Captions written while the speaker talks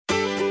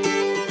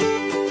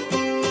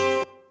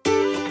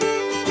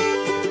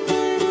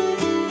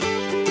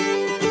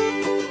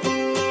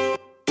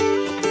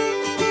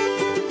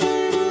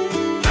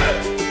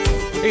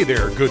Hey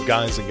there, good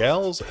guys and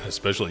gals,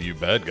 especially you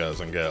bad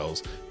guys and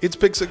gals. It's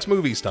Pick 6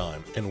 Movies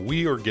time, and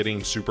we are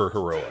getting super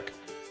heroic.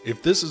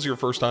 If this is your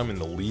first time in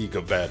the league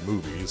of bad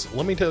movies,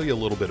 let me tell you a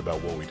little bit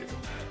about what we do.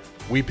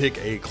 We pick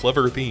a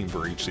clever theme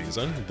for each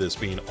season, this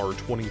being our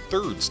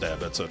 23rd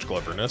stab at such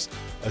cleverness,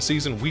 a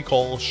season we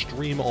call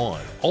Stream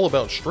On, all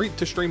about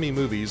straight-to-streaming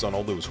movies on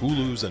all those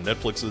Hulus and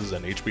Netflixes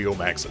and HBO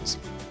Maxes.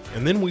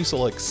 And then we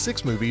select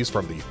 6 movies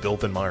from the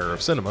filth and mire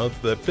of cinema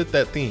that fit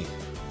that theme.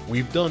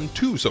 We've done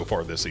 2 so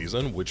far this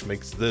season, which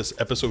makes this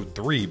episode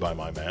 3 by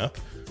my math.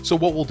 So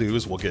what we'll do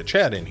is we'll get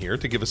Chad in here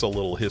to give us a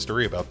little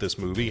history about this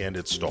movie and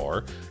its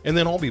star, and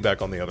then I'll be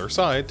back on the other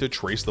side to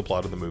trace the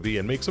plot of the movie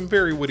and make some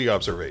very witty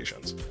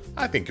observations.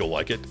 I think you'll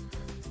like it.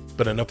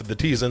 But enough of the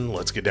teasing,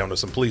 let's get down to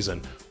some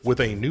pleasing, with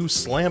a new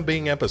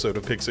slam-bang episode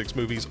of Pick 6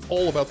 Movies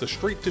all about the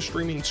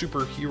straight-to-streaming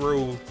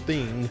superhero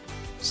thing,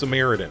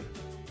 Samaritan.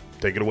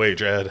 Take it away,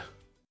 Chad.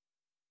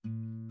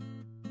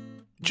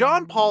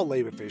 John Paul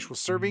Labofish was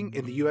serving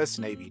in the U.S.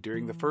 Navy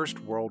during the First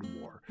World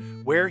War,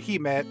 where he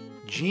met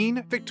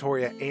Jean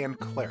Victoria Anne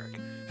Cleric,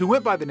 who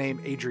went by the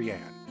name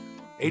Adrienne.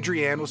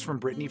 Adrienne was from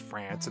Brittany,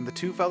 France, and the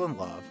two fell in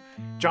love.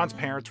 John's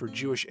parents were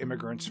Jewish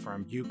immigrants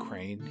from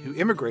Ukraine who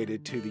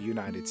immigrated to the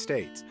United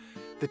States.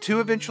 The two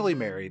eventually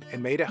married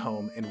and made a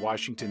home in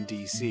Washington,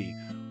 D.C.,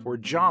 where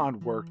John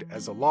worked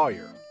as a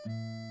lawyer.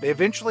 They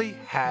eventually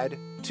had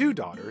 2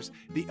 daughters.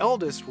 The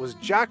eldest was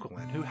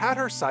Jacqueline, who had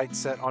her sights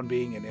set on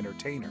being an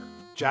entertainer.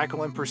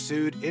 Jacqueline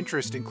pursued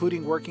interests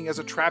including working as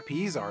a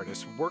trapeze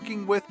artist,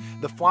 working with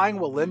the Flying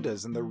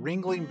Wallendas and the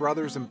Ringling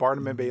Brothers and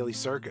Barnum and Bailey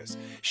Circus.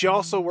 She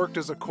also worked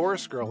as a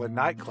chorus girl in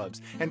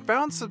nightclubs and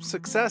found some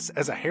success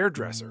as a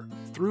hairdresser.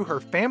 Through her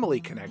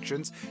family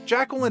connections,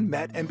 Jacqueline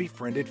met and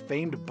befriended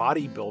famed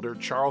bodybuilder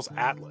Charles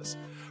Atlas.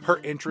 Her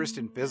interest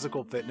in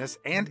physical fitness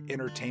and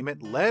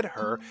entertainment led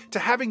her to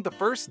having the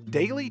first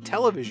daily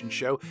television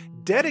show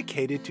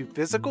dedicated to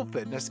physical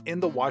fitness in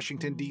the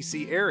Washington,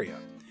 D.C. area.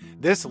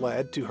 This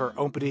led to her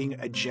opening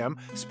a gym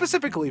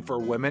specifically for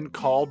women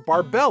called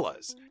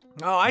Barbellas.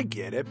 Oh, I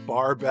get it.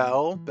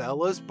 Barbell,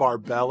 Bellas,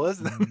 Barbellas.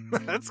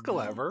 That's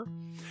clever.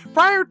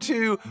 Prior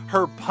to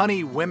her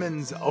punny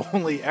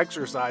women's-only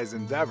exercise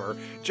endeavor,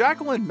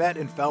 Jacqueline met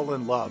and fell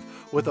in love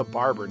with a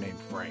barber named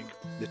Frank.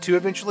 The two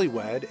eventually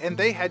wed, and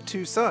they had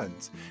 2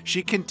 sons.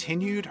 She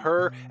continued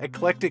her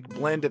eclectic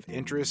blend of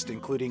interest,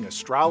 including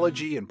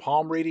astrology and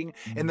palm reading.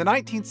 In the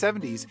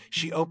 1970s,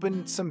 she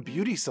opened some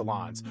beauty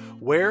salons,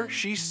 where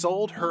she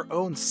sold her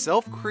own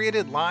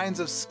self-created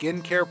lines of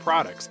skincare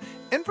products.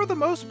 And for the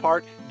most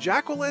part,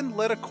 Jacqueline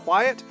led a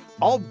quiet,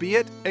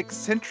 albeit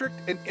eccentric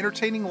and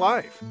entertaining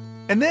life.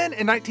 And then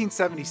in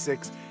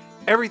 1976,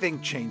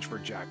 everything changed for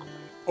Jacqueline,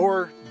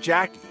 or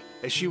Jackie,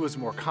 as she was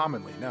more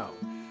commonly known,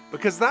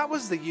 because that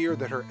was the year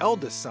that her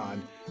eldest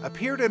son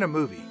appeared in a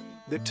movie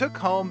that took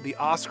home the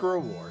Oscar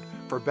Award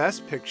for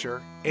Best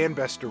Picture and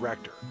Best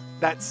Director.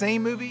 That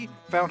same movie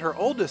found her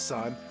oldest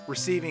son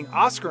receiving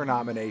Oscar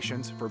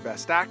nominations for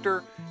Best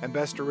Actor and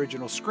Best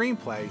Original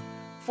Screenplay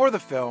for the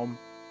film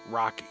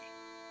Rocky.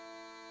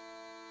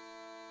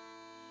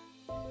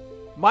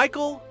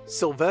 Michael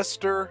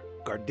Sylvester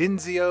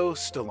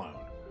Stallone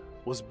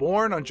was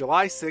born on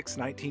July 6,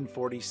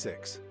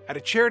 1946, at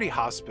a charity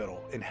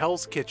hospital in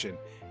Hell's Kitchen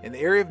in the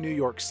area of New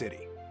York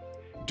City.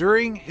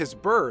 During his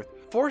birth,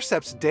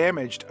 forceps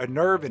damaged a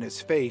nerve in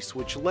his face,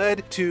 which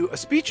led to a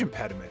speech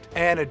impediment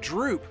and a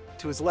droop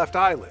to his left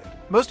eyelid.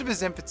 Most of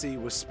his infancy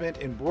was spent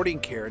in boarding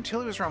care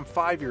until he was around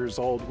 5 years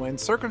old, when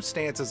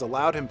circumstances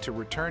allowed him to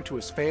return to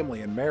his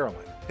family in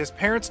Maryland. His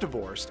parents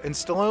divorced, and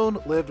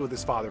Stallone lived with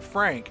his father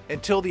Frank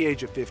until the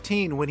age of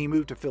 15, when he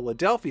moved to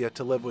Philadelphia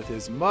to live with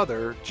his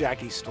mother,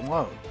 Jackie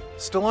Stallone.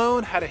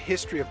 Stallone had a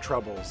history of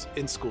troubles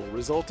in school,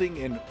 resulting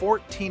in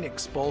 14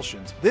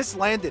 expulsions. This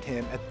landed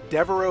him at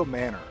Devereux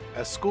Manor,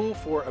 a school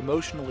for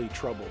emotionally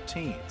troubled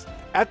teens.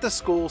 At the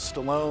school,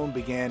 Stallone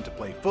began to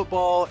play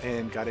football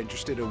and got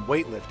interested in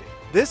weightlifting.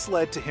 This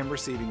led to him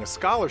receiving a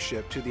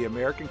scholarship to the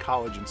American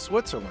College in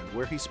Switzerland,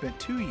 where he spent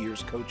 2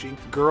 years coaching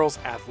girls'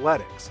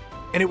 athletics.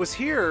 And it was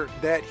here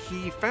that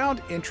he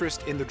found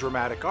interest in the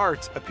dramatic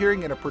arts,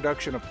 appearing in a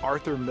production of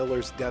Arthur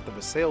Miller's Death of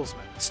a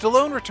Salesman.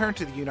 Stallone returned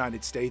to the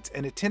United States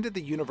and attended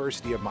the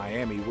University of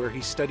Miami, where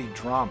he studied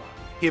drama.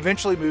 He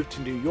eventually moved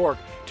to New York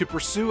to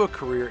pursue a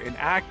career in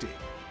acting.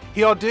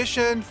 He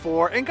auditioned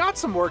for and got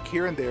some work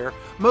here and there.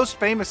 Most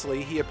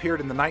famously, he appeared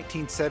in the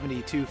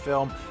 1972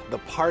 film The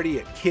Party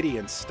at Kitty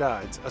and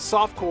Studs, a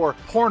softcore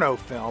porno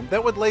film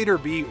that would later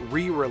be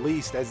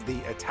re-released as The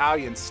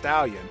Italian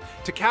Stallion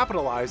to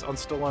capitalize on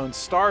Stallone's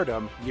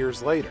stardom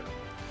years later.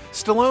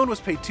 Stallone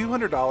was paid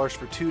 $200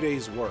 for 2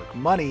 days' work,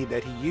 money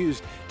that he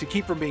used to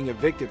keep from being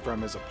evicted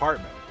from his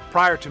apartment.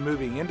 Prior to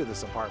moving into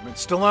this apartment,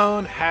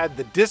 Stallone had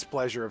the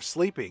displeasure of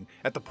sleeping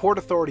at the Port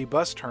Authority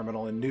bus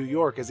terminal in New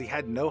York, as he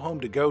had no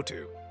home to go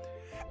to.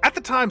 At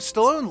the time,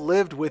 Stallone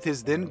lived with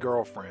his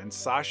then-girlfriend,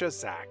 Sasha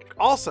Zak,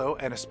 also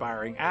an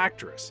aspiring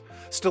actress.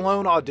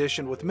 Stallone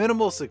auditioned with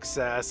minimal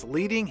success,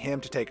 leading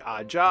him to take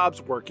odd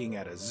jobs working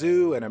at a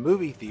zoo and a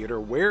movie theater,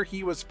 where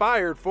he was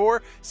fired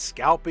for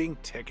scalping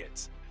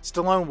tickets.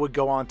 Stallone would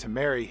go on to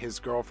marry his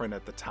girlfriend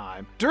at the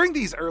time. During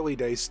these early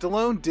days,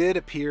 Stallone did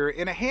appear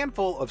in a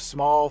handful of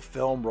small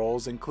film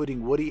roles,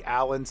 including Woody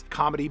Allen's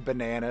comedy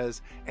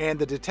Bananas and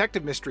the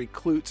detective mystery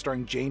Clute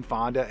starring Jane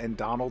Fonda and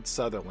Donald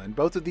Sutherland.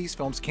 Both of these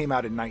films came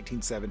out in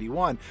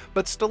 1971,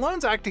 but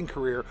Stallone's acting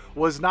career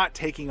was not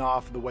taking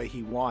off the way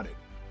he wanted.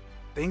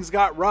 Things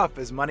got rough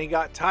as money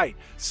got tight.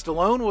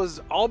 Stallone was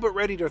all but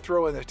ready to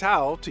throw in the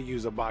towel, to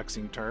use a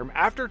boxing term,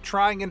 after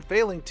trying and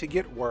failing to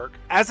get work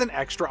as an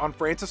extra on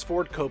Francis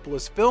Ford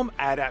Coppola's film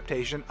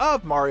adaptation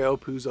of Mario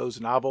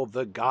Puzo's novel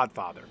The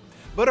Godfather.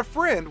 But a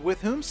friend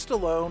with whom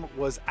Stallone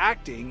was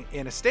acting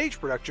in a stage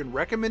production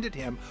recommended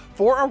him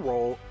for a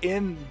role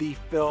in the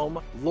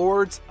film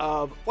Lords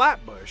of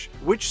Flatbush,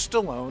 which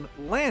Stallone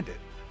landed.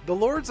 The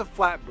Lords of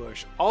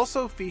Flatbush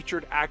also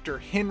featured actor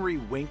Henry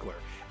Winkler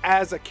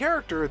as a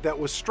character that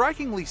was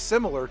strikingly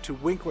similar to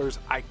Winkler's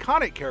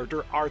iconic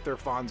character Arthur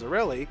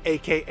Fonzarelli,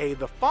 aka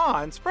the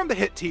Fonz, from the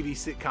hit TV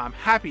sitcom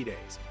Happy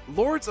Days.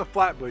 Lords of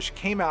Flatbush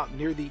came out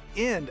near the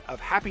end of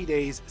Happy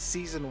Days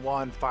Season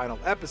 1 final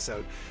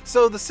episode,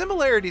 so the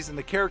similarities in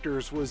the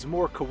characters was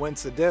more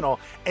coincidental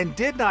and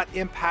did not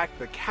impact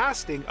the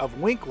casting of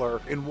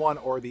Winkler in one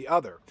or the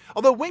other.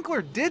 Although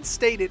Winkler did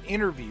state in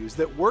interviews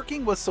that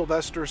working with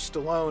Sylvester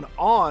Stallone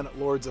on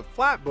Lords of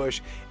Flatbush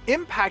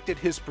impacted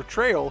his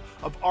portrayal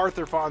of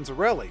Arthur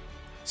Fonzarelli.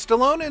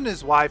 Stallone and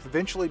his wife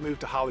eventually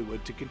moved to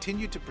Hollywood to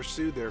continue to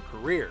pursue their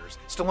careers.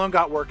 Stallone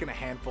got work in a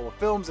handful of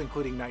films,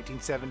 including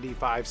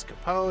 1975's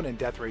Capone and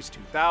Death Race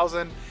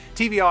 2000.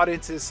 TV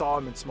audiences saw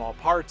him in small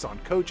parts on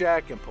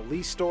Kojak and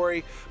Police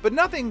Story, but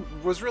nothing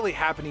was really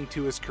happening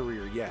to his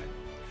career yet.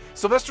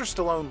 Sylvester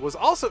Stallone was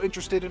also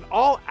interested in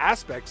all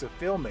aspects of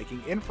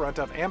filmmaking in front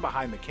of and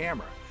behind the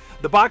camera.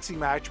 The boxing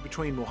match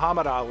between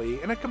Muhammad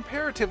Ali and a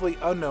comparatively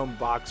unknown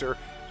boxer,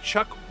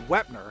 Chuck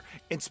Wepner,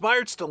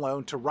 inspired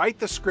Stallone to write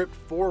the script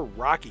for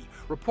Rocky,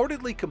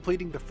 reportedly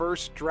completing the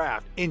first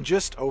draft in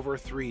just over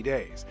 3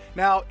 days.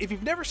 Now, if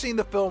you've never seen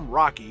the film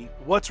Rocky,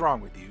 what's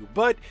wrong with you?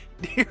 But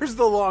here's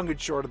the long and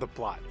short of the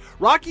plot.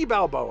 Rocky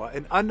Balboa,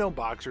 an unknown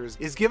boxer,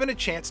 is given a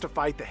chance to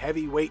fight the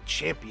heavyweight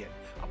champion,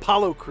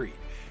 Apollo Creed.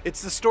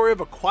 It's the story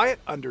of a quiet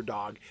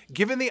underdog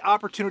given the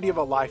opportunity of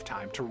a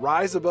lifetime to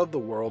rise above the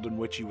world in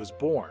which he was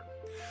born.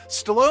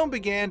 Stallone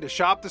began to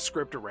shop the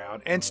script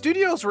around, and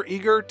studios were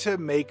eager to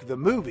make the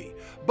movie.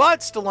 But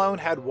Stallone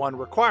had one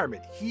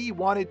requirement: he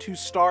wanted to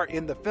star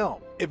in the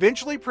film.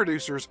 Eventually,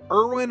 producers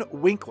Irwin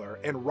Winkler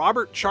and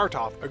Robert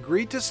Chartoff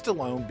agreed to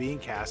Stallone being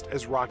cast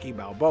as Rocky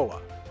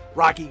Balboa.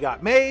 Rocky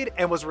got made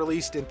and was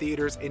released in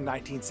theaters in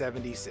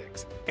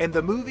 1976, and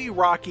the movie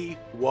Rocky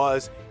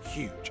was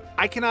huge.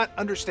 I cannot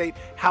understate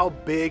how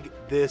big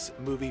this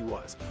movie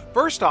was.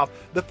 First off,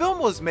 the film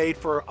was made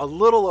for a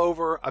little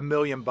over $1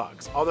 million,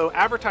 although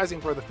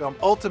advertising for the film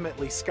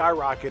ultimately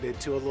skyrocketed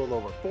to a little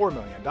over $4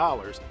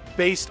 million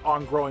based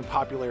on growing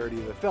popularity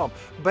of the film.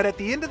 But at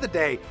the end of the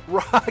day,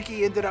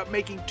 Rocky ended up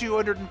making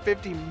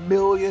 $250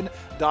 million.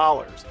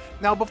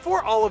 Now,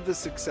 before all of this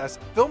success,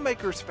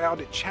 filmmakers found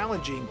it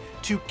challenging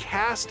to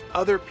cast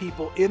other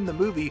people in the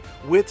movie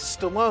with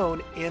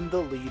Stallone in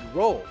the lead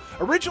role.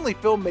 Originally,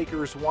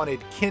 filmmakers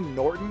wanted Ken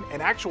Norton,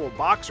 an actual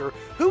boxer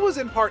who was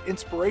in part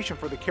inspiration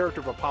for the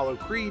character of Apollo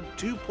Creed,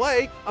 to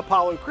play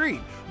Apollo Creed.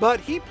 But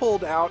he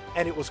pulled out,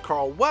 and it was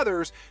Carl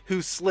Weathers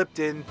who slipped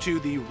into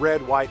the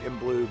red, white, and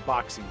blue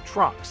boxing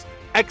trunks.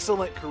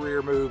 Excellent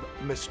career move,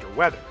 Mr.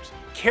 Weathers.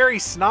 Carrie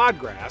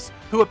Snodgrass,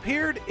 who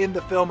appeared in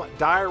the film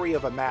Diary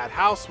of a Mad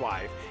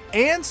Housewife,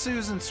 and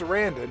Susan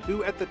Sarandon,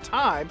 who at the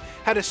time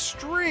had a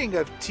string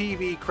of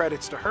TV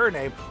credits to her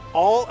name,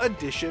 all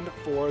auditioned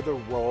for the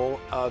role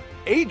of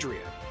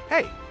Adrian.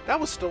 Hey, that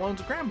was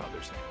Stallone's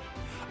grandmother's name.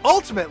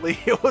 Ultimately,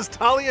 it was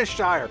Talia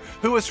Shire,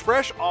 who was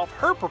fresh off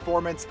her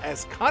performance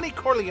as Connie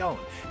Corleone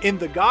in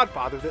The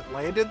Godfather, that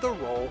landed the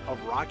role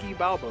of Rocky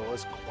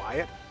Balboa's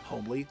quiet,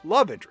 homely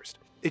love interest.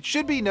 It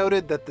should be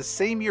noted that the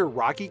same year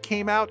Rocky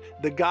came out,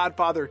 The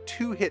Godfather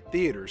 2 hit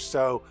theaters,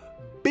 so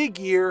big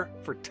year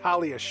for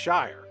Talia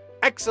Shire.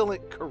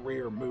 Excellent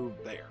career move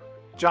there.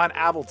 John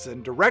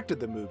Avildsen directed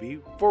the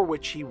movie, for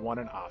which he won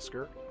an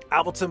Oscar.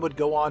 Avildsen would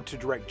go on to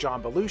direct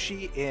John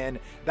Belushi in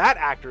that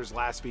actor's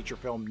last feature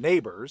film,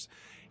 Neighbors.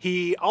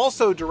 He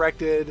also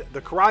directed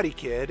The Karate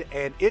Kid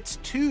and its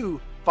 2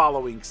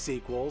 following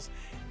sequels,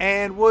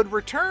 and would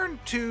return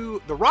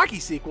to the Rocky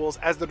sequels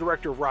as the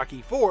director of Rocky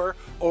IV,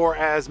 or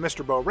as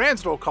Mr. Bo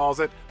Ransdell calls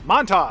it,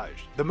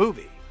 Montage, the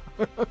movie.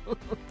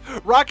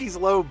 Rocky's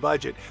low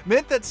budget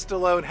meant that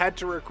Stallone had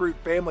to recruit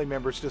family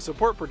members to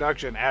support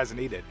production as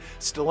needed.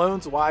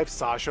 Stallone's wife,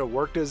 Sasha,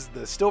 worked as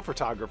the still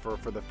photographer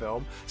for the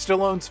film.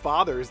 Stallone's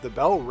father is the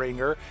bell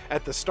ringer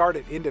at the start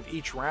and end of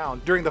each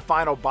round during the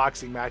final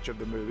boxing match of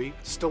the movie.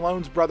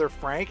 Stallone's brother,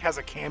 Frank, has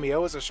a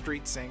cameo as a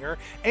street singer,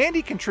 and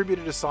he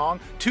contributed a song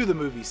to the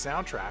movie's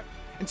soundtrack.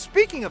 And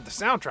speaking of the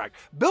soundtrack,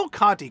 Bill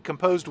Conti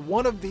composed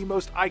one of the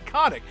most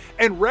iconic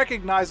and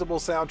recognizable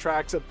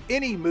soundtracks of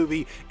any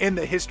movie in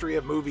the history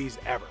of movies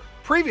ever.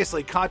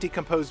 Previously, Conti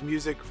composed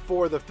music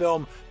for the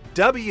film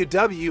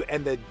WW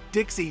and the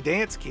Dixie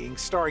Dance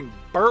Kings, starring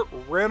Burt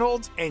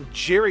Reynolds and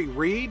Jerry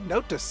Reed.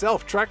 Note to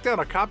self, track down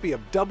a copy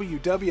of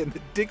WW and the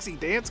Dixie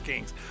Dance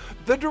Kings.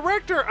 The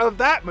director of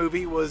that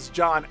movie was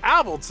John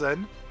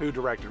Avildsen, who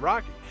directed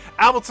Rocky.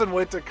 Avildsen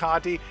went to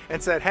Conti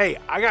and said, "Hey,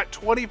 I got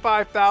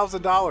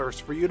 $25,000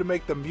 for you to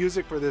make the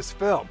music for this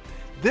film."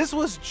 This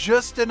was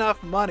just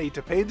enough money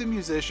to pay the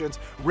musicians,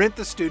 rent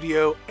the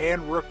studio,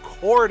 and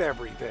record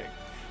everything.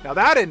 Now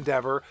that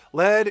endeavor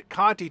led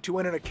Conti to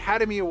win an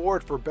Academy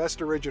Award for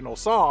Best Original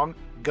Song,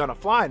 Gonna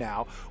Fly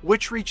Now,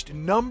 which reached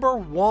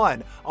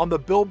 #1 on the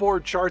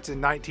Billboard charts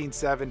in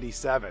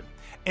 1977.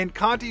 And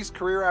Conti's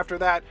career after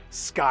that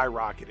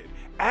skyrocketed,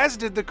 as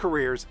did the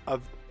careers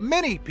of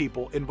many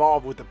people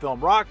involved with the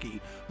film Rocky,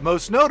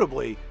 most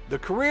notably the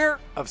career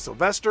of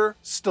Sylvester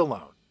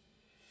Stallone.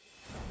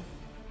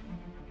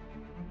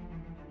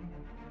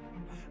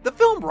 The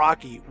film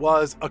Rocky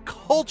was a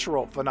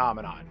cultural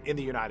phenomenon in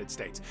the United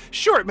States.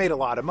 Sure, it made a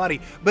lot of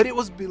money, but it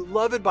was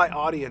beloved by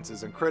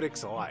audiences and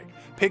critics alike.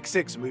 Pick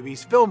Six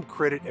Movies film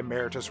critic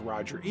emeritus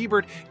Roger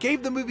Ebert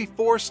gave the movie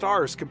 4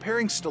 stars,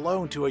 comparing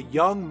Stallone to a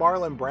young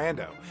Marlon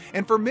Brando.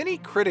 And for many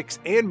critics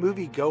and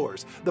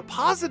moviegoers, the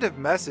positive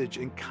message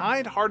and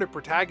kind-hearted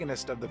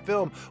protagonist of the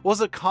film was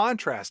a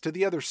contrast to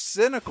the other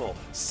cynical,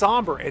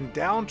 somber, and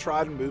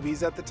downtrodden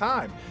movies at the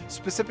time,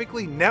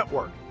 specifically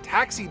Network,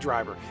 Taxi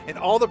Driver, and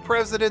All the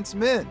President's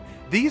Men.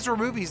 These were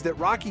movies that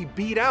Rocky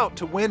beat out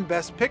to win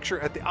Best Picture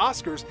at the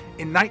Oscars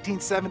in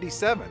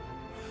 1977.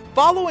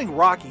 Following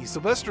Rocky,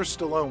 Sylvester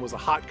Stallone was a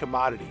hot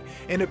commodity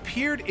and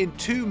appeared in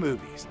 2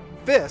 movies.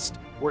 Fist,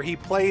 where he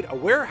played a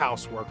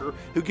warehouse worker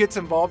who gets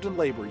involved in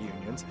labor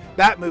unions.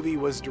 That movie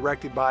was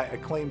directed by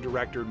acclaimed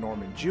director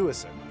Norman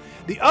Jewison.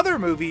 The other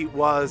movie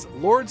was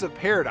Lords of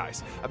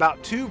Paradise,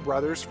 about 2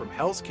 brothers from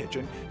Hell's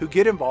Kitchen who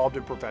get involved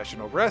in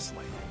professional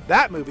wrestling.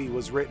 That movie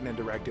was written and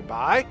directed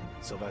by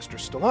Sylvester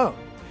Stallone.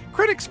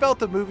 Critics felt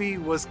the movie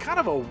was kind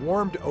of a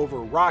warmed-over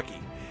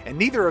Rocky, and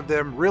neither of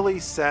them really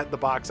set the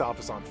box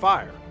office on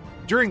fire.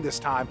 During this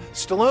time,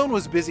 Stallone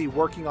was busy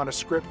working on a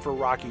script for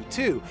Rocky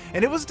II,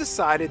 and it was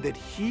decided that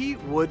he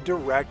would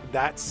direct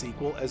that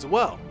sequel as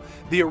well.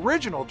 The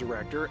original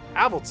director,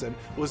 Avildsen,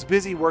 was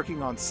busy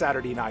working on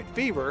Saturday Night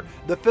Fever,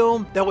 the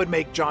film that would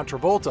make John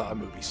Travolta a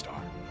movie star.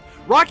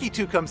 Rocky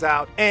II comes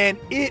out, and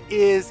it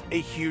is a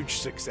huge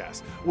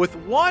success, with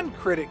one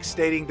critic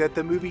stating that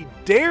the movie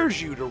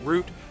dares you to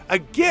root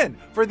again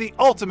for the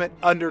ultimate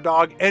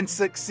underdog and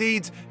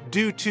succeeds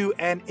due to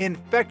an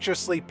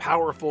infectiously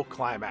powerful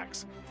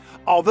climax.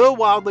 Although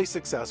wildly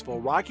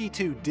successful, Rocky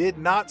II did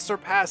not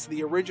surpass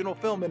the original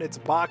film in its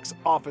box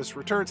office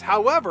returns.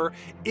 However,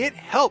 it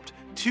helped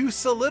to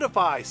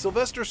solidify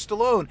Sylvester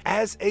Stallone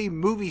as a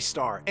movie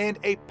star and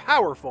a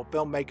powerful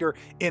filmmaker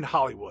in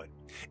Hollywood.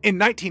 In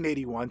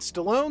 1981,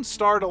 Stallone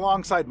starred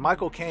alongside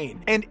Michael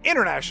Caine and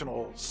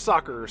international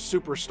soccer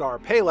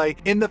superstar Pele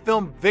in the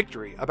film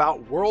Victory,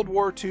 about World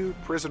War II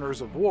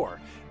prisoners of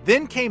war.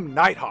 Then came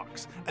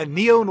Nighthawks, a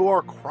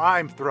neo-noir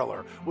crime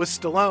thriller with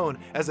Stallone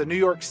as a New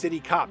York City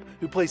cop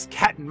who plays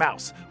cat and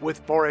mouse with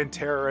foreign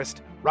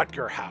terrorist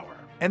Rutger Hauer.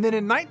 And then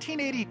in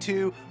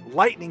 1982,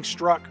 lightning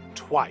struck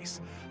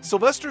twice.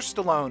 Sylvester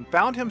Stallone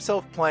found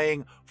himself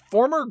playing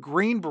former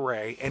Green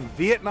Beret and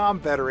Vietnam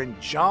veteran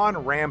John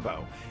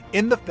Rambo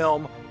in the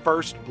film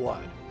First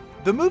Blood.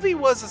 The movie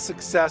was a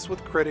success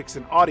with critics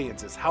and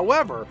audiences.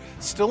 However,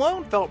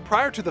 Stallone felt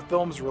prior to the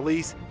film's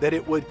release that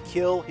it would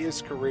kill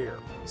his career.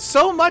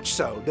 So much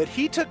so that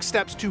he took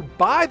steps to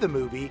buy the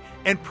movie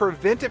and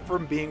prevent it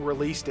from being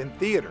released in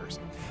theaters.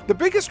 The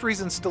biggest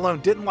reason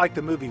Stallone didn't like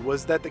the movie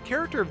was that the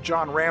character of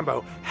John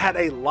Rambo had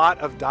a lot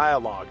of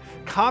dialogue,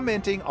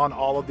 commenting on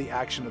all of the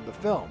action of the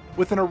film.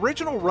 With an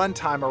original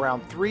runtime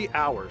around 3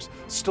 hours,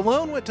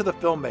 Stallone went to the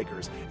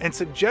filmmakers and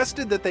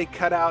suggested that they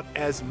cut out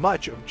as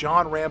much of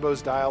John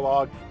Rambo's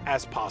dialogue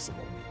as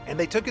possible. And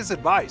they took his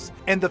advice,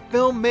 and the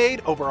film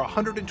made over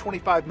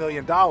 $125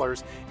 million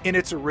in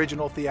its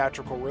original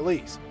theatrical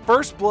release.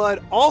 First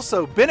Blood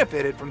also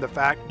benefited from the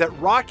fact that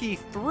Rocky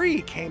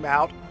III came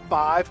out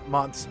 5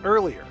 months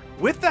earlier.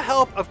 With the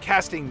help of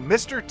casting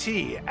Mr.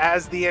 T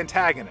as the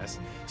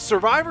antagonist,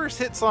 Survivor's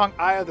hit song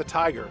Eye of the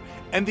Tiger,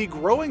 and the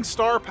growing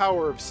star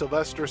power of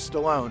Sylvester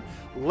Stallone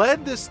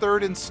led this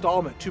third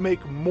installment to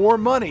make more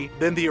money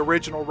than the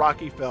original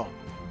Rocky film.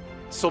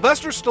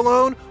 Sylvester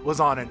Stallone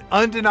was on an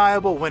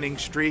undeniable winning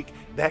streak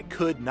that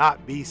could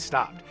not be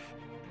stopped.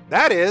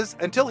 That is,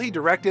 until he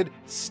directed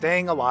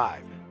Staying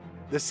Alive,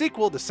 the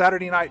sequel to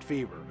Saturday Night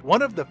Fever,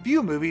 one of the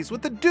few movies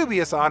with the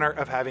dubious honor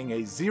of having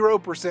a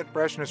 0%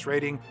 freshness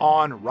rating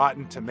on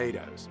Rotten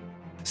Tomatoes.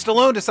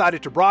 Stallone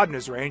decided to broaden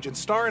his range and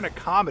star in a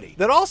comedy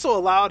that also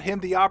allowed him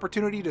the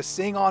opportunity to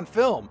sing on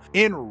film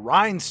in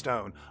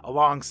Rhinestone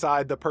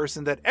alongside the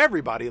person that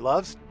everybody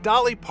loves,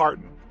 Dolly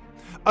Parton.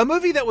 A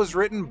movie that was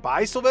written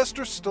by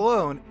Sylvester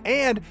Stallone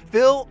and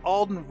Phil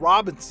Alden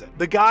Robinson,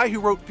 the guy who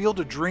wrote Field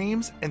of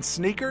Dreams and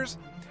Sneakers.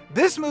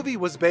 This movie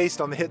was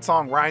based on the hit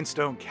song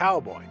Rhinestone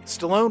Cowboy.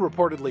 Stallone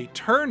reportedly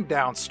turned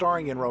down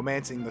starring in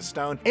Romancing the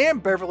Stone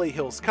and Beverly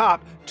Hills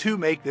Cop to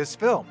make this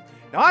film.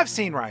 Now, I've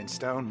seen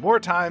Rhinestone more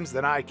times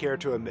than I care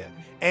to admit,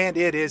 and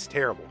it is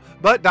terrible.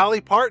 But Dolly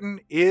Parton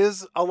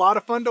is a lot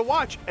of fun to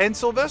watch, and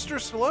Sylvester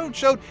Stallone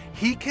showed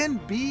he can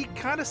be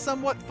kind of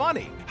somewhat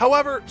funny.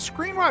 However,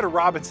 screenwriter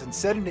Robinson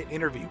said in an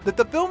interview that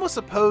the film was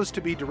supposed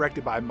to be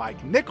directed by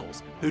Mike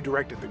Nichols, who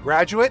directed The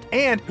Graduate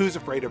and Who's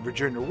Afraid of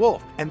Virginia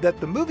Woolf, and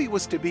that the movie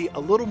was to be a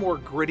little more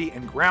gritty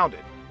and grounded.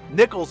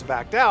 Nichols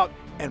backed out,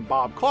 and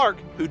Bob Clark,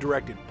 who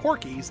directed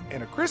Porky's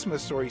and A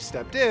Christmas Story,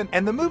 stepped in,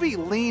 and the movie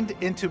leaned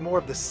into more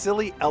of the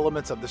silly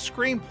elements of the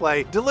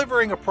screenplay,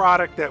 delivering a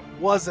product that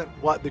wasn't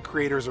what the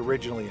creators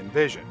originally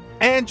envisioned.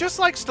 And just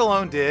like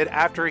Stallone did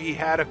after he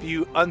had a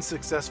few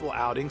unsuccessful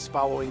outings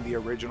following the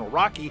original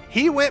Rocky,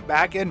 he went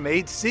back and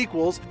made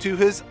sequels to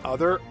his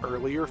other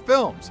earlier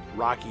films.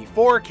 Rocky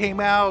IV came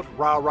out,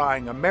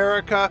 Rah-Rahing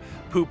America,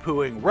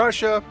 Poo-Pooing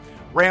Russia,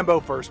 Rambo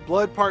First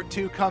Blood Part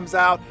 2 comes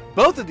out,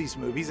 both of these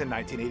movies in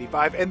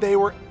 1985, and they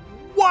were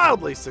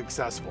wildly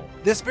successful.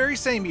 This very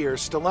same year,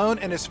 Stallone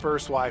and his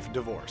first wife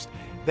divorced.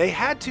 They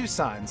had two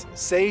sons,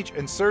 Sage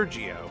and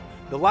Sergio,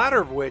 the latter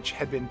of which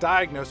had been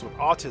diagnosed with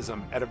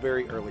autism at a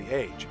very early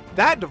age.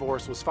 That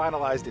divorce was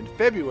finalized in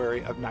February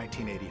of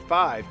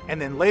 1985,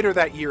 and then later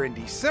that year in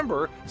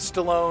December,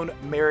 Stallone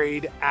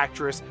married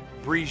actress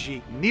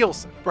Brigitte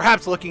Nielsen,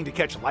 perhaps looking to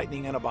catch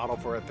lightning in a bottle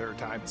for a third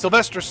time.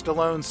 Sylvester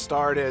Stallone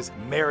starred as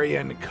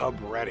Marion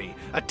Cobretti,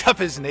 a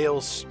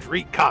tough-as-nails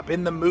street cop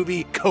in the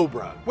movie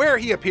Cobra, where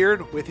he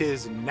appeared with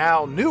his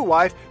now new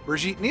wife,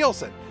 Brigitte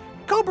Nielsen.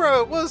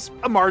 Cobra was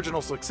a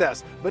marginal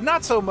success, but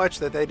not so much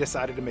that they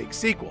decided to make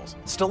sequels.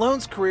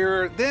 Stallone's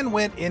career then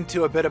went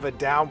into a bit of a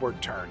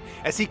downward turn,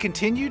 as he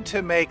continued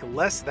to make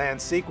less-than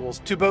sequels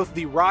to both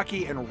the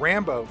Rocky and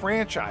Rambo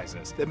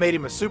franchises that made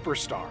him a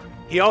superstar.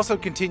 He also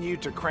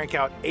continued to crank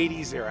out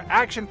 80s-era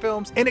action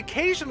films, and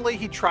occasionally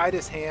he tried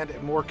his hand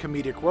at more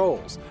comedic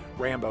roles.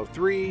 Rambo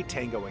 3,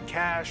 Tango and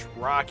Cash,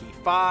 Rocky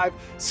 5,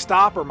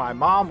 Stop or My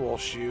Mom Will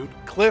Shoot,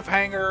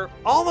 Cliffhanger.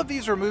 All of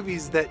these are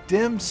movies that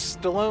dimmed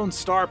Stallone's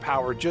star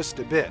power just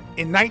a bit.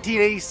 In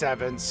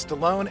 1987,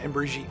 Stallone and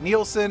Brigitte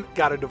Nielsen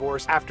got a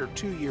divorce after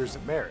 2 years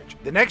of marriage.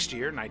 The next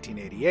year,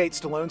 1988,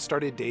 Stallone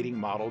started dating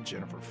model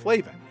Jennifer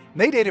Flavin.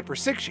 They dated for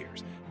 6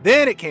 years.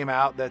 Then it came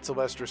out that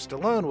Sylvester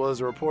Stallone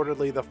was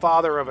reportedly the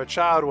father of a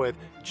child with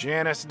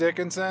Janice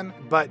Dickinson,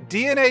 but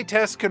DNA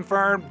tests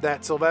confirmed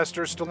that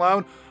Sylvester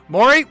Stallone...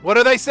 Maury, what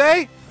do they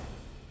say?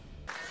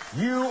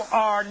 You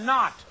are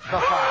not the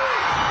father.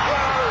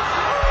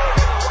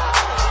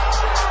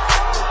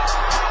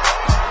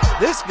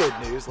 This good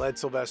news led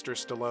Sylvester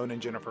Stallone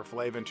and Jennifer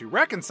Flavin to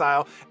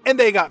reconcile, and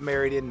they got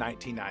married in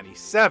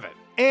 1997.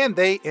 And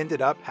they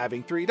ended up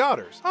having 3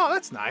 daughters. Oh,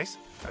 that's nice.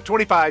 Now,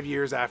 25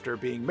 years after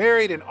being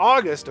married, in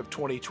August of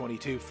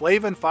 2022,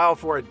 Flavin filed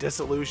for a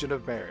dissolution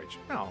of marriage.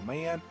 Oh,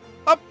 man.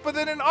 But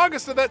then in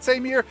August of that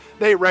same year,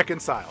 they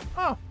reconciled.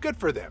 Oh, good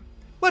for them.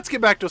 Let's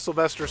get back to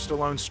Sylvester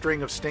Stallone's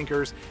string of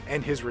stinkers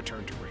and his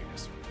return to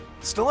greatness.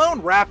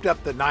 Stallone wrapped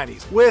up the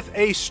 90s with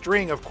a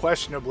string of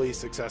questionably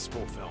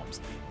successful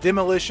films.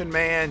 Demolition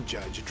Man,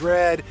 Judge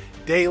Dredd,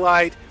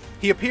 Daylight.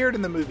 He appeared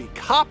in the movie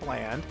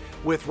Copland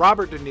with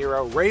Robert De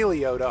Niro, Ray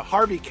Liotta,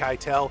 Harvey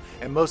Keitel,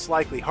 and most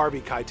likely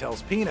Harvey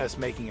Keitel's penis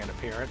making an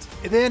appearance.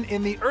 And then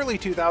in the early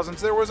 2000s,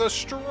 there was a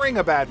string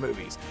of bad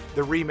movies.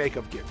 The remake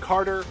of Get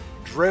Carter,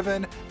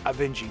 Driven,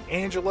 Avenging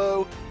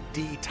Angelo,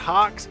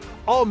 Detox,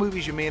 all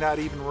movies you may not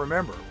even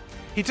remember.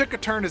 He took a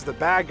turn as the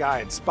bad guy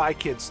in Spy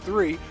Kids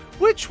 3,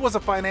 which was a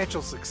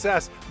financial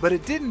success, but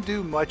it didn't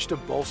do much to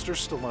bolster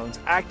Stallone's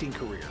acting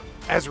career.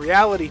 As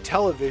reality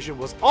television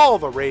was all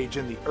the rage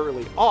in the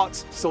early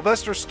aughts,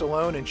 Sylvester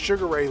Stallone and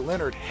Sugar Ray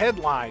Leonard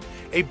headlined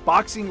a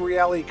boxing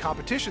reality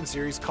competition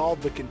series called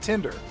The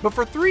Contender. But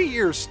for 3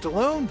 years,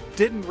 Stallone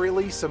didn't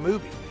release a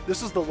movie.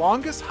 This was the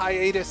longest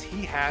hiatus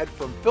he had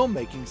from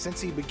filmmaking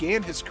since he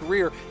began his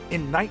career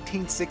in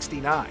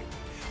 1969.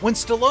 When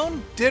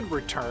Stallone did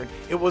return,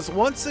 it was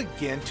once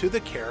again to the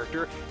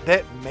character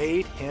that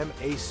made him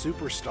a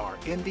superstar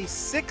in the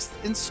 6th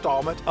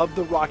installment of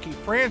the Rocky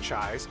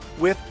franchise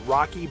with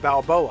Rocky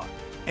Balboa.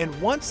 And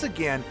once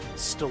again,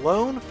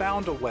 Stallone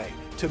found a way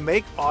to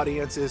make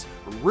audiences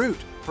root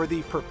for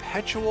the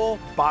perpetual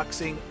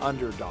boxing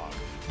underdog.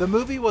 The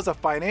movie was a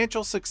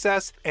financial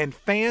success, and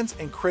fans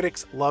and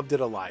critics loved it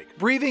alike.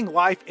 Breathing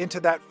life into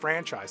that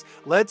franchise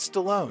led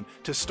Stallone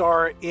to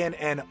star in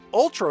an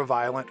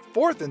ultra-violent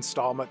 4th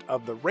installment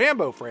of the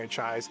Rambo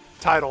franchise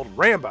titled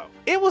Rambo.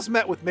 It was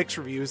met with mixed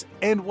reviews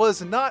and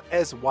was not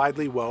as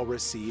widely well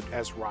received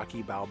as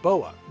Rocky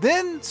Balboa.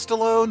 Then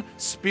Stallone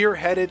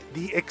spearheaded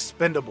The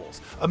Expendables,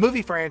 a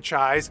movie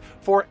franchise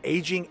for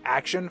aging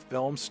action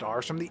film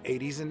stars from the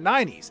 80s and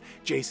 90s.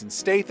 Jason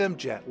Statham,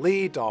 Jet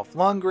Li, Dolph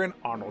Lundgren,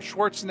 Arnold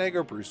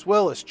Schwarzenegger, Bruce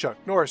Willis, Chuck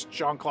Norris,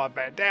 Jean-Claude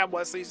Van Damme,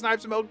 Wesley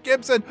Snipes, and Mel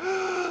Gibson.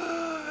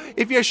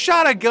 If you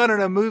shot a gun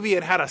in a movie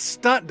and had a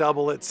stunt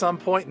double at some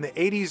point in the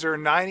 80s or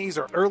 90s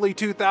or early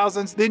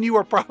 2000s, then you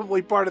were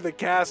probably part of the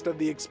cast of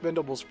the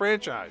Expendables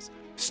franchise.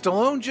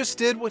 Stallone just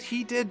did what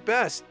he did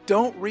best: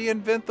 don't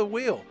reinvent the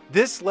wheel.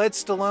 This led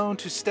Stallone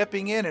to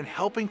stepping in and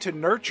helping to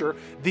nurture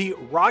the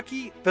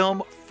Rocky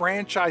film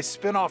franchise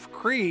spin-off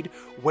Creed,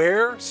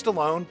 where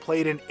Stallone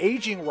played an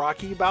aging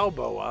Rocky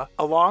Balboa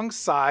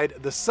alongside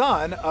the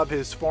son of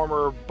his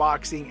former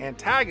boxing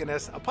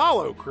antagonist,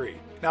 Apollo Creed.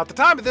 Now, at the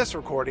time of this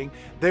recording,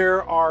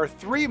 there are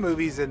 3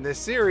 movies in this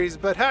series,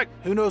 but heck,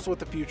 who knows what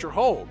the future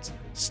holds.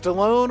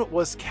 Stallone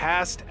was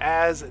cast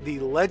as the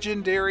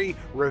legendary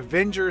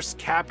Revengers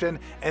captain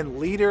and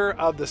leader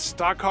of the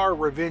Stockar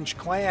Revenge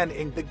clan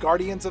in the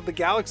Guardians of the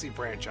Galaxy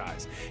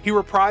franchise. He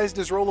reprised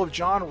his role of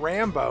John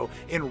Rambo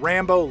in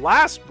Rambo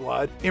Last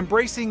Blood,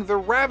 embracing the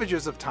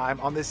ravages of time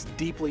on this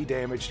deeply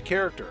damaged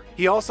character.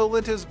 He also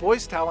lent his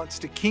voice talents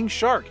to King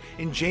Shark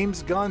in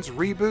James Gunn's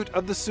reboot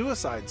of The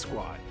Suicide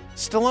Squad.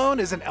 Stallone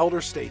is an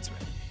elder statesman.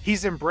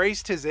 He's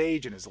embraced his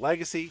age and his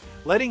legacy,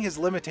 letting his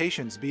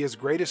limitations be his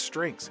greatest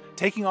strengths,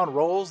 taking on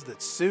roles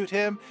that suit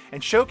him,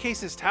 and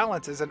showcase his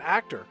talents as an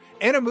actor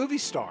and a movie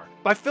star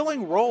by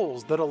filling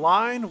roles that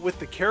align with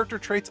the character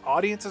traits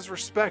audiences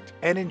respect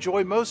and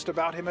enjoy most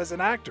about him as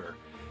an actor.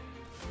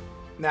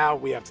 Now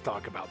we have to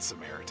talk about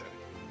Samaritan.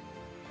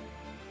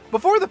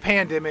 Before the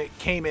pandemic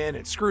came in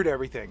and screwed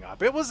everything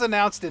up, it was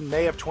announced in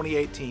May of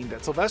 2018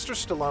 that Sylvester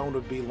Stallone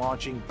would be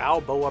launching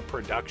Balboa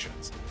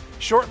Productions.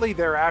 Shortly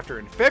thereafter,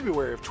 in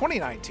February of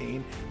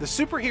 2019, the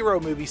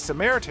superhero movie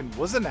Samaritan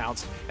was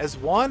announced as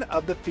one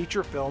of the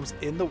feature films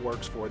in the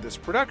works for this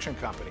production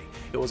company.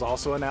 It was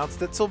also announced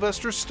that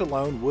Sylvester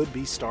Stallone would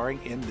be starring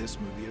in this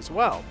movie as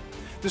well.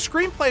 The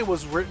screenplay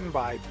was written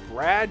by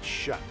Brad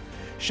Shutt.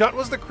 Shutt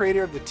was the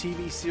creator of the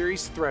TV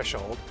series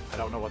Threshold. I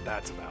don't know what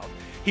that's about.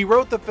 He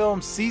wrote the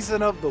film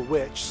Season of the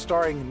Witch,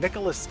 starring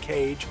Nicolas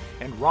Cage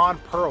and Ron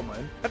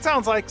Perlman. That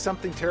sounds like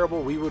something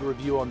terrible we would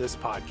review on this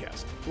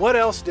podcast. What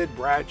else did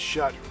Brad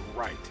Shutt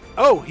write?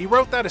 Oh, he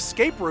wrote that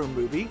Escape Room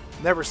movie.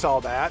 Never saw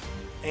that.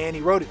 And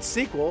he wrote its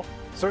sequel.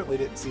 Certainly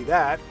didn't see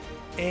that.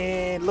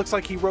 And looks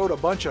like he wrote a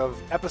bunch of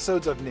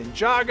episodes of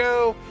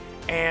Ninjago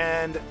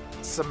and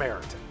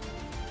Samaritan.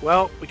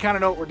 Well, we kind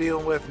of know what we're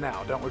dealing with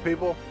now, don't we,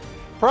 people?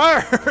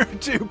 Prior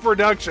to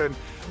production,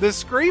 the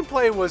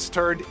screenplay was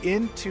turned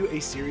into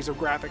a series of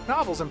graphic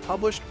novels and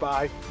published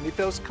by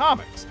Mythos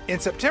Comics. In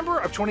September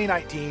of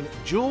 2019,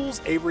 Jules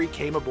Avery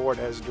came aboard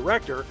as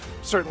director.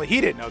 Certainly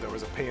he didn't know there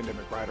was a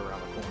pandemic right around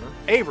the corner.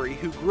 Avery,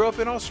 who grew up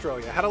in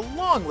Australia, had a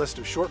long list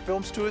of short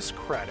films to his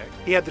credit.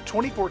 He had the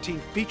 2014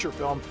 feature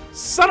film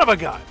Son of a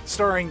Gun,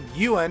 starring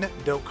Ewan,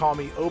 don't call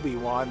me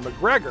Obi-Wan,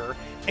 McGregor,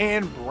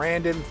 and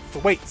Brandon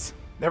Thwaites.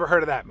 Never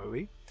heard of that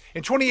movie.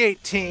 In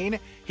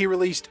 2018, he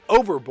released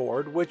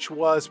Overboard, which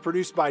was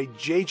produced by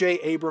J.J.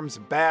 Abrams'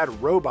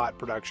 Bad Robot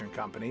production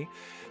company.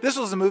 This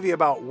was a movie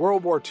about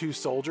World War II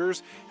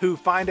soldiers who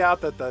find out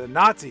that the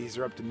Nazis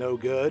are up to no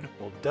good.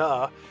 Well,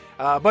 duh.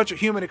 A bunch of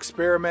human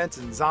experiments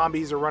and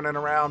zombies are running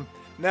around.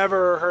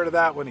 Never heard of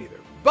that one either.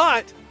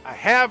 But I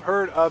have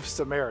heard of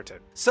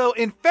Samaritan. So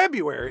in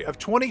February of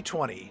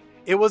 2020,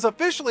 it was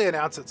officially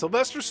announced that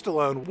Sylvester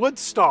Stallone would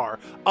star,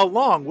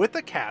 along with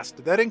a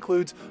cast that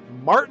includes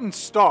Martin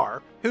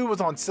Starr, who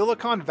was on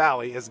Silicon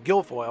Valley as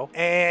Guilfoyle,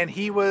 and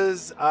he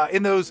was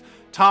in those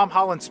Tom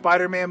Holland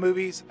Spider-Man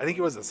movies. I think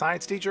he was a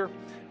science teacher.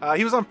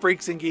 He was on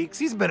Freaks and Geeks.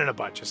 He's been in a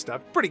bunch of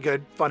stuff. Pretty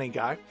good, funny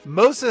guy.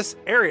 Moses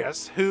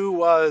Arias, who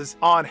was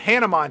on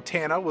Hannah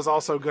Montana, was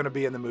also going to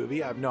be in the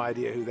movie. I have no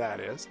idea who that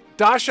is.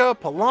 Dasha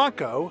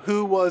Polanco,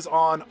 who was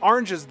on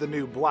Orange is the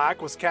New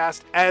Black, was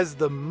cast as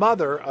the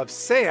mother of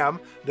Sam,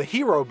 the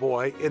hero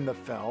boy in the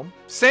film.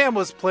 Sam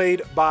was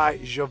played by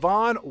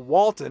Javon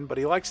Walton, but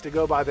he likes to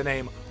go by the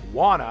name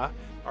Wana.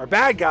 Our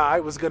bad guy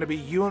was going to be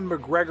Ewan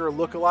McGregor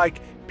lookalike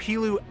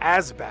Pilu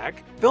Asbak.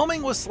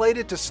 Filming was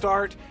slated to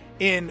start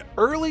in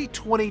early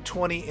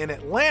 2020 in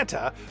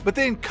Atlanta, but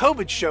then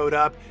COVID showed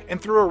up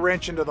and threw a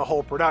wrench into the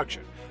whole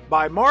production.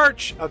 By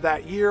March of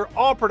that year,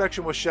 all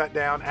production was shut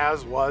down,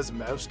 as was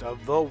most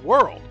of the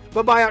world.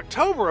 But by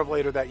October of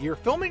later that year,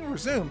 filming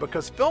resumed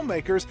because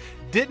filmmakers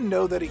didn't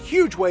know that a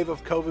huge wave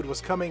of COVID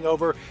was coming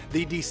over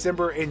the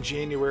December and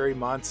January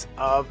months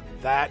of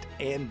that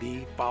and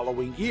the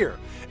following year.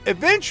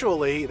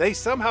 Eventually, they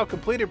somehow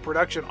completed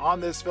production on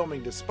this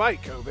filming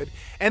despite COVID,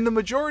 and the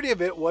majority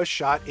of it was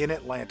shot in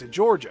Atlanta,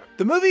 Georgia.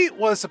 The movie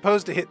was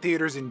supposed to hit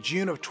theaters in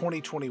June of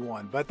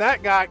 2021, but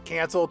that got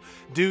canceled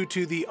due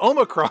to the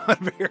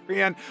Omicron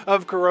variant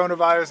of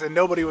coronavirus, and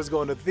nobody was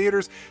going to the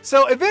theaters.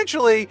 So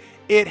eventually,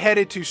 it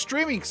headed to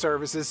streaming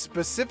services,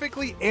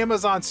 specifically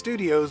Amazon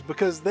Studios,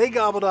 because they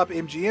gobbled up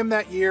MGM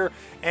that year,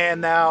 and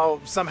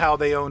now somehow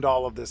they owned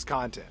all of this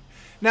content.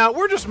 Now,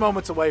 we're just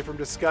moments away from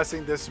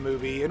discussing this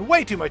movie in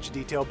way too much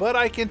detail, but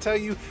I can tell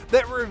you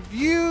that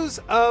reviews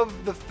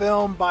of the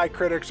film by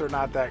critics are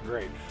not that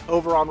great.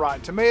 Over on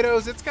Rotten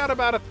Tomatoes, it's got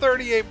about a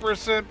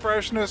 38%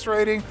 freshness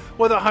rating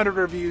with 100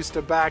 reviews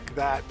to back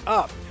that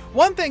up.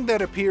 One thing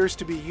that appears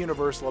to be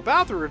universal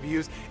about the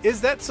reviews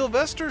is that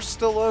Sylvester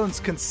Stallone's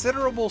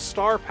considerable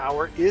star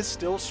power is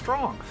still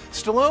strong.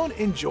 Stallone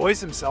enjoys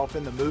himself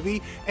in the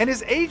movie, and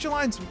his age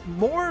aligns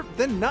more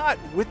than not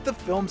with the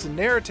film's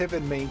narrative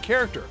and main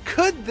character.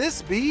 Could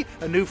this be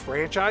a new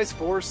franchise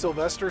for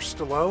Sylvester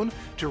Stallone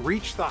to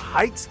reach the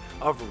heights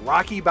of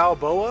Rocky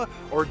Balboa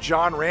or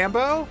John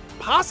Rambo?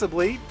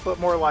 Possibly, but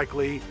more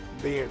likely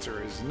the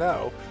answer is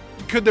no.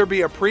 Could there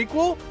be a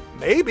prequel?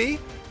 Maybe.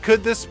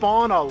 Could this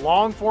spawn a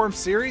long-form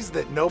series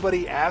that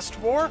nobody asked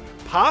for?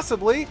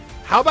 Possibly.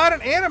 How about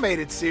an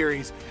animated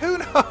series? Who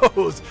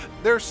knows?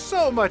 There's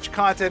so much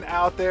content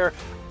out there,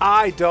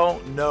 I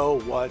don't know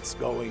what's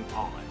going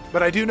on.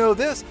 But I do know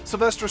this,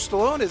 Sylvester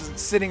Stallone isn't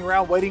sitting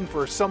around waiting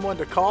for someone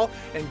to call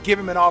and give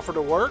him an offer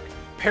to work.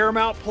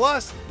 Paramount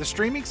Plus, the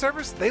streaming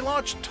service, they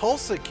launched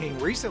Tulsa King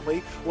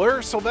recently,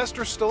 where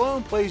Sylvester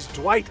Stallone plays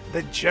Dwight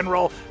the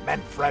General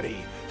Manfredi,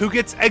 who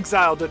gets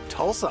exiled to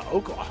Tulsa,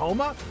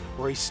 Oklahoma,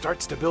 where he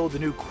starts to build a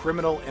new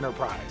criminal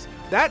enterprise.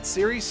 That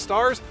series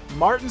stars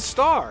Martin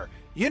Starr,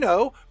 you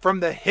know, from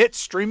the hit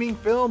streaming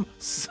film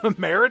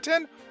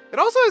Samaritan. It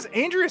also has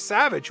Andrea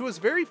Savage, who was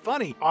very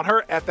funny on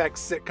her FX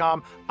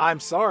sitcom, I'm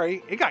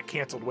Sorry. It got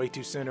canceled way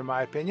too soon in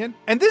my opinion.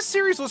 And this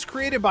series was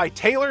created by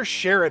Taylor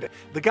Sheridan,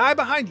 the guy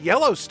behind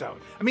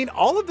Yellowstone. I mean,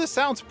 all of this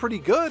sounds pretty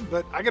good,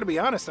 but I gotta be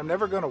honest, I'm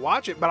never gonna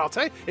watch it, but I'll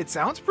tell you, it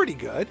sounds pretty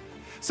good.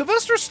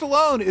 Sylvester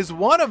Stallone is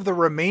one of the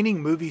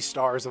remaining movie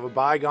stars of a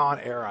bygone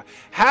era.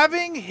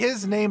 Having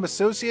his name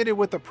associated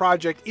with the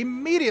project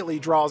immediately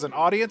draws an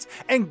audience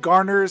and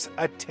garners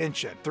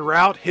attention.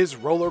 Throughout his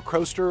roller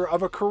coaster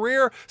of a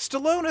career,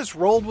 Stallone has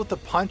rolled with the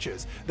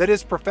punches that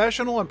his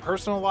professional and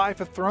personal life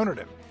have thrown at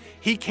him.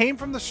 He came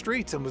from the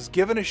streets and was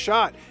given a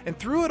shot, and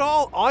through it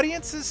all,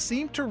 audiences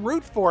seem to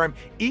root for him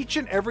each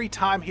and every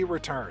time he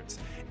returns.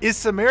 Is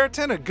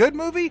Samaritan a good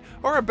movie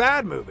or a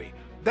bad movie?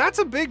 That's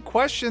a big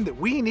question that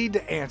we need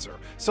to answer.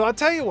 So I'll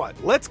tell you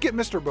what, let's get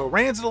Mr. Bo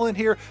Ransdell in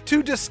here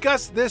to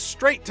discuss this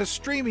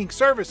straight-to-streaming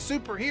service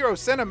superhero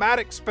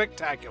cinematic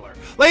spectacular.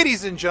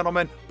 Ladies and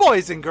gentlemen,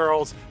 boys and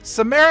girls,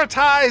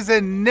 Samaritize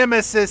and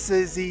Nemesis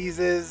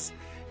diseases,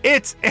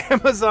 it's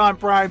Amazon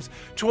Prime's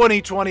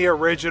 2020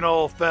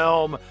 original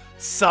film,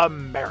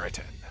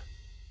 Samaritan.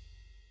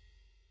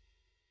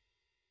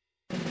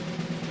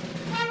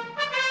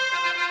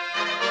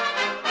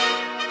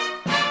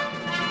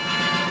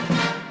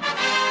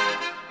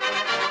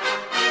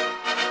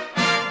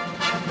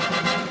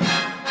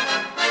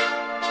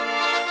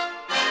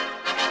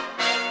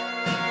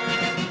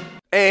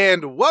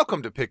 And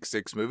welcome to Pick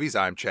Six Movies.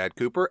 I'm Chad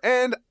Cooper,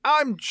 and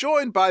I'm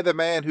joined by the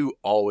man who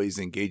always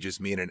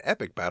engages me in an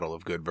epic battle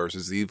of good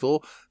versus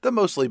evil, the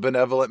mostly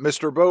benevolent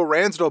Mr. Bo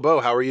Ransdell. Bo,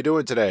 how are you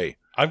doing today?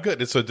 I'm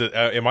good. So,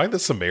 am I the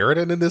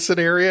Samaritan in this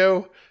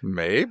scenario?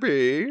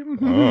 Maybe.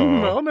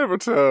 I'll never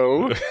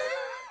tell.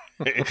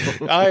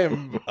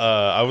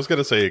 I was going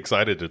to say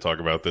excited to talk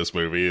about this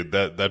movie.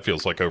 That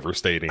feels like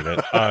overstating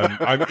it.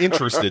 I'm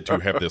interested to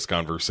have this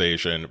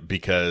conversation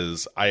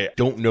because I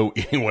don't know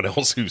anyone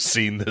else who's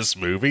seen this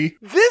movie.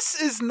 This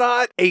is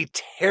not a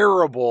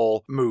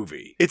terrible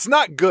movie. It's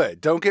not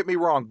good, don't get me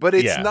wrong, but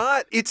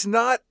it's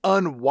not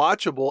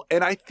unwatchable.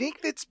 And I think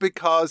it's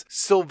because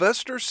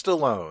Sylvester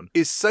Stallone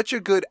is such a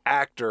good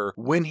actor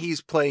when he's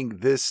playing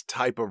this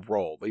type of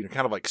role. You know,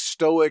 kind of like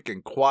stoic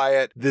and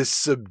quiet, this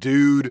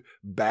subdued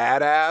badass.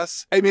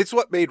 I mean, it's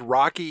what made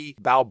Rocky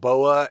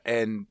Balboa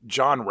and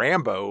John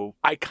Rambo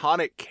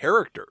iconic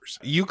characters.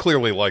 You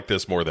clearly like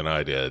this more than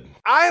I did.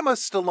 I am a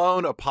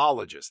Stallone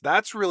apologist.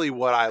 That's really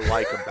what I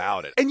like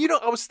about it. And you know,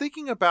 I was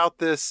thinking about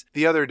this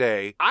the other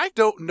day. I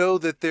don't know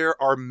that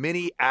there are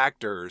many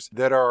actors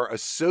that are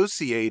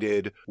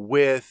associated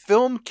with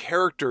film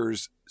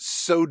characters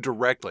so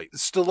directly.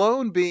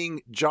 Stallone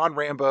being John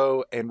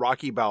Rambo and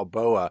Rocky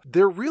Balboa,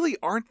 there really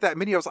aren't that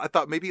many. I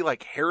thought maybe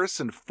like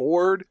Harrison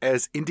Ford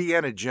as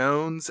Indiana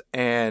Jones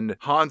and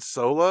Han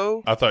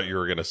Solo. I thought you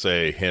were going to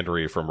say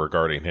Henry from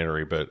Regarding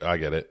Henry, but I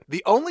get it.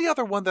 The only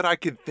other one that I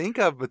could think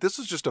of, but this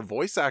was just a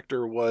voice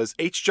actor, was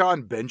H.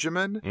 John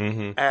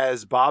Benjamin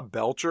as Bob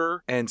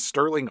Belcher and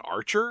Sterling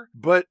Archer.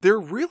 But there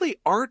really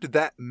aren't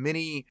that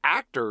many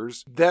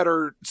actors that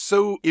are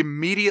so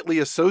immediately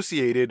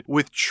associated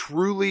with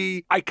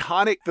truly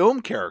iconic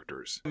film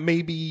characters.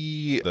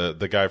 Maybe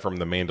the guy from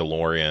The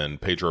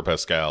Mandalorian, Pedro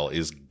Pascal,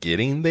 is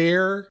getting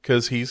there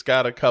because he's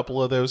got a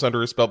couple of those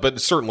under his belt,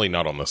 but certainly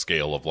not on the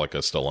scale of like a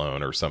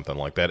Stallone or something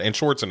like that. And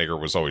Schwarzenegger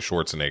was always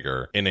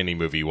Schwarzenegger in any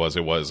movie he was.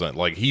 It wasn't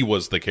like he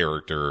was the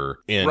character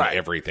in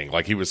everything.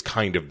 Like he was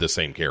kind of the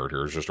same character.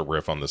 It was just a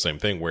riff on the same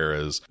thing.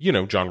 Whereas, you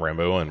know, John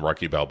Rambo and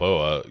Rocky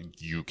Balboa,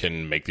 you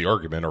can make the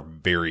argument, are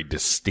very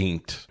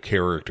distinct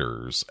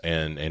characters,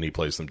 and he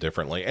plays them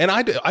differently. And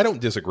I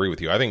don't disagree with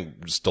you. I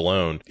think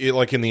Stallone,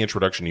 like in the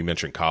introduction, you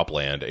mentioned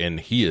Copland, and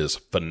he is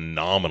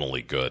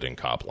phenomenally good in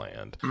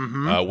Copland,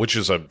 which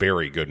is a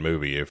very good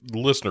movie. If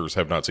listeners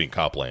have not seen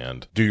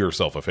Copland, do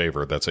yourself a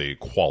favor. That's a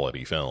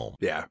quality film.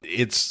 Yeah.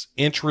 It's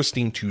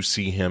interesting to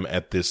see him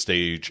at this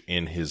stage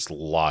in his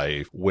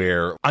life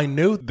where I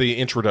know the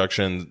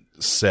introduction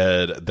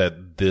said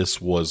that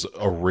this was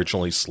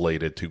originally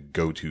slated to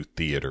go to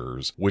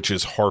theaters, which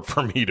is hard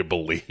for me to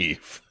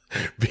believe.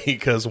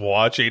 Because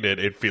watching it,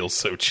 it feels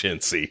so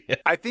chintzy.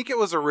 I think it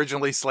was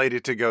originally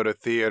slated to go to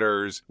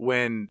theaters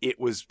when it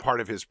was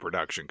part of his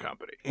production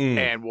company.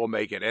 And we'll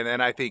make it. And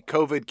then I think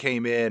COVID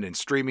came in and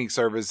streaming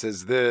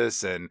services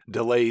this and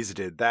delays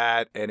did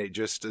that. And it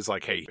just is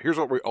like, hey, here's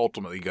what we're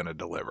ultimately going to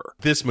deliver.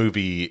 This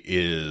movie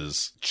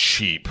is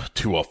cheap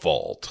to a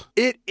fault.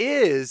 It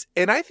is.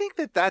 And I think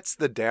that that's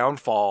the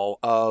downfall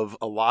of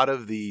a lot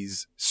of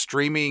these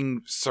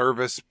streaming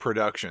service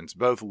productions,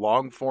 both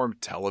long form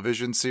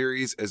television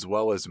series as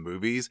well as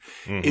movies,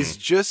 is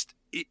just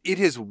it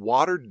has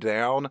watered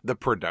down the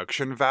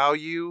production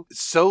value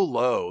so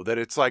low that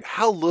it's like,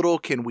 how little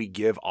can we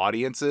give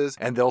audiences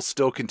and they'll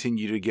still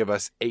continue to give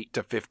us $8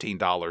 to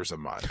 $15 a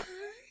month?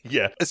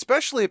 Yeah.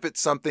 Especially if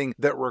it's something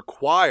that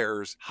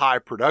requires high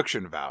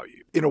production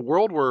value. In a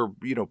world where,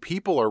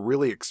 people are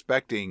really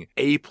expecting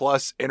A+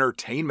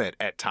 entertainment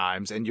at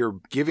times and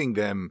you're giving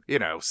them,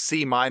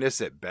 C-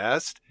 at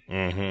best.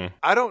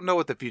 I don't know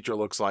what the future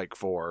looks like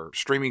for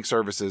streaming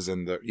services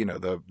and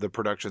the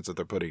productions that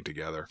they're putting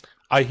together.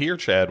 I hear,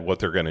 Chad, what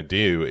they're going to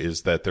do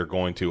is that they're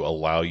going to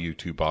allow you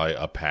to buy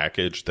a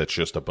package that's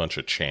just a bunch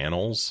of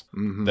channels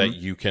that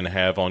you can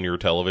have on your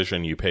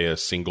television. You pay a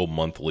single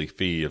monthly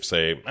fee of,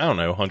 say, I don't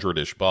know,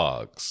 $100-ish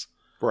bucks.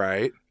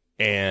 Right.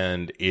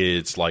 And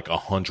it's like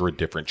 100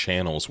 different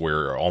channels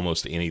where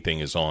almost anything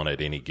is on at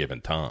any given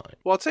time.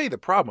 Well, I'll tell you the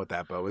problem with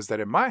that, Bo, is that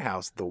in my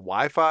house, the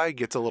Wi-Fi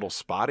gets a little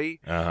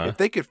spotty. If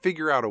they could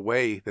figure out a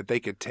way that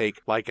they could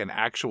take like an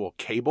actual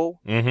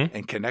cable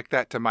and connect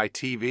that to my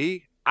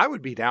TV, I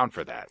would be down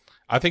for that.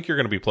 I think you're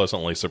going to be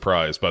pleasantly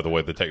surprised by the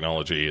way the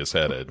technology is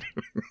headed.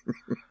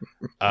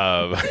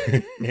 One of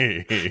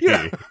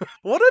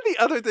the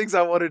other things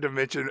I wanted to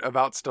mention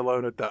about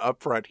Stallone at the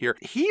upfront here,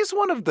 he's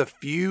one of the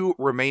few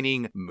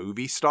remaining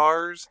movie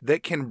stars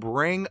that can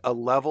bring a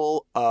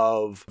level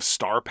of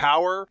star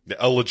power.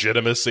 A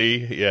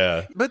legitimacy,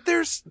 yeah. But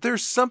there's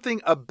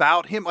something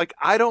about him. Like,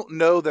 I don't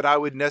know that I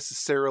would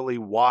necessarily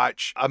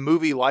watch a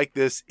movie like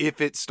this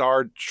if it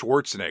starred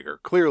Schwarzenegger.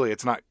 Clearly,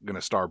 it's not going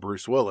to star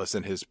Bruce Willis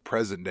in his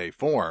present day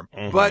form.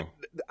 But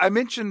I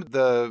mentioned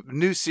the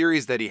new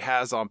series that he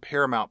has on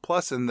Paramount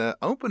Plus in the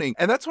opening,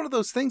 and that's one of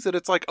those things that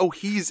it's like, oh,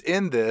 he's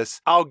in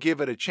this, I'll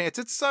give it a chance.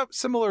 It's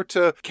similar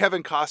to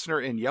Kevin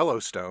Costner in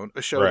Yellowstone,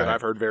 a show that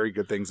I've heard very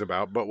good things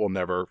about, but will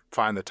never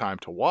find the time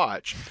to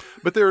watch.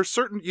 But there are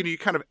certain, you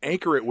kind of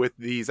anchor it with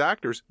these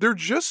actors. There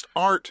just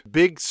aren't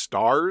big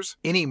stars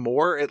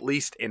anymore, at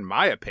least in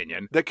my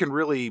opinion, that can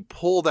really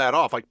pull that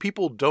off. Like,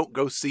 people don't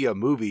go see a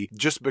movie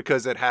just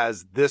because it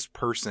has this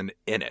person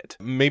in it.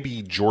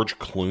 Maybe George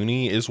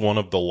Clooney is one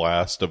of the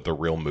last of the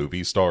real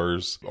movie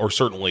stars, or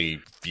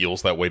certainly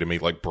feels that way to me.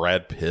 Like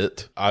Brad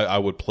Pitt, I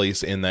would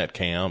place in that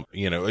camp,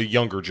 a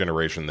younger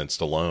generation than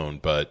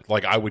Stallone, but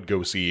like I would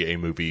go see a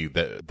movie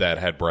that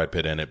had Brad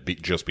Pitt in it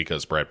just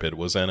because Brad Pitt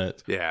was in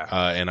it. Yeah.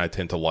 And I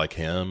tend to like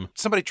him.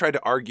 Somebody tried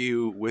to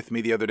argue with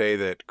me the other day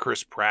that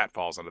Chris Pratt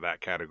falls into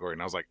that category,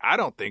 and I was like, I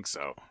don't think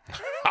so.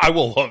 I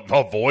will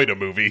avoid a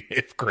movie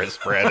if Chris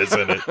Pratt is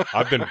in it.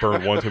 I've been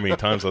burned one too many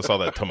times. I saw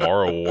that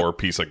Tomorrow War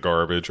piece of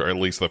garbage, or at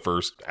least the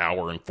first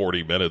hour and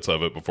 40 minutes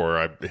of it before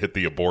I hit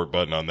the abort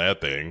button on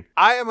that thing.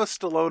 I am a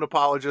Stallone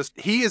apologist.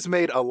 He has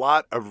made a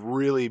lot of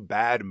really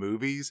bad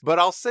movies, but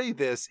I'll say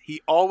this,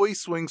 he always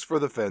swings for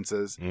the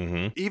fences.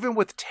 Even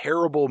with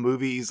terrible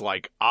movies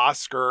like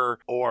Oscar,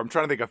 or I'm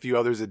trying to think of a few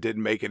others that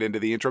didn't make it into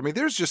the intro. I mean,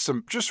 there's just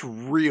some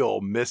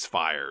real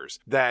misfires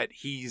that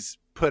he's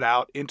put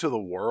out into the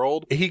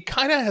world. He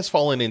kind of has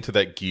fallen into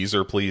that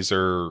geezer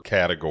pleaser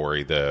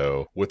category,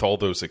 though, with all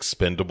those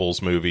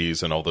Expendables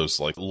movies and all those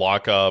like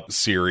Lockup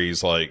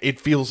series. Like,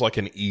 it feels like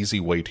an easy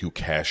way to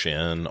cash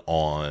in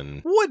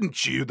on.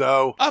 Wouldn't you,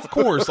 though? Of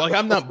course. Like,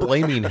 I'm not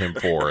blaming him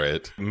for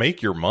it.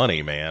 Make your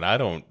money, man.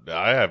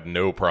 I have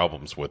no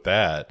problems with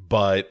that,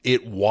 but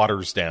it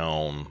waters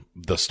down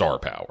the star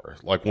power.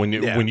 Like when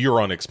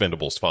you're on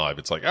Expendables 5,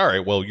 it's like, all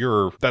right,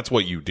 well, that's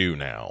what you do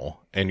now.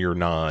 And you're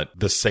not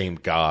the same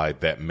guy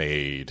that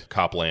made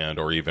Copland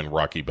or even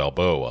Rocky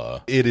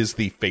Balboa. It is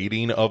the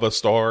fading of a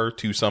star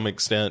to some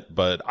extent,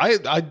 but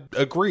I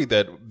agree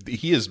that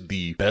he is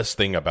the best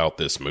thing about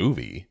this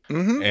movie.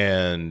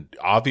 And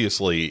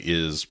obviously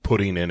is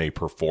putting in a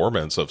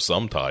performance of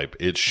some type.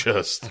 It's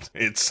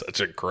such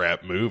a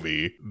crap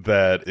movie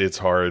that it's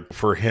hard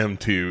for him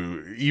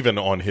to, even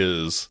on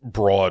his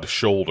broad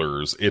shoulders,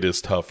 actors, it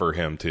is tough for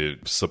him to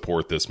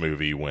support this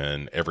movie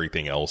when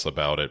everything else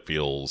about it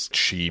feels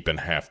cheap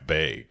and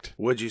half-baked.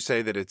 Would you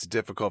say that it's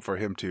difficult for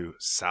him to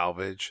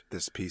salvage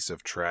this piece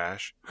of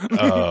trash?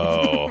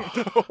 Oh.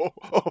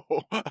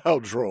 How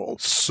droll.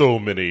 So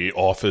many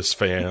Office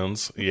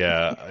fans.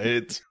 Yeah,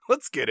 it's...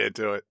 Let's get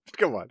into it.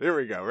 Come on, here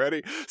we go.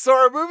 Ready? So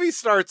our movie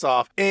starts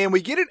off and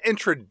we get an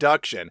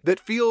introduction that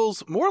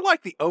feels more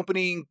like the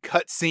opening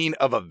cutscene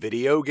of a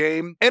video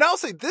game. And I'll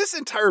say this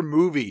entire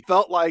movie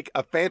felt like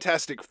a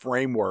fantastic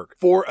framework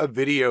for a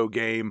video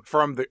game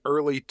from the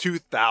early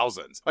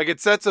 2000s. Like, it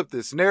sets up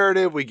this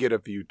narrative, we get a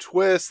few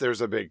twists,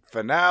 there's a big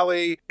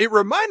finale. It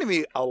reminded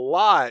me a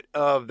lot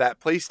of that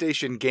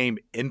PlayStation game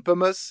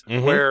Infamous,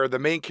 where the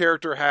main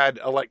character had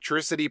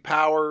electricity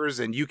powers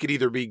and you could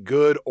either be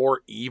good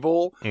or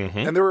evil.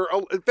 And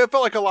it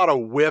felt like a lot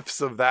of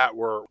whiffs of that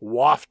were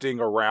wafting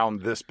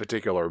around this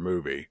particular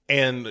movie.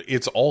 And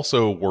it's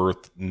also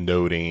worth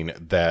noting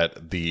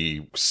that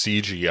the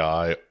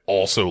CGI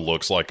also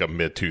looks like a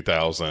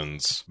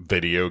mid-2000s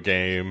video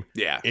game.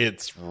 Yeah.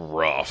 It's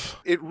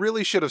rough. It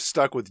really should have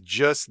stuck with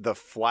just the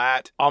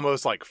flat,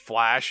 almost like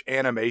Flash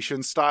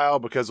animation style,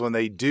 because when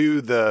they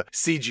do the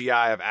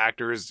CGI of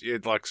actors,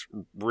 it looks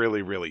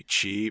really, really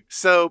cheap.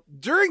 So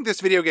during this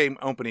video game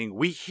opening,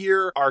 we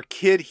hear our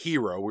kid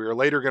hero. We are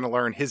later going to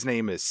learn his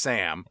name is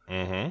Sam.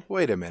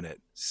 Wait a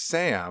minute.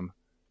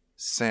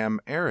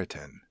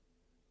 Samaritan.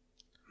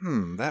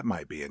 That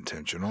might be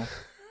intentional.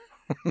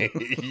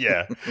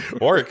 Yeah.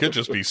 Or it could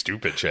just be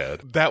stupid,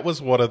 Chad. That was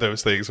one of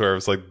those things where I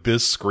was like,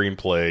 this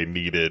screenplay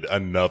needed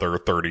another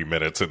 30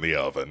 minutes in the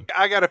oven.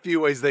 I got a few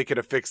ways they could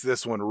have fixed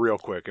this one real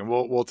quick, and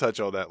we'll touch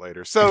on that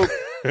later. So,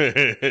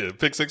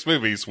 Pick 6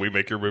 movies, we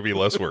make your movie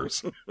less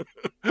worse.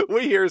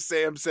 We hear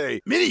Sam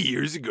say, "Many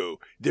years ago,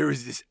 there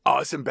was this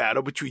awesome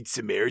battle between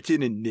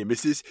Samaritan and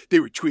Nemesis.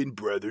 They were twin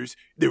brothers.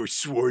 They were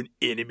sworn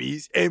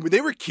enemies. And when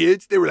they were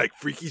kids, they were like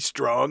freaky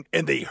strong,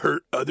 and they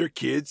hurt other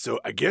kids, so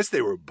I guess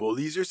they were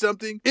bullies or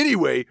something.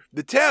 Anyway,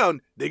 the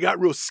town, they got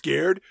real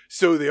scared,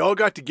 so they all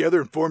got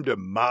together and formed a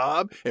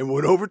mob and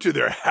went over to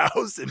their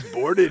house and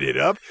boarded it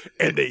up,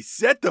 and they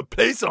set the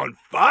place on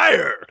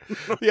fire."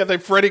 Yeah, they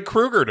Freddy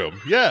Kruegered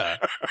them. Yeah.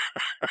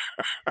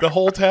 The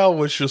whole town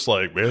was just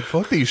like, man,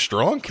 fuck these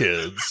strong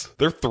kids.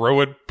 They're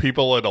throwing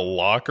people into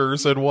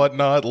lockers and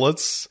whatnot.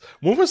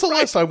 When was the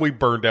last time we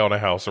burned down a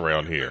house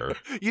around here?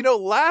 You know,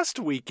 last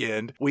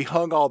weekend, we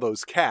hung all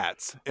those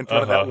cats in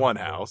front of that one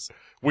house.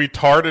 We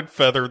tarred and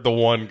feathered the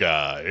one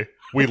guy.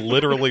 We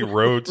literally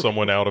rode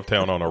someone out of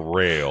town on a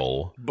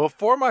rail.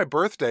 Before my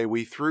birthday,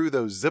 we threw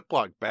those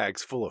Ziploc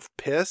bags full of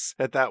piss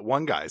at that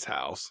one guy's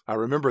house. I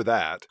remember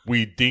that.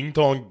 We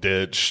ding-dong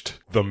ditched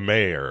the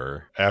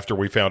mayor after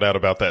we found out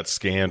about that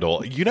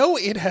scandal. You know,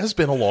 it has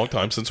been a long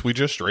time since we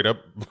just straight up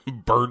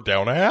burned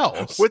down a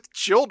house. With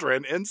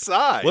children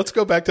inside. Let's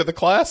go back to the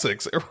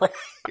classics.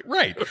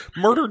 Right.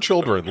 Murder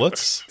children.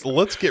 Let's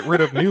get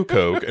rid of New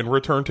Coke and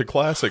return to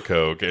classic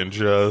Coke and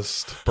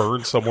just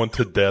burn someone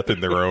to death in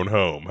their own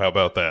home. How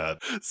about that?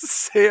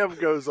 Sam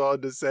goes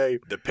on to say,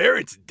 "The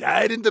parents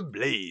died in the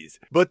blaze,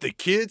 but the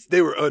kids,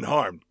 they were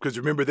unharmed, because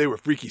remember, they were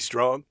freaky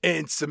strong.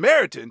 And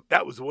Samaritan,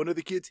 that was one of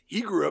the kids,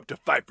 he grew up to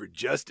fight for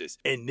justice.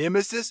 And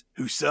Nemesis,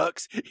 who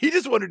sucks, he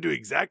just wanted to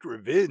exact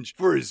revenge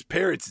for his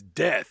parents'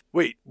 death."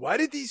 Wait, why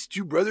did these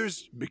two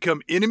brothers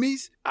become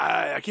enemies?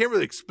 I can't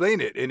really explain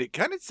it, and it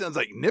kind of sounds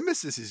like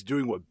Nemesis is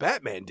doing what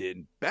Batman did,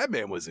 and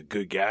Batman was a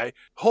good guy.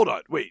 Hold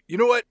on, wait, you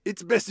know what?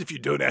 It's best if you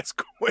don't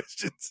ask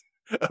questions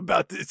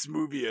about this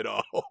movie at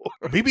all.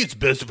 Maybe it's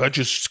best if I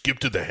just skip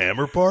to the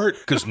hammer part,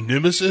 because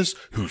Nemesis,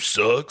 who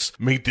sucks,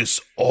 made this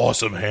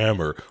awesome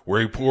hammer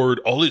where he poured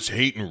all his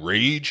hate and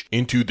rage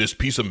into this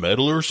piece of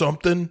metal or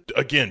something.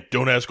 Again,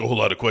 don't ask a whole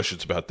lot of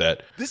questions about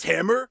that. This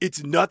hammer,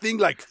 it's nothing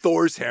like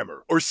Thor's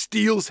hammer or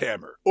Steel's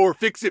hammer or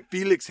Fix-It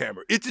Felix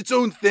hammer. It's its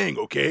own thing,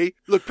 okay?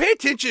 Look, pay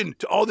attention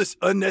to all this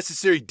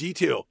unnecessary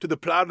detail to the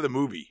plot of the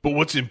movie. But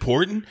what's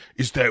important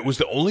is that it was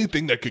the only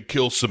thing that could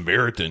kill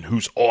Samaritan,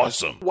 who's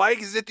awesome. Why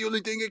is it the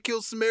only thing that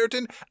kills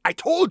Samaritan? I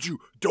told you,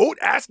 don't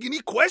ask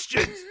any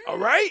questions, all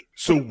right?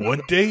 So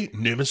one day,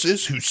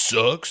 Nemesis, who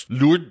sucks,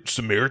 lured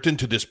Samaritan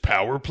to this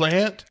power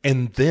plant.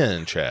 And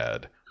then,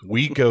 Chad,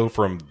 we go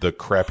from the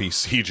crappy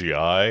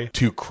CGI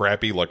to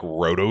crappy, like,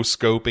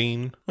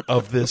 rotoscoping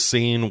of this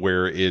scene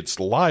where it's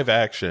live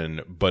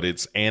action, but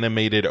it's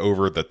animated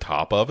over the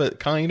top of it,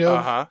 kind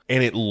of.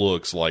 And it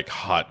looks like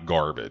hot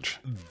garbage.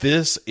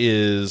 This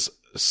is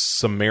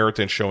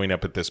Samaritan showing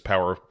up at this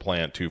power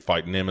plant to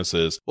fight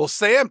Nemesis. Well,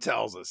 Sam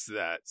tells us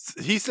that.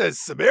 He says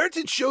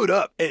Samaritan showed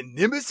up, and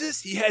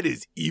Nemesis, he had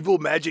his evil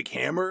magic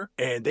hammer,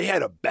 and they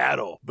had a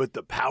battle, but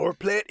the power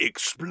plant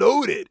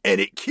exploded, and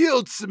it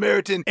killed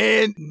Samaritan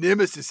and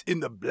Nemesis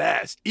in the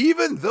blast.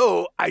 Even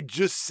though I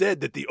just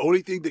said that the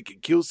only thing that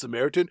could kill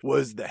Samaritan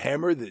was the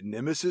hammer that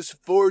Nemesis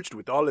forged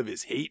with all of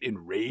his hate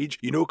and rage,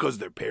 you know, because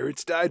their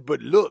parents died.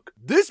 But look,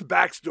 this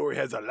backstory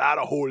has a lot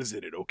of holes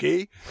in it,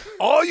 okay?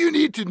 All you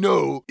need to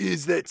know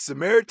is that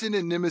Samaritan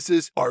and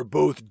Nemesis are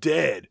both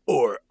dead,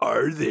 or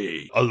are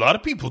they? A lot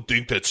of people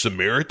think that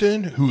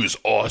Samaritan, who is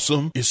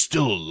awesome, is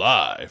still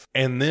alive.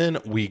 And then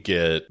we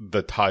get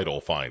the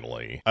title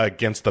finally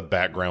against the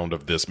background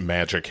of this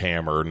magic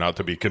hammer, not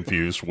to be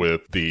confused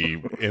with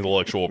the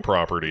intellectual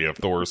property of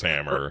Thor's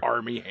hammer.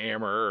 Army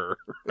Hammer.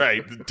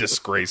 Right,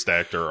 disgraced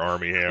actor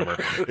Army Hammer.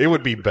 It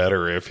would be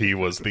better if he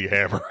was the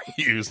hammer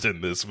used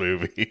in this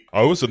movie.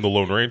 I was in the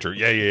Lone Ranger.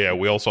 Yeah,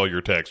 we all saw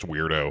your text,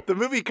 weirdo. The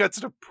movie cuts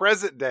to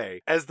present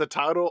day as the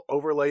title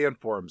overlay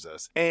informs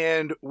us,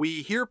 and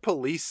we hear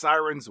police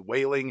sirens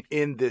wailing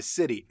in this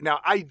city. Now,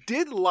 I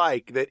did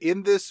like that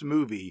in this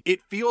movie,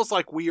 it feels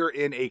like we are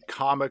in a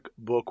comic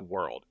book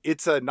world.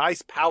 It's a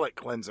nice palate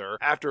cleanser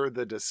after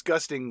the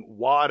disgusting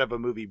wad of a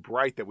movie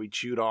Bright that we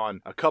chewed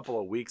on a couple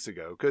of weeks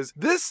ago, because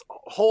this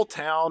whole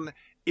town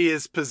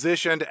is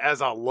positioned as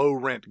a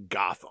low-rent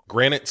Gotham.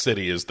 Granite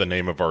City is the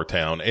name of our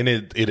town, and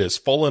it has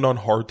fallen on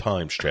hard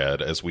times,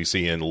 Chad, as we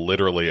see in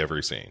literally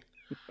every scene.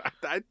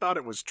 I thought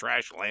it was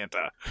Trash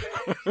Lanta.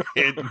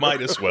 It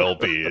might as well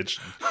be. It's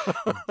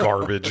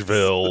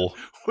Garbageville.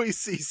 We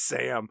see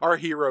Sam, our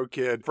hero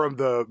kid from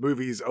the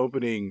movie's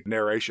opening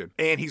narration,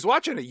 and he's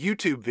watching a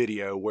YouTube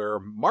video where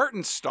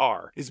Martin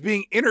Starr is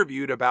being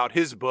interviewed about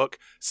his book,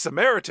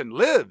 Samaritan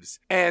Lives.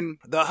 And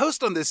the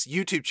host on this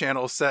YouTube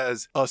channel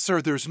says, sir,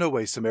 there's no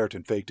way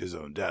Samaritan faked his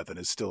own death and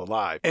is still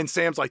alive. And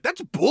Sam's like,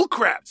 that's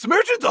bullcrap.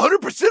 Samaritan's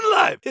 100%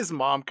 alive. His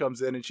mom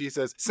comes in and she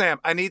says, Sam,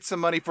 I need some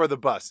money for the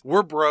bus.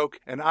 We're broke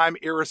and I'm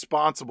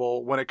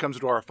irresponsible when it comes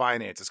to our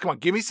finances. Come on,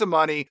 give me some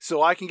money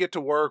so I can get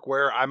to work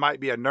where I might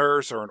be a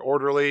nurse or an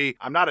orderly.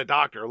 I'm not a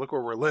doctor. Look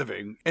where we're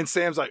living. And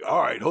Sam's like,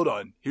 all right, hold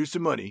on. Here's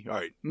some money. All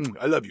right.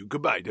 I love you.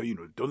 Goodbye.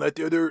 Don't let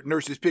the other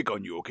nurses pick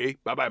on you, okay?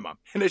 Bye-bye, Mom.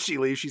 And as she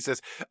leaves, she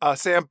says,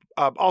 Sam,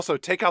 also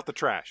take out the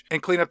trash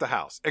and clean up the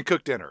house and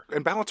cook dinner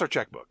and balance our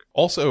checkbook.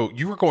 Also,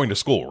 you were going to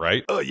school,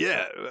 right? Oh,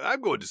 yeah. I'm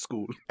going to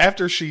school.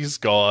 After she's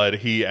gone,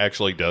 he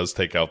actually does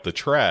take out the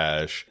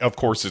trash. Of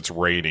course, it's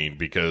raining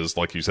because,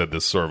 like you said,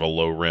 this is sort of a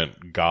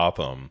low-rent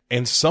Gotham.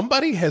 And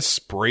somebody has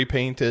spray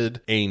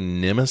painted a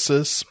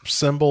Nemesis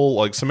symbol.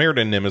 Like,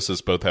 Samaritan and Nemesis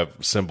both have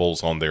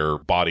symbols on their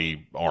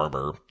body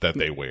armor that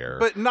they wear.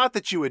 But not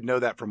that you would know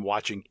that from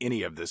watching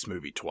any of this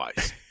movie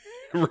twice.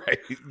 Right.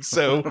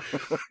 So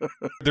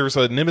there's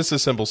a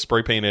Nemesis symbol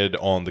spray painted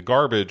on the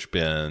garbage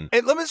bin.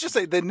 And let me just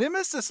say, the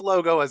Nemesis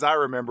logo, as I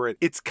remember it,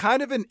 it's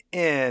kind of an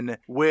N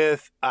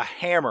with a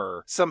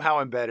hammer somehow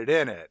embedded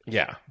in it.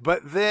 Yeah.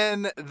 But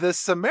then the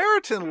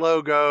Samaritan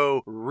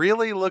logo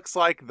really looks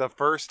like the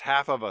first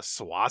half of a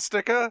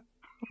swastika.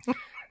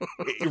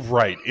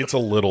 Right. It's a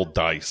little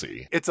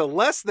dicey. It's a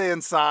less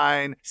than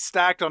sign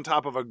stacked on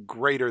top of a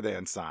greater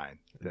than sign.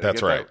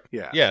 That's right.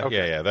 That? Yeah.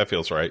 Okay. Yeah. That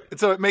feels right. And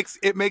so it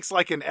makes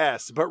like an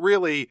S, but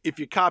really, if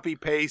you copy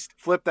paste,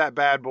 flip that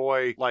bad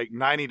boy like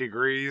 90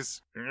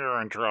 degrees,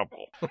 you're in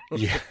trouble.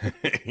 Yeah.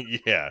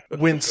 Yeah.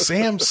 When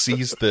Sam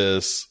sees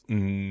this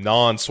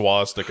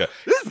non-swastika,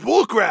 this is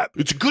bullcrap.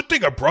 It's a good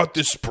thing I brought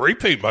this spray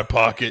paint in my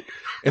pocket.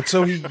 And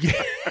so he...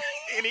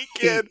 Any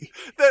kid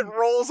that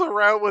rolls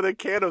around with a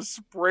can of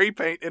spray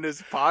paint in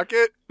his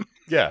pocket.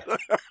 Yeah.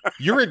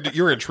 You're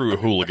in true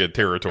hooligan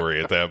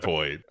territory at that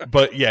point.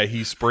 But yeah,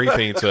 he spray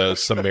paints a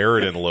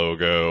Samaritan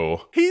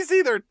logo. He's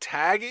either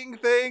tagging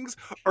things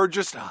or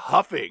just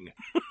huffing.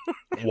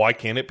 Why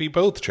can't it be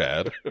both,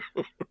 Chad?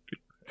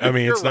 I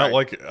mean, it's not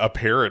like a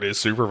parent is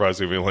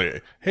supervising me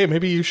like, hey,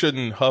 maybe you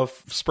shouldn't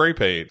huff spray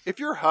paint. If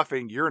you're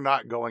huffing, you're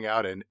not going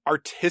out and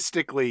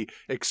artistically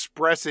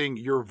expressing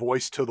your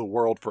voice to the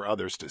world for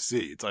others to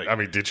see. It's like, I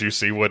mean, did you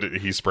see what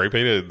he spray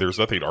painted? There's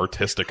nothing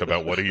artistic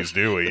about what he's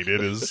doing. It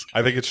is,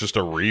 I think it's just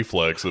a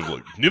reflex of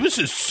like,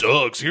 Nemesis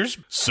sucks. Here's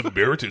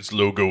Samaritan's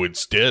logo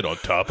instead on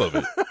top of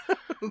it.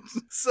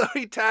 So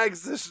he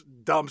tags this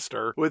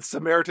dumpster with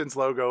Samaritan's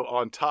logo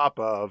on top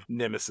of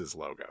Nemesis'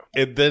 logo.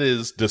 And then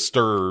is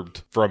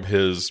disturbed from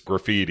his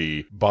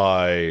graffiti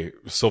by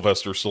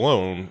Sylvester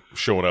Stallone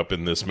showing up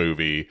in this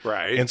movie.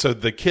 Right. And so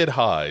the kid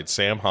hides,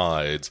 Sam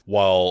hides,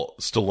 while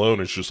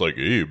Stallone is just like,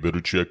 hey, better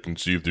check and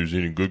see if there's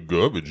any good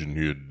garbage in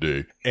here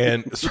today.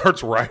 And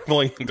starts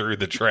rifling through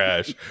the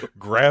trash,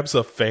 grabs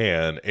a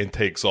fan, and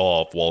takes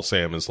off while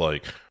Sam is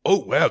like, oh,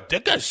 wow,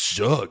 that guy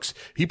sucks.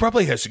 He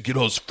probably has to get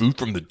all his food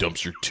from the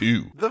dumpster,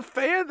 too. The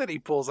fan that he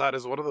pulls out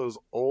is one of those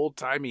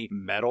old-timey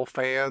metal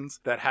fans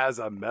that has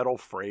a metal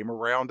frame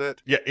around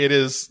it. Yeah, it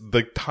is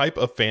the type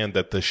of fan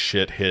that the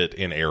shit hit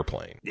in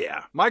Airplane.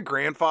 Yeah. My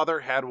grandfather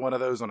had one of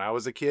those when I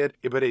was a kid,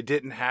 but it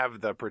didn't have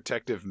the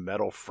protective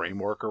metal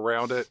framework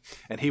around it,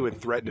 and he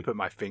would threaten to put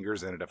my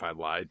fingers in it if I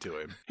lied to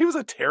him. He was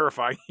a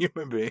terrifying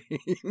human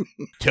being.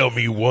 Tell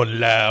me one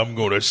lie, I'm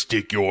gonna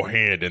stick your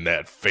hand in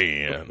that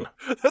fan.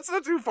 That's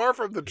not too far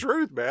from the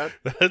truth, man.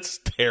 That's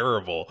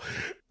terrible.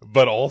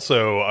 But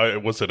also,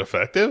 was it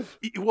effective?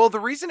 Well,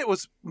 the reason it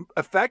was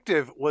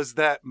effective was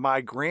that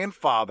my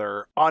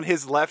grandfather, on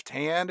his left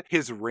hand,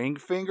 his ring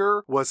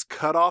finger was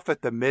cut off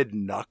at the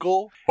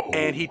mid-knuckle,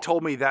 and he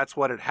told me that's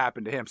what had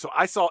happened to him. So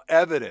I saw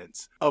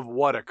evidence of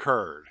what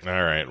occurred. All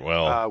right,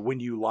 well.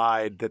 When you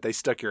lied that they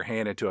stuck your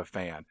hand into a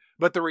fan.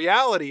 But the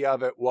reality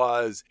of it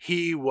was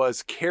he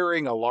was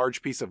carrying a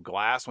large piece of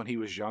glass when he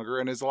was younger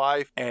in his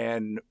life,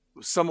 and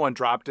someone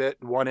dropped it,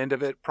 one end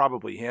of it,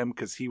 probably him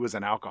because he was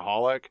an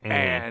alcoholic,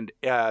 and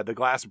the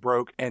glass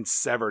broke and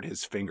severed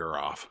his finger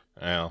off.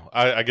 Well,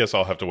 I guess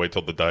I'll have to wait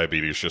till the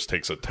diabetes just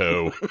takes a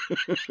toe.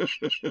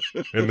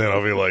 And then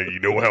I'll be like, you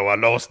know how I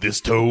lost this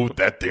toe?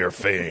 That there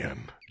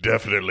fan.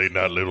 Definitely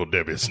not Little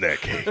Debbie snack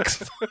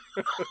cakes.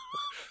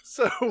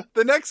 So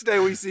the next day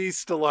we see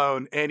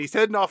Stallone and he's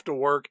heading off to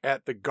work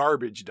at the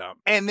garbage dump.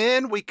 And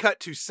then we cut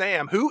to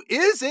Sam, who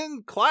is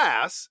in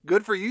class.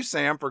 Good for you,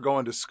 Sam, for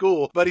going to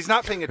school, but he's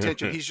not paying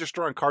attention. He's just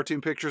drawing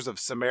cartoon pictures of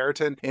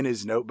Samaritan in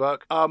his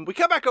notebook. We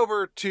come back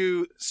over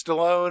to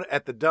Stallone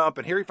at the dump,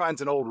 and here he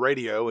finds an old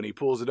radio and he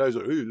pulls it out. He's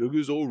like, hey, look at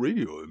this old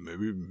radio.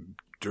 Maybe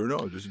turn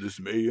on this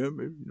AM.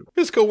 Maybe.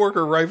 His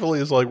coworker rightfully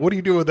is like, what are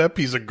you doing with that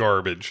piece of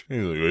garbage?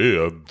 He's like,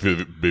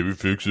 hey, maybe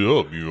fix it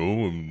up,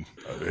 and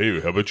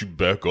hey, how about you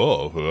back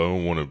off? I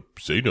don't want to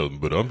say nothing,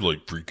 but I'm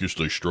like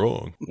freakishly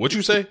strong. What'd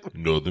you say?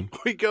 Nothing.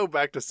 We go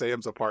back to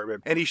Sam's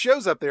apartment, and he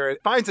shows up there and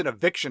finds an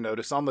eviction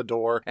notice on the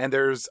door, and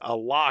there's a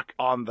lock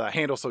on the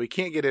handle, so he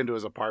can't get into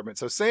his apartment.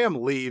 So Sam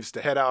leaves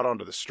to head out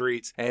onto the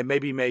streets and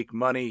maybe make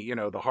money,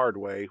 the hard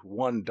way,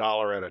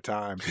 $1 at a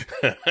time.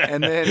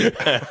 And then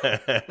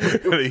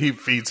he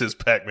feeds his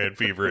Pac-Man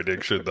fever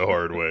addiction the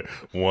hard way,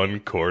 1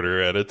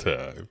 quarter at a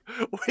time.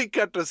 We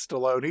cut to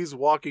Stallone. He's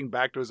walking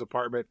back to his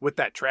apartment with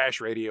that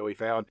trash radio he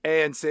found,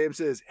 and Sam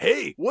says,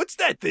 hey, what's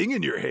that thing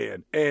in your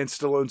hand? And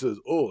Stallone says,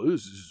 oh,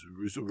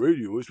 it's a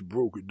radio. It's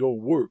broke. It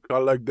don't work. I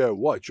like that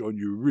watch on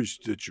your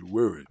wrist that you're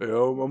wearing.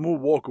 I'm gonna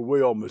walk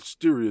away all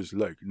mysterious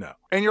like now.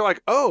 And you're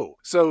like, oh,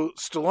 so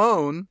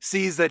Stallone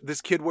sees that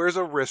this kid wears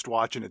a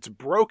wristwatch and it's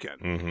broken.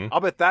 Mm-hmm.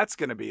 I'll bet that's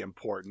going to be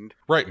important.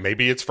 Right.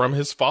 Maybe it's from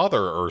his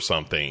father or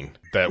something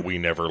that we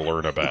never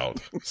learn about.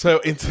 So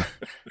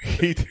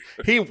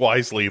he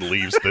wisely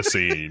leaves the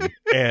scene,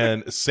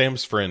 and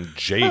Sam's friend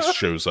Jace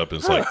shows up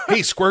and is like,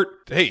 hey, Squirt.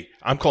 Hey,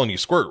 I'm calling you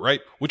Squirt,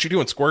 right? What you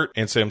doing, Squirt?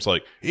 And Sam's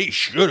like, hey,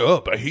 shut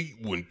up. I hate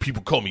when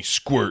people call me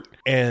Squirt.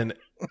 And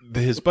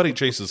his buddy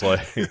Jace is like,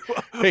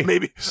 hey.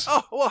 Maybe.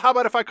 Oh, well, how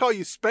about if I call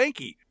you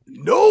Spanky?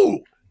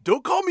 No,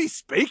 don't call me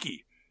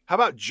Spanky. How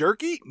about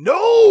Jerky?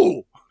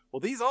 No. Well,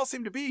 these all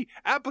seem to be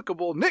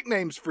applicable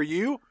nicknames for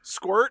you,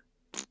 Squirt.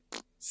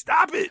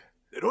 Stop it.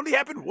 It only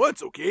happened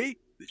once, okay?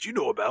 That you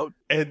know about.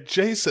 And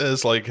Jay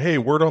says, like, hey,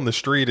 word on the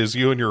street is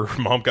you and your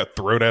mom got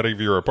thrown out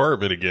of your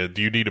apartment again.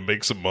 Do you need to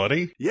make some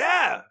money?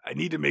 Yeah, I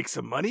need to make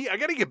some money. I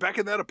got to get back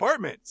in that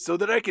apartment so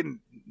that I can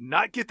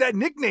not get that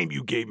nickname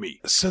you gave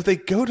me. So they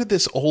go to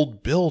this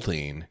old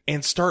building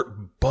and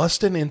start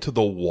busting into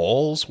the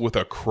walls with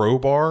a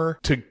crowbar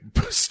to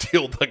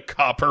steal the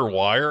copper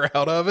wire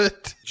out of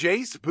it.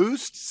 Jace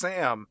boosts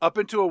Sam up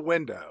into a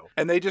window,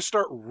 and they just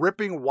start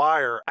ripping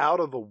wire out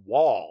of the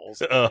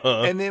walls.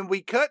 Uh-huh. And then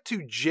we cut to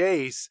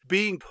Jace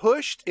being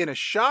pushed in a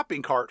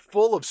shopping cart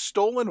full of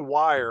stolen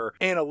wire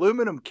and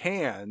aluminum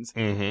cans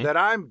that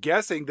I'm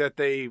guessing that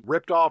they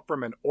ripped off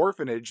from an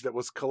orphanage that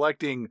was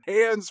collecting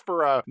hands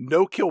for a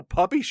no-kill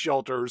puppy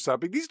shelter or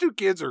something. These two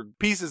kids are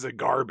pieces of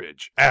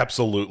garbage.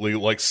 Absolutely.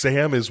 Like,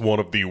 Sam is one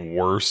of the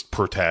worst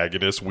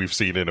protagonists we've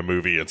seen in a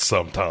movie in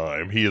some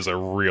time. He is a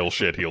real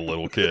shitheel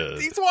little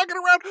kid. He's walking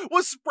around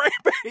with spray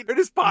paint in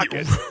his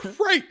pocket.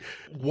 Right.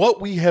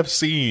 What we have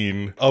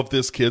seen of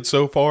this kid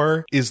so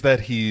far is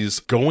that he's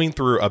going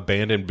through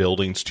abandoned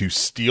buildings to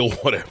steal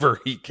whatever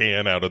he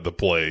can out of the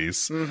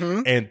place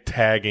and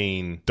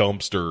tagging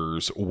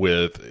dumpsters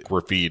with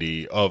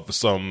graffiti of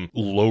some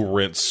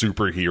low-rent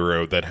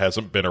superhero that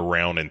hasn't been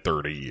around in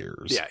 30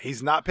 years. Yeah,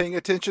 he's not paying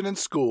attention in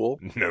school.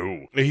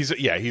 No. He's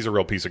a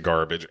real piece of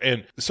garbage.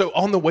 And so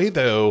on the way,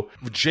 though,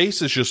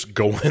 Jace is just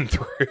going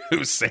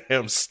through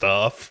Sam's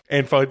stuff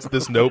and finds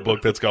this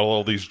notebook that's got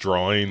all these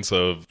drawings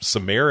of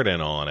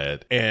Samaritan on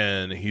it.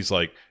 And he's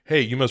like,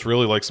 hey, you must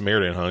really like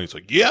Samaritan, huh? He's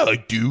like, yeah, I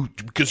do,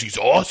 because he's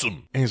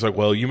awesome. And he's like,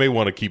 well, you may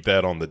want to keep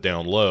that on the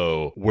down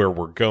low where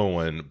we're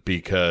going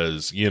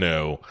because,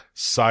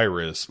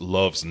 Cyrus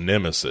loves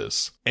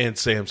Nemesis. And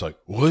Sam's like,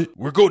 what?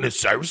 We're going to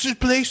Cyrus's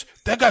place?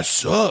 That guy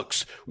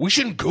sucks. We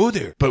shouldn't go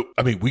there. But,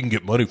 we can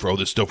get money for all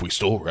this stuff we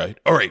stole, right?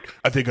 All right,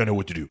 I think I know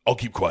what to do. I'll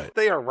keep quiet.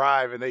 They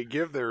arrive and they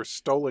give their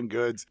stolen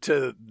goods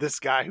to this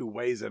guy who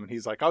weighs them. And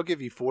he's like, I'll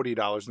give you $40.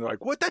 And they're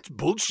like, what? That's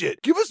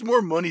bullshit. Give us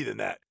more money than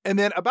that. And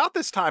then about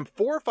this time,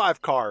 4 or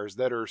 5 cars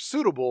that are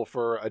suitable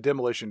for a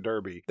demolition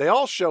derby, they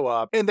all show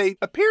up and they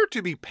appear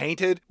to be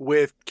painted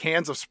with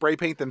cans of spray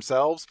paint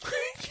themselves.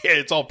 Yeah,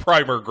 it's all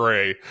primer gray.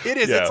 gray. It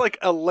is. Yeah. It's like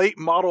a late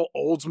model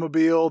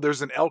Oldsmobile.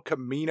 There's an El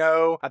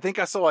Camino. I think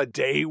I saw a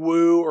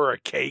Daewoo or a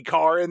K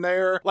car in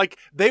there. Like,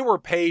 they were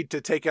paid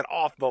to take it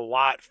off the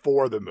lot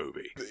for the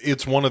movie.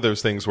 It's one of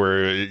those things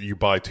where you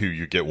buy two,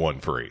 you get one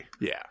free.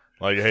 Yeah.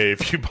 Like, hey,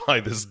 if you buy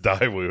this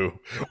Daewoo,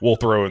 we'll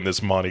throw in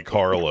this Monte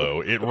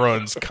Carlo. It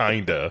runs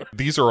kinda.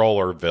 These are all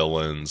our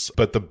villains,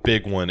 but the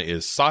big one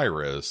is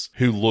Cyrus,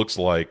 who looks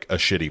like a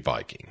shitty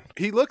Viking.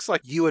 He looks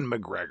like Ewan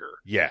McGregor.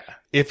 Yeah.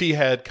 If he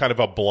had kind of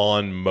a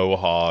blonde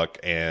mohawk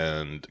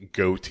and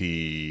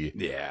goatee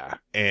Yeah.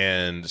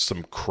 and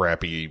some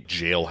crappy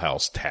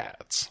jailhouse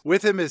tats.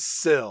 With him is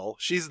Syl.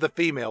 She's the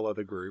female of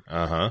the group.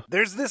 Uh-huh.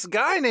 There's this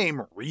guy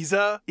named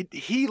Riza.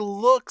 He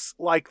looks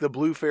like the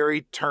Blue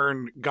Fairy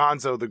turned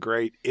Gonzo the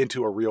Great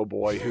into a real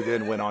boy who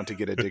then went on to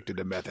get addicted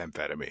to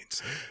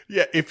methamphetamines.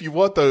 Yeah, if you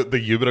want the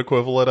human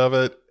equivalent of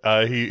it,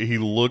 he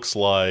looks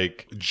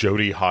like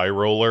Jody High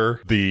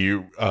Roller, the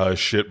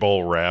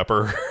shitball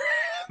rapper.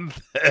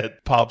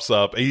 That pops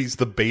up. He's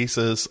the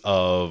basis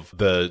of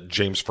the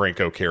James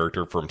Franco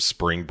character from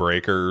Spring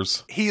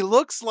Breakers. He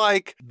looks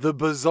like the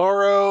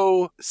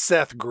bizarro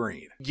Seth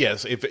Green.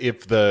 Yes,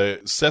 if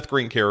the Seth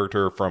Green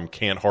character from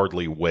Can't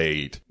Hardly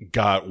Wait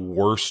got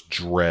worse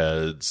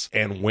dreads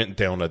and went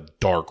down a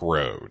dark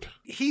road.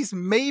 He's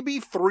maybe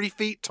 3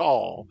 feet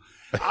tall.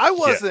 I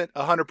wasn't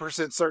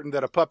 100% certain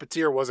that a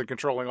puppeteer wasn't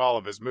controlling all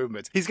of his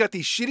movements. He's got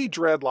these shitty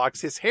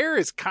dreadlocks. His hair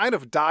is kind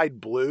of dyed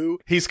blue.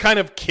 He's kind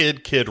of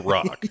Kid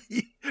Rock.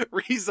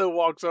 Rizzo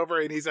walks over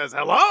and he says,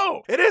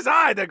 "Hello, it is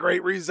I, the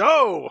great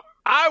Rizzo.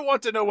 I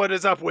want to know what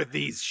is up with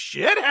these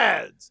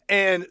shitheads."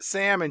 And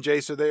Sam and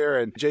Jace are there,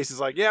 and Jace is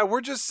like, "Yeah,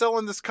 we're just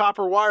selling this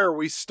copper wire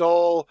we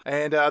stole,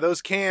 and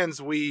those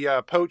cans we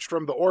poached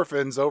from the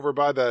orphans over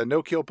by the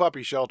no-kill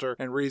puppy shelter."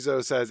 And Rizzo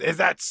says, "Is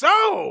that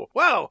so?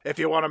 Well, if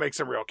you want to make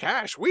some real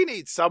cash, we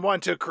need someone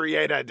to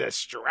create a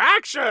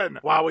distraction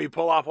while we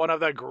pull off one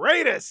of the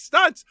greatest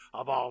stunts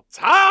of all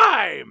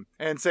time."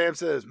 And Sam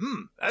says,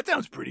 "That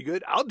sounds pretty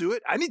good. I'll do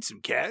it. I need some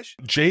cash."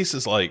 Jace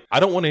is like,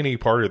 "I don't want any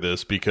part of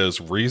this because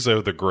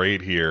Rizzo the Great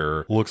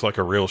here looks like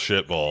a real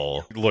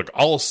shitball. Look,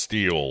 I'll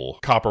steal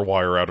copper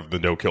wire out of the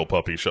no-kill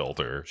puppy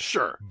shelter.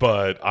 Sure.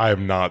 But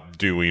I'm not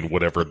doing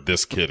whatever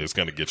this kid is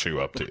going to get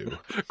you up to."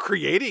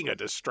 Creating a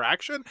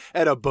distraction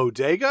at a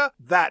bodega?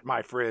 That,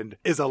 my friend,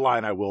 is a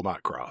line I will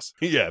not cross.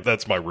 Yeah,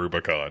 that's my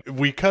Rubicon.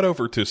 We cut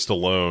over to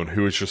Stallone,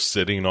 who is just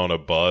sitting on a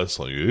bus,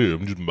 like, "Hey,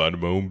 I'm just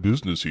minding my own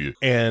business here."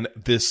 And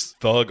this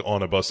thug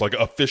on a bus, like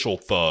official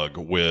thug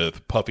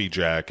with puffy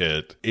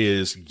jacket,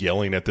 is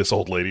yelling at this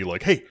old lady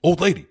like, "Hey,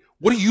 old lady,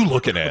 what are you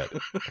looking at?"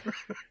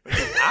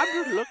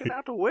 I'm just looking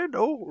out the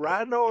window,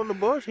 riding on the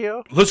bus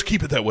here. "Let's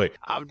keep it that way."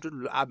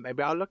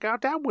 Maybe I'll look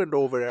out that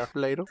window over there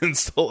later. And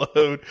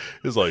Stallone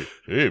is like,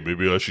 "Hey,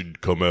 maybe I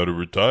should come out of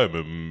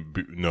retirement.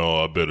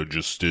 No, I better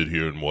just sit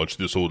here and watch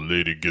this old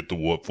lady get the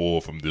what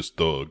for from this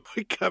thug."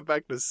 We cut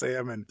back to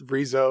Sam and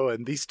Rizzo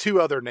and these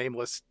two other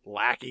nameless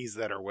lackeys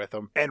that are with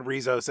him. And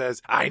Rizzo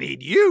says, "I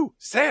need you,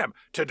 Sam,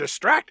 to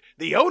distract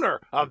the owner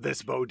of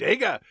this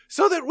bodega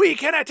so that we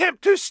can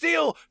attempt to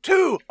steal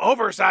 2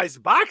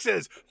 oversized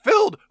boxes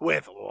filled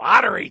with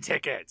lottery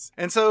tickets."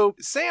 And so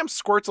Sam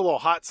squirts a little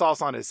hot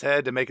sauce on his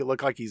head to make it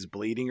look like he's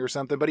bleeding or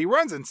something, but he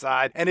runs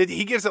inside and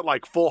he gives it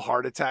like full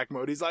heart attack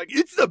mode. He's like,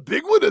 "It's the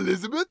big one,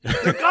 Elizabeth.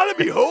 You gotta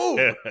be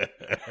home."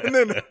 And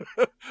then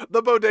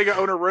the bodega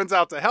owner runs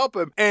out to help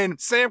him, and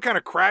Sam kind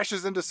of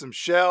crashes into some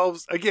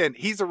shelves. Again,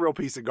 he's a real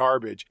piece of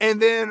garbage.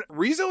 And then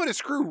Rizzo and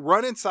his crew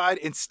run inside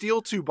and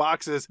steal 2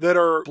 boxes that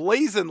are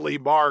blazingly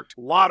marked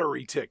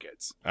lottery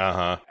tickets.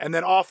 Uh-huh. And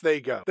then off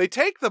they go. They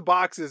take the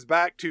boxes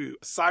back to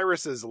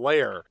Cyrus's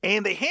lair,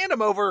 and they hand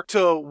them over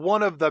to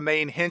one of the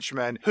main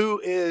henchmen, who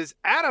is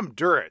Adam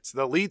Duritz,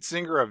 the lead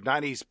singer of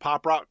 90s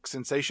pop rock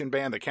sensation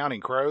band The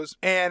Counting Crows.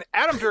 And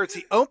Adam Duritz,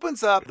 he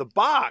opens up the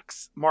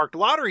box marked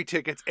lottery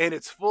tickets, and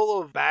it's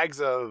full of bags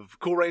of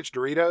Cool Ranch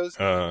Doritos.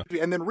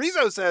 And then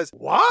Rizzo says,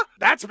 "What?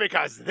 That's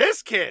because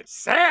this kid,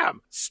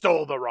 Sam,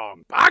 stole the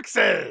wrong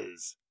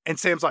boxes." And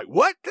Sam's like,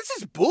 "What? This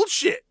is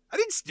bullshit. I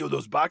didn't steal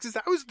those boxes.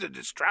 That was the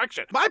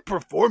distraction. My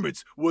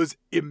performance was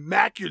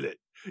immaculate.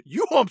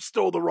 You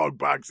stole the wrong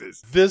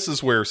boxes." This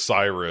is where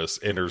Cyrus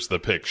enters the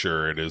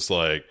picture and is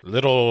like,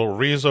 "Little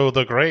Rizzo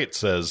the Great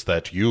says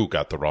that you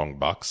got the wrong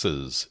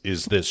boxes.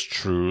 Is this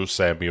true,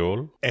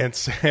 Samuel?" And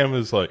Sam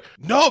is like,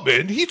 "No,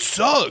 man, he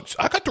sucks.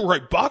 I got the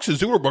right boxes.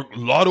 They were marked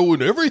lotto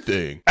and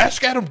everything.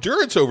 Ask Adam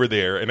Duritz over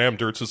there." And Adam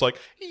Duritz is like,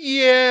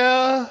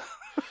 "Yeah."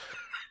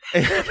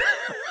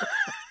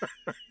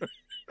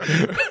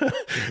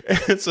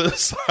 And so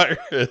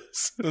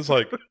Cyrus is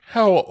like,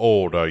 "How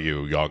old are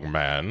you, young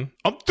man?"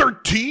 "I'm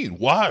 13.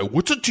 Why?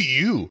 What's it to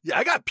you?" "Yeah,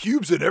 I got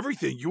pubes and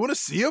everything. You want to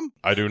see them?"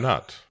 "I do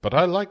not, but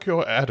I like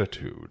your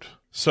attitude.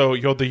 So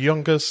you're the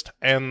youngest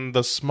and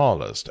the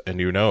smallest, and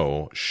you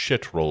know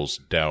shit rolls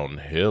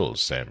downhill,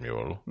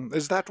 Samuel."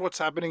 "Is that what's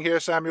happening here,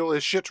 Samuel?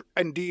 Is shit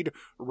indeed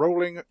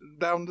rolling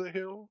down the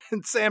hill?"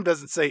 And Sam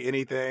doesn't say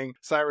anything.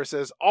 Cyrus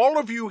says, "All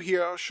of you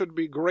here should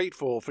be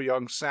grateful for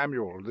young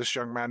Samuel. This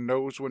young man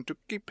knows when to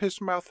keep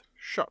his mouth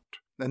shut."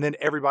 And then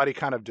everybody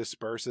kind of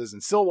disperses,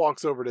 and Syl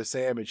walks over to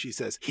Sam, and she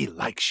says, he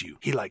likes you.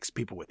 He likes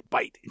people with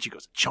bite. And she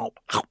goes, chomp.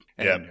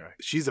 And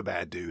she's a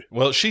bad dude.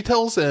 Well, she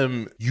tells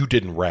him, you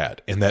didn't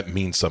rat, and that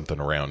means something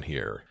around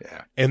here.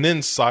 Yeah. And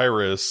then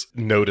Cyrus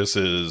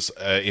notices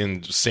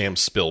in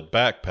Sam's spilled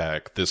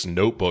backpack this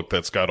notebook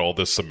that's got all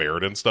this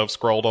Samaritan stuff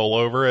scrawled all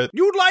over it.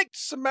 You liked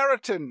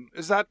Samaritan.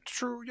 Is that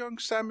true, young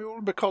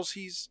Samuel? Because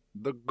he's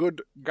the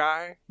good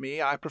guy.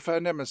 Me, I prefer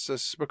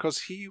Nemesis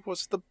because he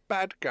was the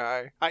bad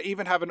guy. I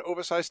even have an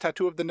oversized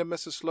tattoo of the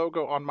Nemesis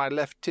logo on my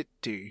left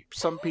titty.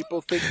 Some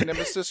people think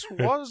Nemesis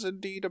was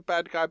indeed a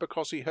bad guy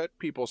because he hurt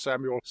people,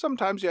 Samuel.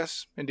 Sometimes,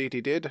 yes, indeed he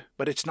did.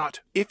 But it's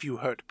not if you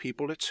hurt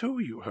people, it's who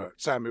you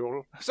hurt,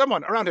 Samuel.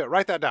 Someone around here,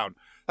 write that down.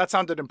 That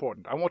sounded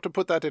important. I want to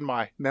put that in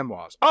my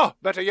memoirs. Oh,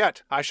 better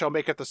yet, I shall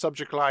make it the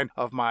subject line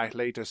of my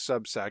latest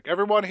Substack.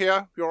 Everyone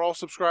here, you're all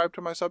subscribed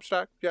to my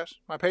Substack? Yes.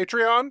 My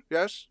Patreon?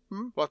 Yes.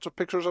 Lots of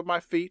pictures of my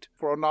feet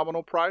for a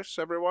nominal price,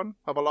 everyone.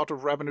 Have a lot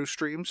of revenue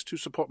streams to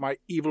support my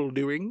evil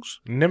doings.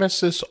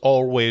 Nemesis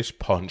always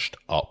punched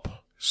up.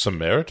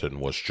 Samaritan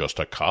was just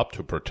a cop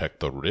to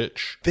protect the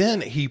rich. Then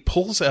he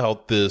pulls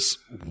out this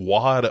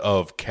wad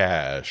of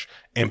cash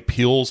and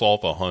peels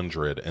off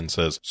 100 and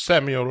says,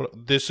 Samuel,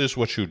 this is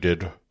what you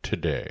did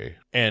today.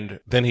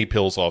 And then he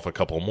peels off a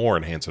couple more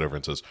and hands it over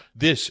and says,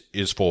 this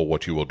is for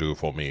what you will do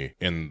for me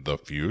in the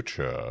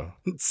future.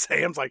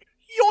 Sam's like,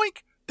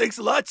 yoink! Thanks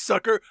a lot,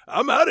 sucker.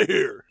 I'm out of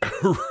here.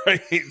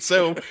 Right.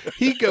 So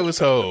he goes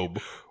home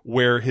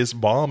where his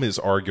mom is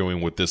arguing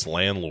with this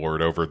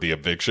landlord over the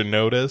eviction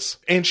notice,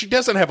 and she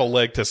doesn't have a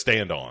leg to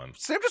stand on.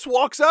 Sam just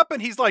walks up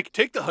and he's like,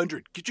 take the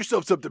 100. Get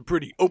yourself something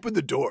pretty. Open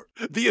the door.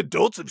 The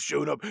adults have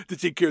shown up to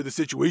take care of the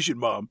situation,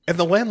 Mom. And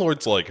the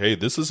landlord's like, hey,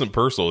 this isn't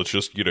personal. It's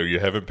just, you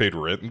haven't paid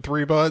rent in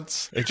 3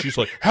 months. And she's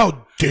like,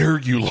 how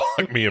dare you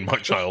lock me and my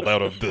child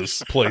out of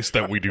this place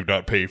that we do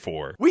not pay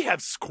for? We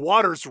have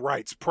squatters'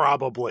 rights,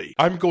 probably.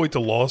 I'm going to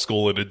law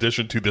school in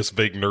addition to this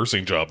vague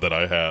nursing job that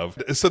I have.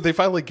 So they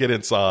finally get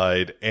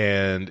inside,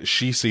 and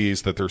she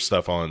sees that there's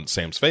stuff on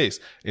Sam's face,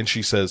 and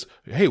she says,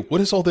 hey,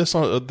 what is all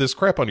this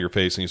crap on your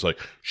face? And he's like,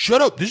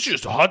 shut up, this is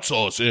just hot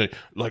sauce. And,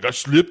 I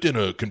slipped in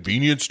a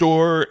convenience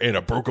store, and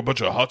I broke a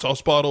bunch of hot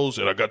sauce bottles,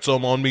 and I got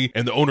some on me,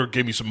 and the owner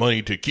gave me some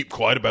money to keep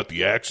quiet about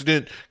the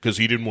accident, because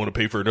he didn't want to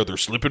pay for another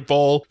slip and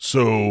fall.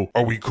 So,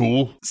 are we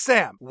cool?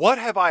 Sam, what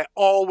have I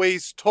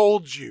always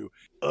told you?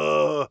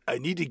 I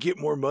need to get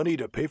more money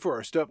to pay for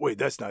our stuff. Wait,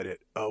 that's not it.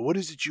 What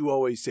is it you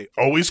always say?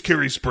 Always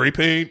carry spray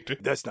paint?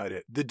 That's not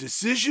it. The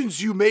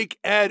decisions you make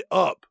add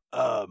up.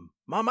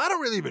 Mom, I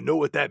don't really even know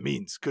what that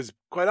means, because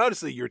quite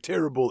honestly, you're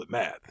terrible at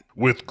math.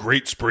 With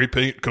great spray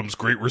paint comes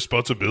great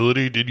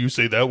responsibility. Did you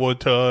say that one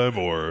time?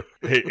 Or,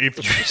 hey, if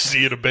you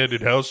see an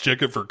abandoned house,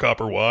 check it for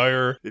copper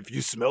wire. If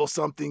you smell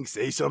something,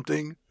 say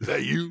something. Is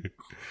that you?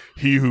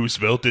 He who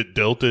smelt it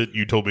dealt it.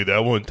 You told me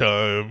that one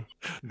time.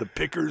 The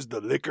pickers, the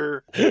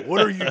liquor.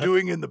 What are you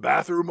doing in the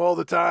bathroom all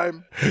the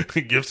time?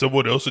 Give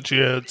someone else a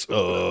chance.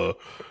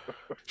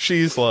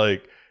 She's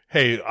like,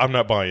 hey, I'm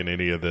not buying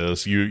any of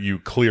this. You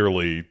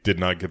clearly did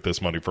not get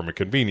this money from a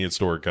convenience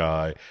store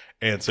guy.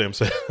 And Sam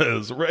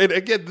says, right,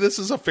 again, this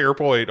is a fair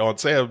point on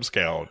Sam's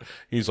count.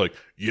 He's like,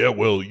 yeah,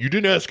 well, you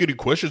didn't ask any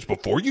questions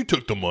before you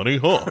took the money,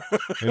 huh?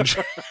 And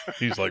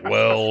he's like,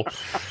 well,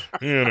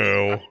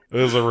 this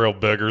is a real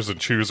beggars and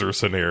choosers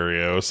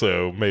scenario,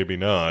 so maybe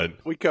not.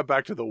 We cut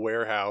back to the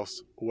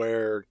warehouse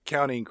where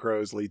Counting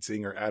Crows lead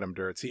singer Adam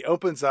Duritz, he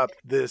opens up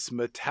this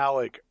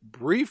metallic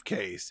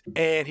briefcase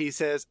and he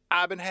says,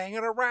 I've been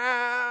hanging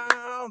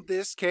around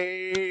this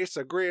case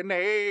of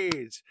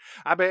grenades.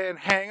 I've been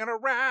hanging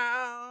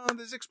around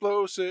these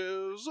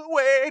explosives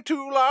way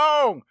too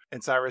long.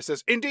 And Cyrus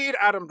says, indeed,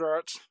 Adam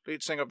Duritz,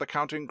 lead singer of the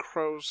Counting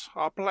Crows,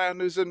 our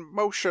plan is in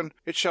motion.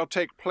 It shall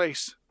take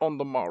place on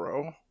the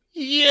morrow.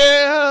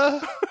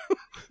 Yeah.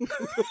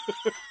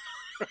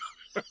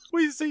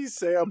 We see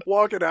Sam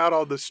walking out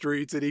on the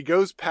streets, and he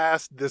goes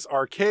past this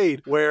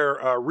arcade where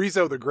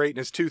Rizzo the Great and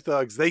his 2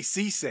 thugs, they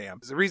see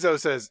Sam. Rizzo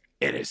says,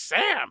 it is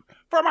Sam.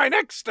 For my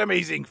next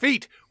amazing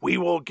feat, we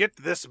will get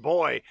this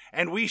boy,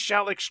 and we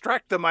shall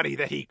extract the money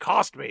that he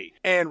cost me.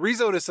 And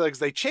Rizzo and his thugs,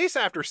 they chase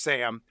after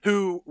Sam,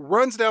 who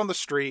runs down the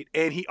street,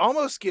 and he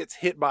almost gets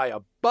hit by a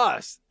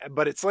bus,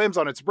 but it slams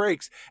on its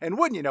brakes. And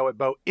wouldn't you know it,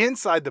 Bo,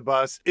 inside the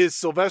bus is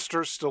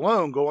Sylvester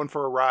Stallone going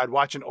for a ride,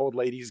 watching old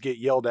ladies get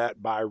yelled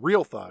at by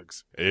real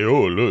thugs. Hey,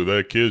 oh, look,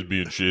 that kid's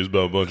being chased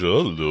by a bunch of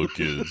other little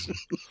kids.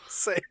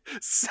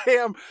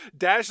 Sam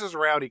dashes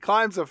around, he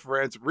climbs a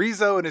fence,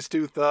 Rizzo and his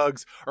 2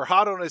 thugs are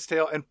hot on his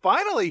tail, and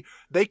finally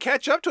they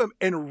catch up to him,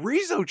 and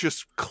Rizzo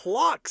just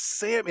clocks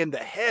Sam in the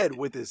head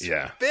with his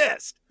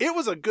fist. It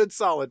was a good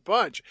solid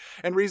punch.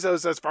 And Rizzo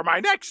says, for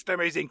my next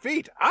amazing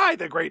feat, I,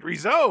 the great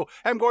Rizzo,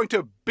 am going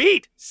to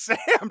beat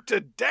Sam to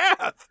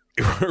death.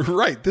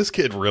 Right, this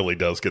kid really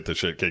does get the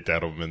shit kicked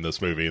out of him in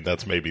this movie, and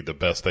that's maybe the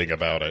best thing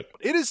about it.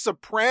 It is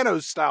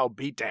Sopranos style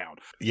beatdown.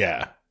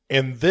 Yeah.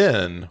 And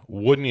then,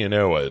 wouldn't you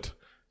know it,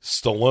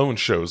 Stallone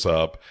shows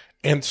up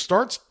and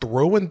starts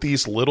throwing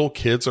these little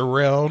kids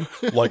around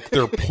like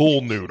they're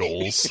pool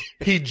noodles.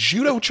 He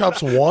judo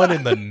chops one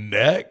in the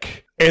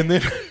neck And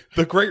then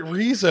the great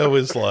Rizzo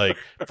is like,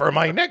 for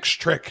my next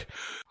trick,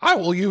 I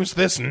will use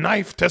this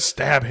knife to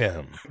stab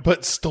him.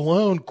 But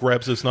Stallone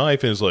grabs this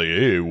knife and is like,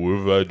 hey,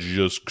 what if I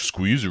just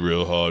squeeze it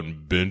real hard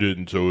and bend it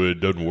until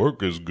it doesn't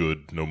work as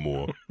good no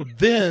more?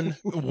 Then,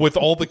 with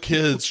all the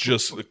kids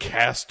just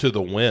cast to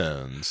the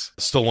winds,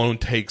 Stallone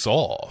takes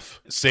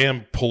off.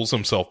 Sam pulls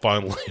himself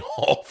finally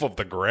off of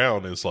the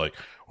ground and is like,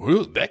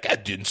 well, that guy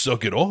didn't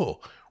suck at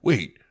all.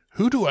 Wait,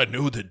 who do I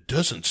know that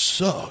doesn't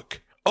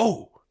suck?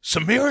 Oh,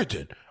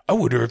 Samaritan. I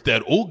wonder if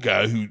that old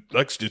guy who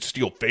likes to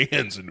steal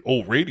fans and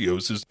old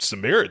radios is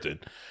Samaritan.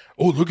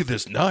 Oh, look at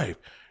this knife.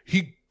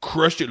 He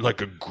crushed it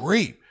like a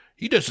grape.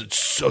 He doesn't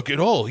suck at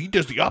all. He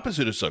does the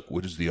opposite of suck.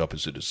 What is the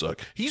opposite of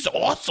suck? He's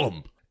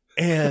awesome.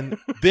 And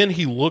then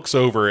he looks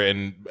over,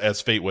 and as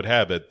fate would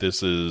have it,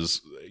 this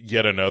is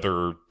yet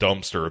another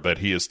dumpster that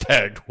he is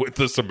tagged with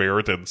the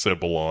Samaritan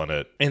symbol on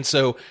it. And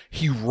so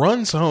he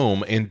runs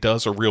home and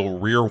does a real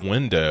rear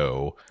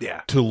window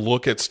to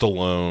look at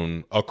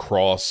Stallone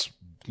across,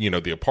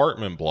 the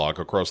apartment block,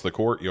 across the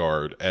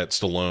courtyard at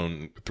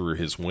Stallone through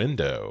his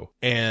window.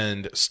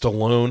 And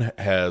Stallone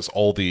has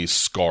all these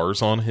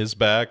scars on his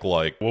back.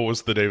 Like, what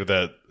was the name of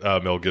that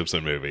Mel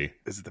Gibson movie?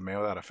 Is it The Man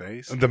Without a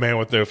Face? The Man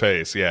with No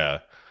Face, yeah.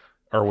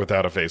 Or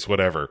Without a Face,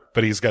 whatever.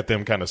 But he's got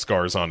them kind of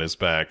scars on his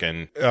back.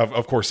 And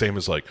of course, Sam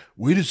is like,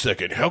 wait a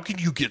second, how can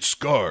you get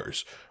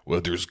scars? Well,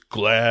 there's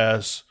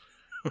glass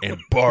and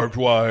barbed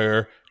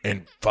wire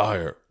and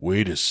fire.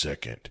 Wait a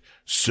second.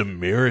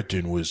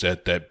 Samaritan was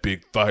at that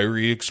big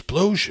fiery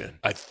explosion.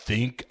 I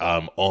think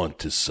I'm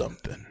onto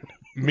something.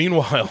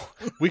 Meanwhile,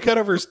 we cut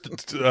over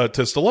to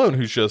Stallone,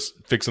 who's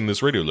just fixing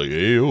this radio. Like,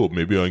 hey,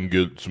 maybe I can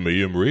get some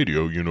AM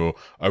radio.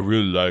 I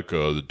really like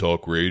the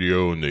talk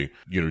radio, and they,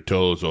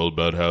 tell us all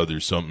about how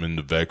there's something in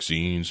the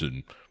vaccines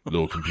and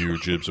little computer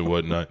chips and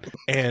whatnot.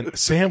 And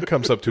Sam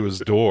comes up to his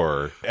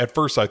door. At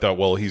first, I thought,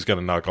 well, he's going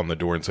to knock on the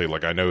door and say,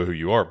 like, I know who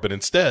you are. But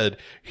instead,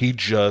 he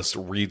just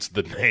reads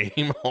the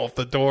name off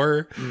the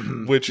door,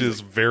 which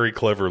is very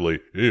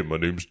cleverly, hey, my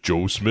name's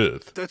Joe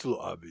Smith. That's a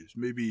little obvious.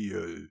 Maybe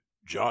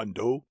John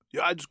Doe?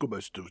 Yeah, I just go by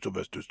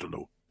Sylvester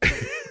Stallone.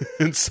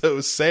 And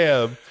so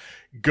Sam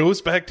goes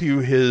back to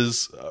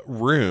his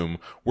room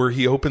where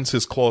he opens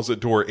his closet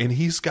door, and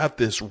he's got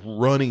this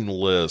running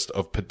list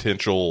of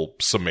potential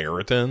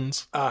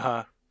Samaritans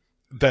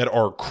that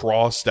are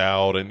crossed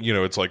out. And,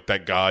 it's like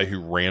that guy who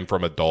ran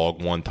from a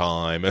dog one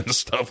time and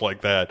stuff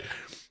like that.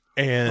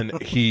 And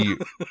he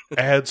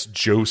adds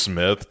Joe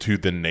Smith to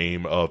the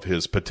name of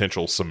his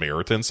potential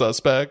Samaritan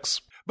suspects.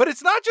 But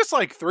it's not just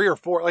like 3 or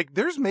 4. Like,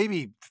 there's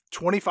maybe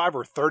 25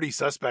 or 30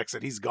 suspects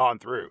that he's gone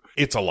through.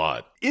 It's a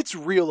lot. It's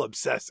real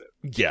obsessive.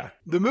 Yeah.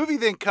 The movie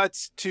then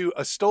cuts to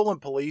a stolen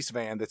police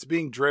van that's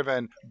being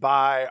driven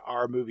by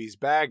our movie's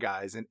bad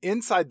guys. And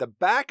inside the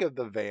back of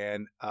the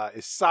van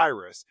is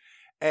Cyrus.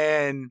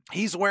 And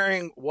he's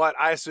wearing what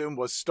I assume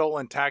was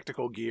stolen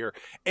tactical gear.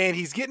 And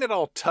he's getting it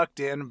all tucked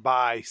in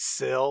by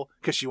Syl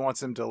because she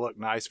wants him to look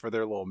nice for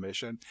their little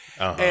mission.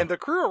 And the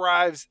crew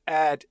arrives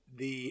at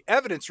the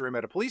evidence room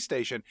at a police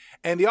station.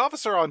 And the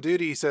officer on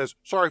duty says,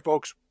 sorry,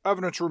 folks,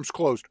 evidence room's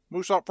closed.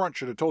 Moose out front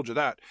should have told you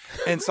that.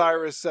 And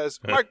Cyrus says,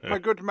 my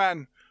good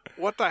man,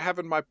 what I have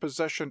in my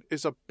possession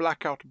is a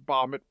blackout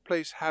bomb. It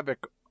plays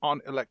havoc on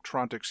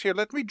electronics. Here,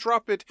 let me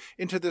drop it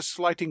into this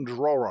sliding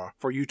drawer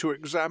for you to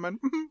examine.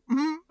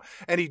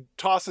 And he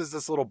tosses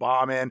this little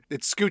bomb in.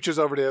 It scooches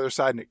over to the other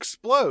side and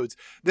explodes.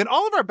 Then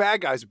all of our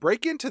bad guys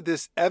break into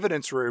this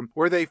evidence room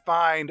where they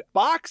find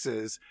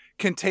boxes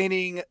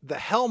containing the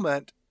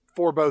helmet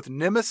for both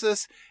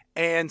Nemesis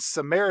and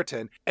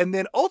Samaritan. And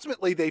then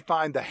ultimately they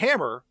find the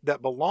hammer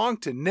that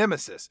belonged to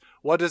Nemesis.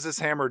 What does this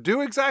hammer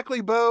do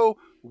exactly, Bo?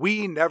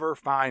 We never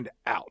find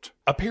out.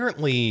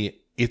 Apparently,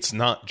 it's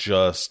not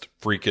just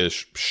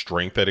freakish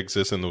strength that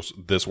exists in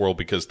this world,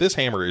 because this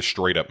hammer is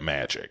straight up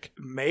magic.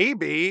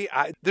 Maybe.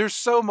 There's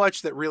so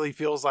much that really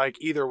feels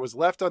like either was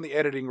left on the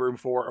editing room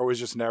floor or was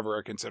just never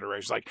a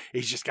consideration. Like,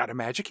 he's just got a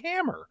magic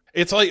hammer.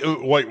 It's like,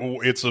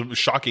 it's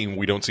shocking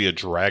we don't see a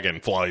dragon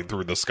flying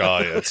through the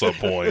sky at some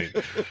point.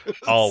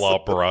 A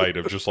la Bride,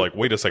 of just like,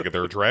 wait a second,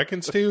 there are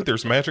dragons too?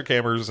 There's magic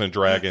hammers and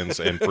dragons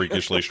and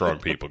freakishly strong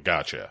people.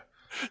 Gotcha.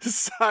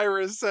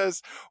 Cyrus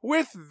says,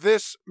 with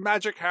this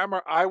magic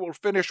hammer, I will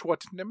finish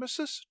what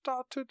Nemesis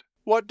started.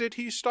 What did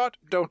he start?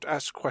 Don't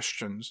ask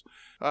questions.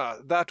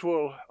 That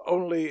will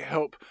only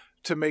help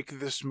to make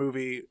this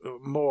movie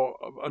more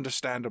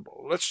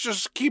understandable. Let's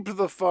just keep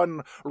the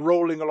fun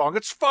rolling along.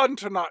 It's fun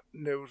to not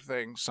know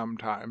things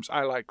sometimes.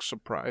 I like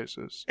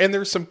surprises. And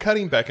there's some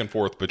cutting back and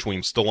forth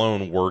between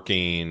Stallone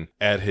working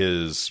at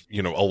his,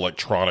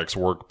 electronics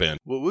workbench.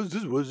 What was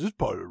this? What does this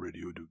part of the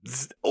radio do?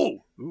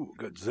 Ooh,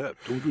 got zapped.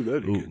 Don't do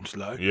that again,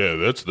 Sly. Yeah,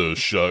 that's the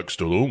Shock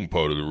Stallone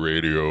part of the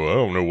radio. I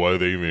don't know why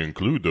they even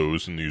include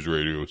those in these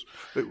radios.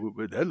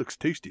 Wait, that looks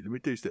tasty. Let me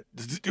taste that.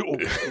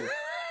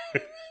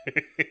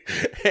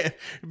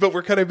 But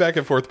we're cutting back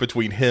and forth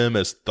between him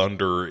as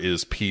thunder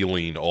is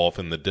peeling off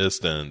in the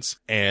distance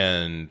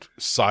and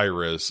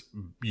Cyrus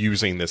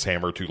using this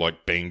hammer to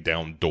like bang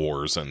down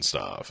doors and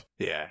stuff.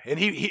 Yeah, and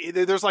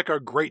there's like a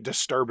great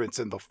disturbance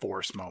in the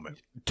Force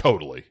moment.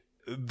 Totally.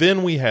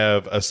 Then we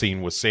have a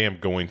scene with Sam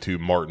going to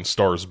Martin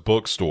Starr's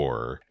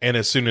bookstore, and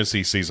as soon as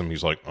he sees him,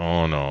 he's like,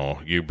 "Oh no,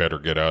 you better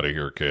get out of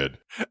here, kid."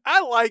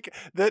 I like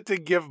that to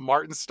give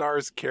Martin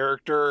Starr's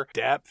character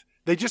depth,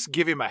 they just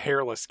give him a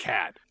hairless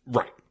cat.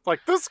 Right. Like,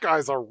 this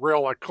guy's a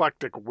real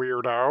eclectic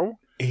weirdo.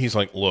 He's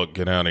like, "Look,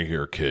 get out of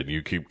here, kid.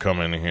 You keep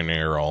coming in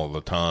here all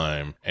the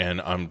time,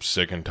 and I'm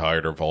sick and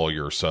tired of all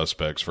your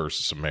suspects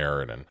versus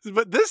Samaritan."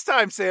 But this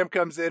time Sam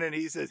comes in and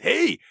he says,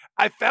 "Hey,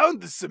 I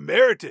found the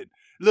Samaritan.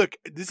 Look,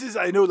 this is,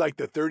 I know, like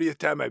the 30th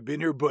time I've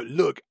been here, but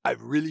look,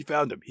 I've really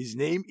found him. His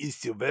name is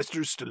Sylvester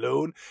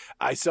Stallone.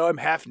 I saw him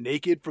half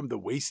naked from the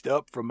waist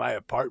up from my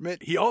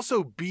apartment. He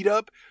also beat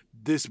up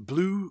this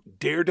blue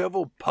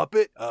daredevil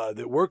puppet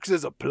that works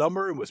as a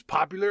plumber and was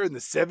popular in the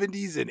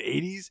 70s and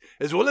 80s,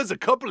 as well as a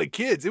couple of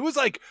kids. It was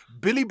like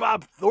Billy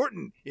Bob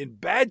Thornton in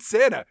Bad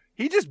Santa.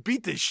 He just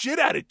beat the shit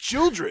out of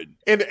children."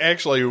 And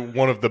actually,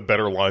 one of the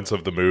better lines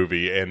of the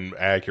movie, and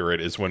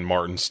accurate, is when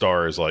Martin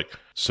Starr is like,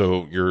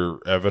 "So your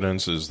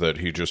evidence is that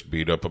he just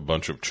beat up a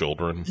bunch of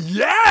children?"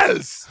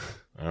 Yes!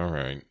 All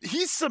right.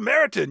 He's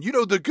Samaritan,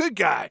 the good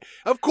guy.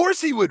 Of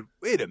course he would.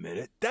 Wait a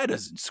minute, that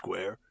doesn't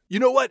square. You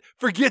know what?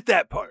 Forget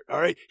that part,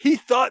 all right? He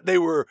thought they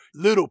were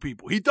little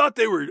people. He thought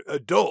they were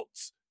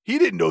adults. He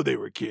didn't know they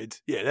were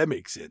kids. Yeah, that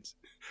makes sense.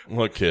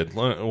 Look, kid,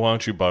 why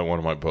don't you buy one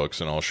of my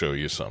books and I'll show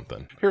you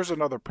something. Here's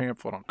another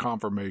pamphlet on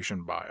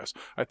confirmation bias.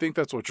 I think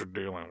that's what you're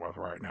dealing with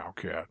right now,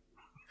 kid.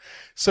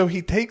 So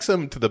he takes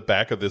him to the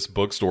back of this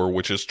bookstore,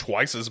 which is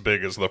twice as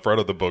big as the front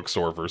of the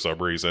bookstore for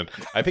some reason.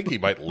 I think he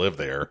might live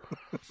there.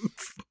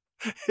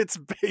 It's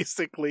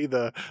basically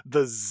the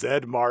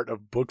Zedmart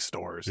of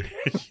bookstores.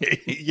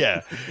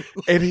 Yeah.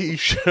 And he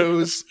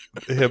shows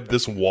him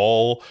this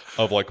wall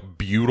of like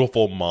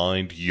beautiful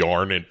mind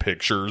yarn and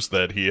pictures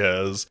that he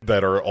has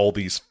that are all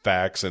these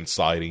facts and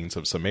sightings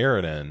of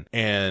Samaritan.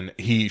 And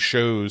he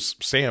shows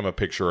Sam a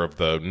picture of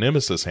the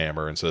Nemesis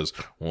hammer and says,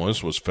 "Well,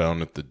 this was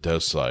found at the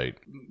death site.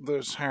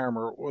 This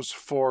hammer was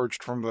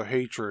forged from the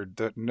hatred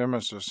that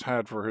Nemesis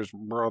had for his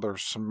brother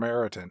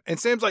Samaritan."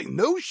 And Sam's like,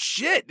 "No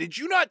shit. Did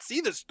you not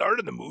see the start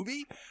of the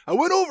movie? I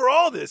went over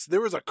all this. There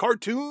was a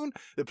cartoon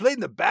that played in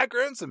the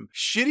background, some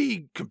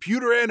shitty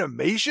computer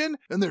animation,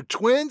 and they're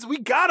twins. We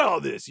got all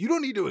this. You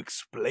don't need to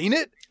explain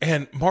it."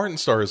 And Martin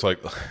Starr is like,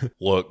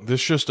 "Look,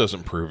 this just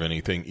doesn't prove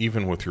anything,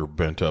 even with your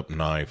bent up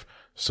knife.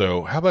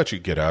 So how about you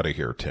get out of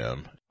here,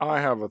 Tim?" "I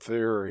have a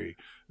theory.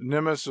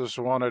 Nemesis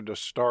wanted to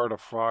start a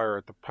fire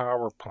at the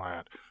power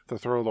plant to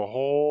throw the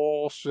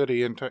whole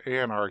city into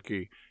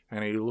anarchy,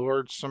 and he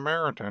lured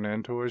Samaritan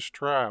into his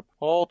trap.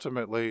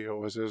 Ultimately, it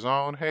was his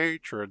own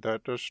hatred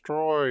that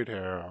destroyed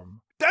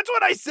him." That's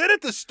what I said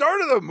at the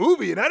start of the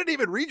movie, and I didn't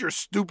even read your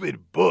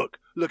stupid book.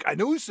 Look, I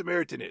know who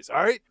Samaritan is,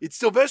 all right? It's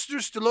Sylvester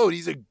Stallone.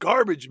 He's a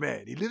garbage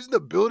man. He lives in the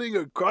building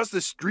across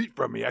the street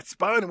from me. I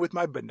spotted him with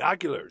my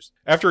binoculars.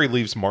 After he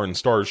leaves Martin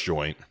Starr's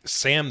joint,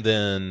 Sam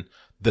then,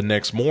 the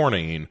next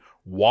morning,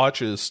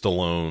 watches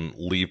Stallone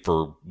leave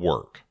for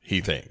work, he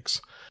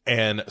thinks.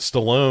 And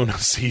Stallone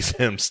sees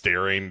him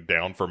staring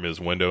down from his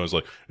window and is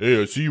like,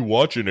 "Hey, I see you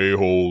watching,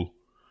 a-hole."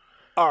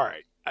 All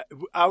right.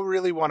 I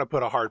really want to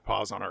put a hard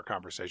pause on our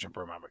conversation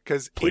for a moment,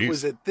 because it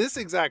was at this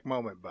exact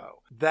moment,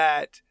 Bo,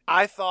 that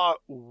I thought,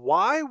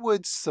 why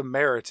would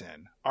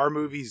Samaritan, our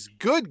movie's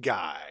good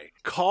guy,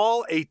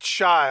 call a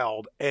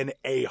child an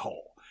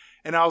a-hole?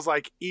 And I was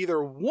like,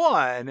 either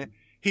one,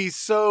 he's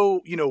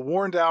so,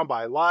 worn down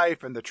by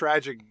life and the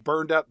tragic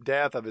burned up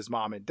death of his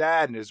mom and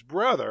dad and his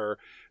brother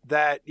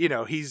that,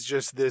 he's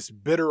just this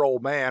bitter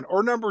old man.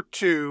 Or number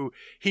two,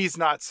 he's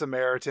not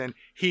Samaritan.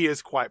 He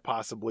is quite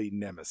possibly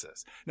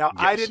Nemesis. Now,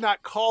 yes. I did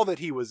not call that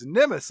he was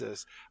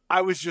Nemesis.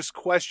 I was just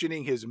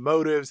questioning his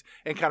motives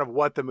and kind of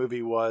what the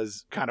movie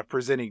was kind of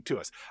presenting to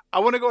us. I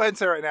want to go ahead and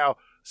say right now,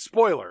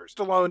 spoilers,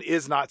 Stallone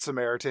is not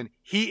Samaritan.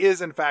 He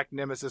is, in fact,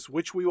 Nemesis,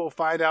 which we will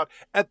find out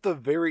at the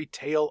very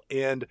tail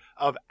end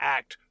of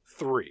Act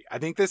 3. I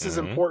think this is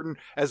important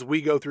as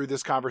we go through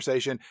this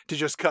conversation to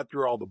just cut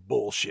through all the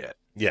bullshit.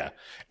 Yeah.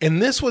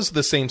 And this was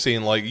the same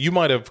scene. Like, you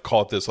might have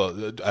caught this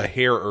a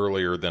hair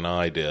earlier than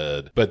I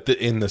did, but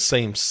in the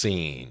same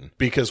scene.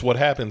 Because what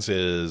happens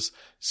is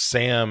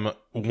Sam,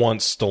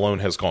 once Stallone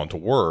has gone to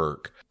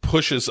work,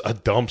 pushes a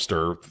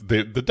dumpster.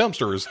 The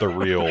dumpster is the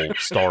real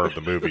star of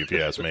the movie, if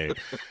you ask me.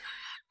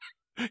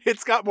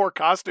 It's got more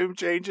costume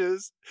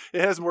changes.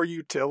 It has more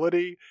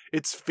utility.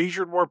 It's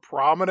featured more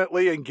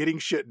prominently in getting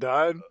shit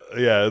done.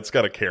 Yeah, it's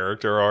got a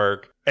character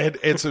arc.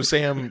 And so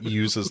Sam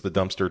uses the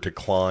dumpster to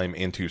climb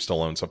into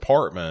Stallone's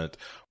apartment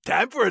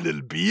Time for a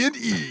little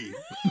B&E.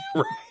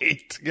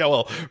 Right. Yeah,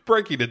 well,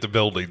 breaking into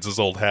buildings is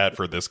old hat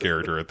for this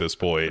character at this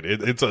point.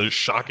 It's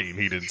shocking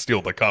he didn't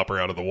steal the copper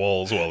out of the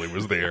walls while he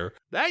was there.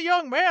 That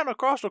young man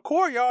across the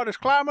courtyard is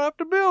climbing up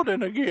the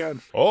building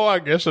again. Oh, I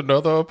guess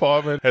another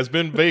apartment has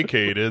been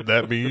vacated.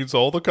 That means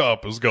all the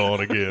copper's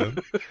gone again.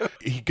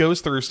 He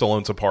goes through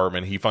Stallone's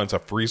apartment. He finds a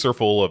freezer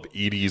full of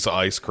Edie's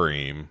ice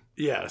cream.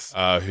 Yes.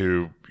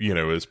 Who,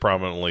 is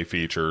prominently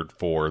featured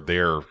for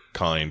their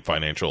kind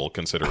financial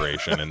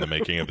consideration in the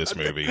making of this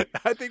movie.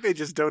 I think they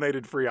just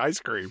donated free ice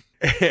cream.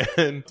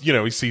 And,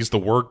 he sees the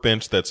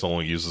workbench that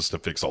Stallone uses to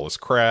fix all his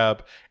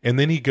crap. And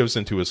then he goes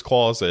into his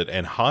closet,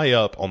 and high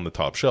up on the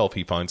top shelf,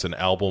 he finds an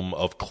album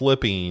of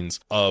clippings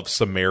of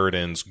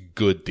Samaritan's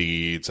good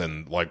deeds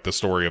and, like, the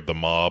story of the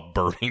mob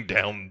burning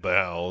down the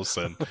house,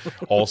 and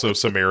also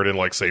Samaritan,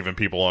 like, saving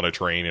people on a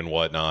train and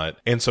whatnot.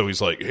 And so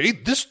he's like, hey,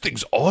 this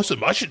thing's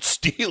awesome. I should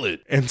steal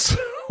it. And so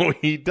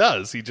he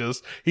does.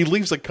 He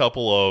leaves a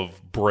couple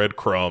of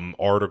breadcrumb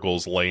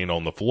articles laying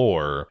on the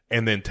floor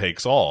and then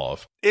takes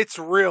off. It's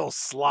real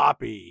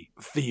sloppy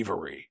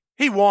thievery.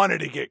 He wanted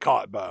to get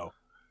caught, Bo.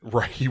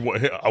 Right.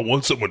 I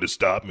want someone to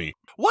stop me.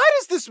 Why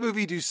does this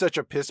movie do such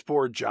a piss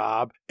poor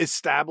job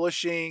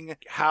establishing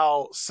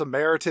how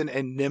Samaritan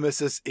and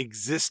Nemesis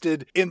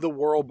existed in the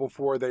world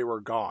before they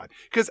were gone?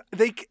 Because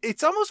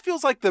it almost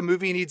feels like the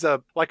movie needs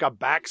a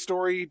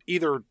backstory,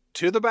 either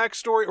to the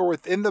backstory or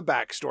within the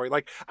backstory.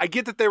 Like, I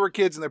get that they were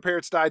kids and their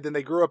parents died, then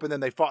they grew up and then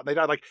they fought and they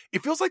died. Like,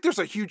 it feels like there's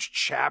a huge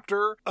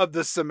chapter of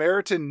the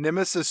Samaritan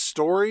Nemesis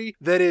story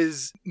that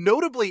is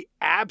notably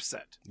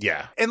absent.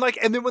 Yeah. And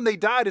then when they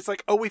died, it's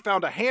like, oh, we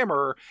found a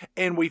hammer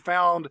and we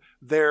found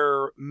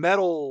their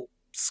metal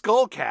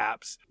skull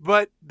caps,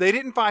 but they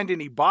didn't find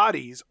any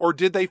bodies. Or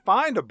did they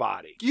find a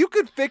body? You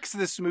could fix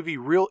this movie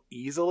real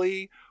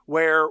easily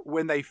where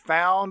when they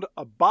found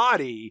a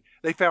body,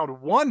 they found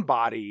one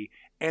body,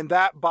 and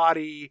that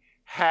body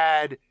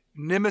had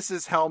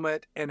Nemesis'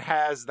 helmet and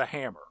has the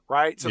hammer,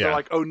 right? So they're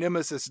like, oh,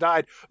 Nemesis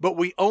died, but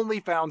we only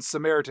found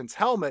Samaritan's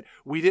helmet.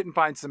 We didn't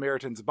find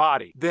Samaritan's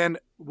body. Then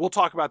we'll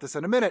talk about this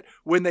in a minute.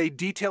 When they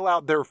detail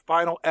out their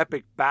final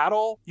epic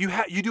battle, you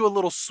do a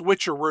little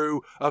switcheroo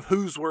of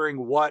who's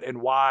wearing what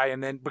and why,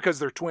 and then because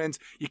they're twins,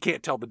 you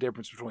can't tell the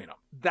difference between them.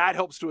 That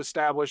helps to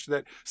establish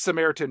that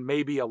Samaritan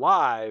may be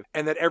alive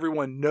and that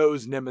everyone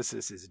knows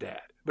Nemesis is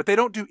dead. But they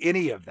don't do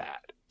any of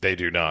that. They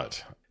do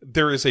not.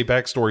 There is a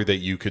backstory that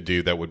you could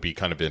do that would be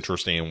kind of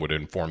interesting and would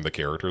inform the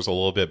characters a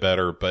little bit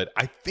better. But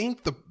I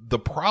think the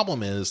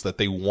problem is that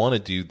they want to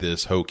do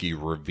this hokey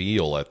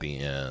reveal at the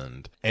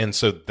end. And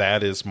so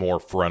that is more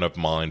front of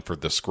mind for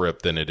the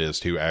script than it is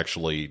to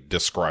actually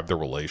describe the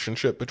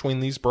relationship between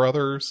these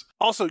brothers.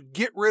 Also,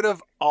 get rid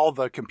of all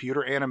the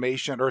computer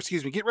animation,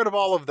 get rid of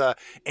all of the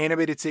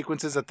animated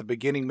sequences at the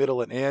beginning,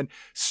 middle, and end.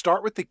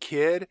 Start with the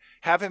kid,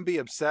 have him be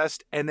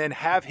obsessed, and then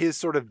have his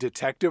sort of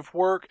detective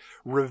work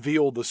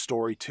reveal the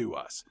story to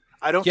us.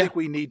 I don't think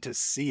we need to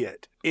see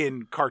it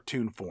in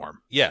cartoon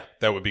form. Yeah,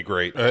 that would be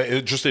great.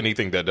 Just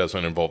anything that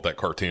doesn't involve that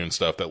cartoon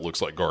stuff that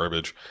looks like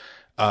garbage.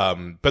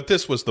 But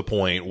this was the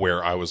point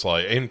where I was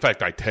like, in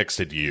fact, I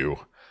texted you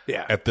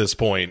at this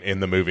point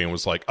in the movie and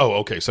was like, oh,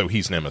 okay, so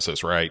he's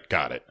Nemesis, right?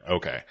 Got it.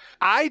 Okay.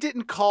 I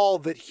didn't call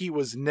that he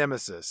was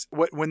Nemesis.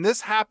 When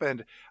this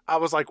happened, I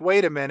was like,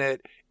 wait a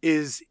minute,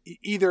 is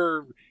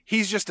either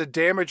he's just a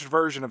damaged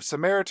version of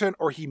Samaritan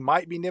or he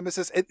might be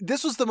Nemesis.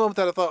 This was the moment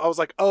that I was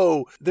like,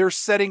 oh, they're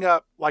setting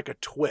up like a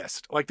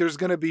twist. Like there's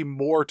going to be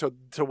more to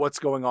what's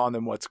going on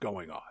than what's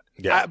going on.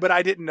 Yeah. But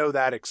I didn't know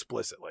that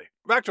explicitly.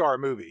 Back to our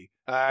movie.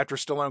 After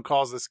Stallone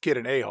calls this kid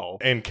an a-hole.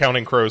 And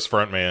Counting Crows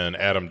frontman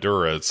Adam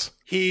Duritz.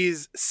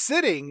 He's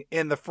sitting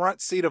in the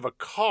front seat of a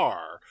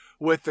car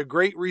with the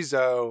great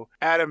Rizzo.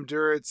 Adam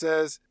Duritz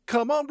says,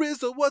 come on,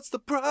 Rizzo, what's the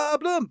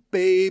problem,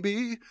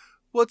 baby?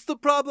 What's the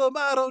problem?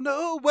 I don't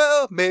know.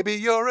 Well, maybe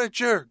you're a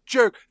jerk.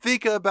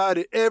 Think about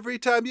it every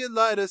time you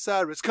light a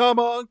Cyrus. Come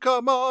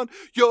on.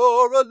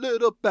 You're a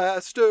little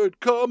bastard.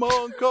 Come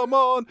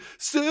on.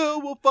 Still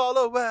will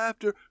follow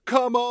after.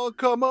 Come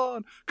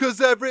on.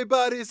 'Cause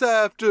everybody's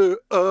after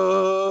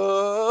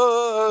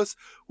us.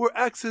 We're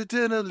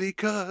accidentally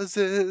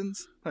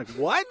cousins. Like,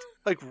 what?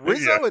 Like,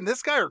 Rizzo and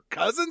this guy are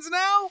cousins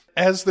now?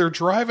 As they're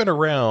driving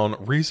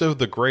around, Rizzo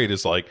the Great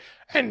is like,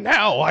 and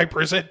now I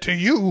present to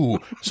you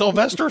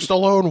Sylvester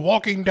Stallone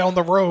walking down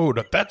the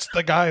road. That's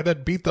the guy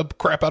that beat the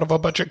crap out of a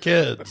bunch of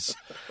kids.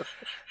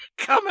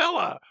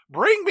 Camilla,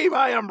 bring me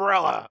my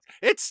umbrella.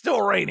 It's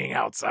still raining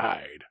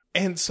outside.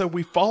 And so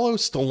we follow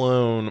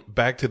Stallone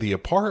back to the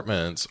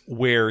apartments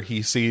where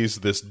he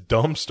sees this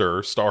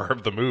dumpster, star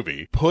of the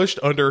movie, pushed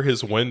under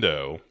his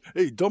window.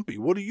 Hey, Dumpy,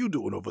 what are you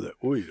doing over there?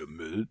 Wait a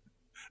minute.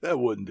 That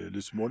wasn't there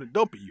this morning.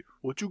 Dumpy,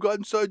 what you got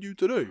inside you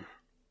today?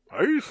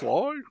 Hey,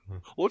 Sly,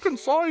 look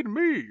inside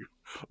me.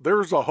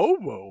 There's a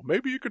hobo.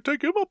 Maybe you could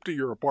take him up to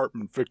your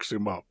apartment and fix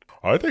him up.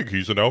 I think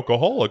he's an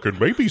alcoholic and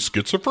maybe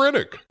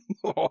schizophrenic.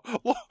 Oh,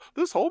 look,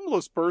 this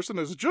homeless person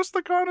is just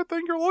the kind of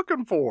thing you're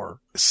looking for.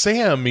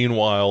 Sam,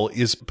 meanwhile,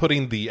 is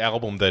putting the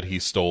album that he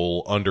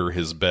stole under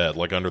his bed,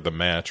 like under the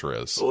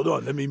mattress. Hold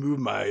on, let me move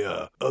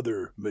my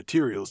other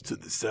materials to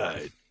the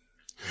side.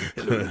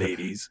 Hello,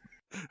 ladies.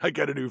 I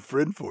got a new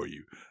friend for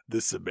you,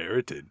 the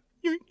Samaritan.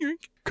 Yoink,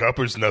 yoink.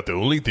 Copper's not the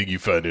only thing you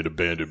find in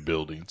abandoned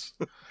buildings.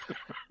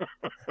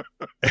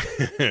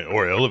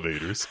 Or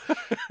elevators.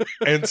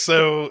 And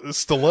so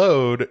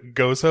Stallone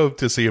goes home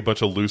to see a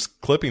bunch of loose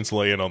clippings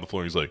laying on the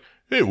floor. He's like,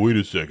 hey, wait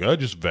a second. I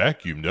just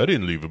vacuumed. I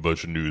didn't leave a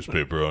bunch of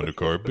newspaper on the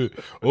carpet.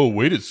 Oh,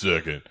 wait a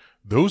second.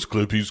 Those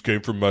clippings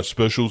came from my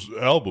special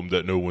album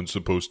that no one's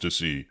supposed to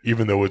see,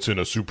 even though it's in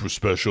a super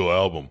special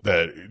album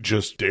that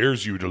just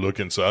dares you to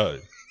look inside.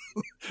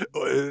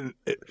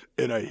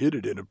 And I hid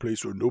it in a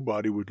place where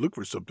nobody would look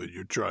for something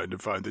you're trying to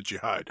find that you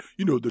hide.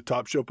 You know, the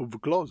top shelf of a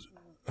closet.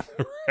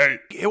 Right.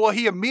 Well,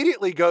 he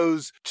immediately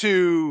goes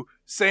to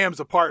Sam's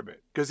apartment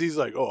because he's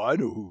like, Oh, I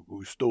know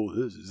who stole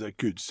this. Is that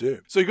kid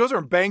Sam? so he goes there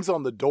and bangs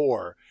on the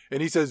door.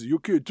 And he says, your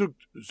kid took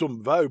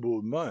something valuable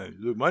of mine.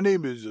 Look, my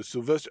name is Joe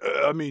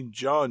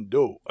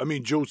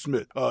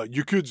Smith.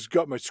 Your kid's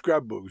got my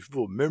scrapbook. It's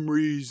full of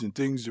memories and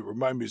things that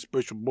remind me of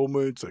special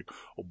moments, like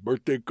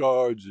birthday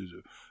cards. There's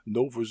a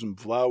note for some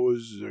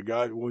flowers I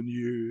got one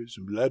year,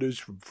 some letters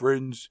from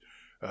friends,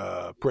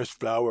 pressed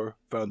flower,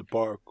 found the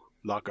park,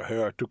 lock of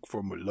hair I took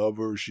from a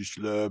lover, she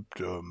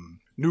slept,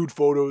 nude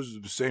photos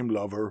of the same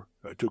lover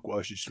I took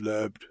while she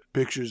slept,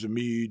 pictures of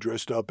me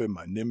dressed up in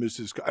my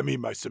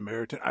my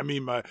Samaritan,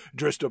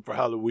 dressed up for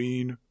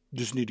Halloween.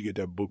 Just need to get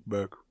that book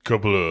back.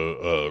 Couple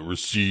of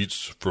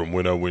receipts from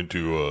when I went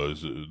to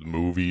the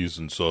movies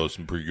and saw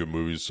some pretty good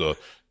movies.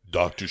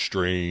 Doctor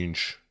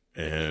Strange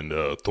and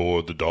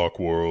Thor: The Dark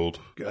World.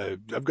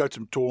 I've got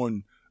some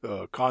torn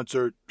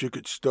concert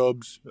ticket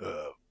stubs,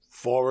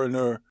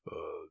 Foreigner,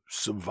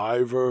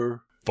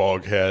 Survivor,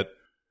 Foghat,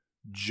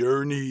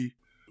 Journey,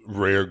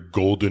 rare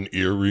golden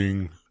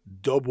earring,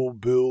 double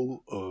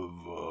bill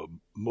of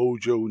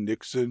Mojo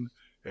Nixon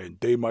and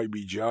They Might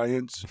Be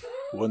Giants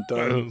one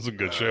time. That was a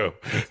good show.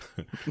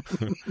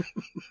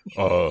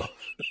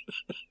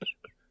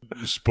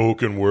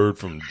 Spoken word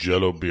from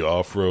Jello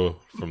Biafra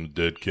from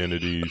Dead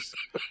Kennedys.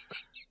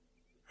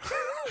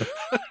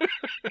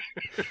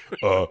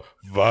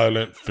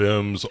 Violent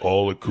Femmes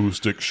all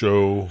acoustic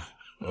show.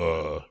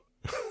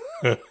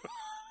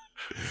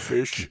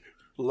 Fish.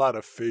 A lot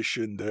of fish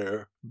in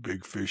there.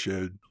 Big fish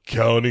head.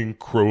 Counting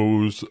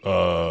Crows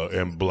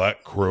and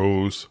Black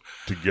Crows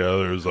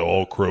together as an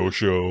all crow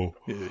show.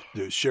 Yeah,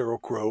 the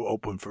Sheryl Crow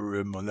opened for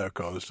him on that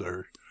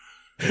concert.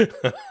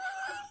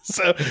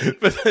 So,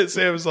 but then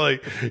Sam's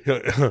like,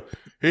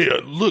 hey,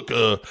 look,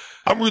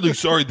 I'm really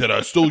sorry that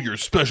I stole your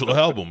special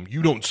album.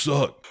 You don't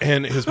suck.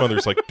 And his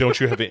mother's like, don't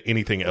you have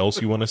anything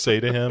else you want to say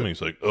to him? And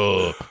he's like,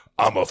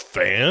 I'm a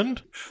fan?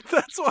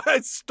 That's what I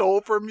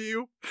stole from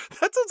you?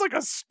 That sounds like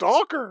a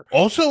stalker.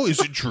 Also,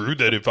 is it true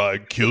that if I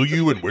kill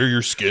you and wear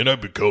your skin, I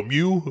become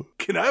you?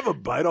 Can I have a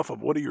bite off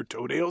of one of your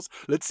toenails?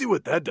 Let's see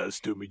what that does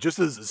to me, just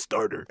as a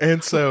starter.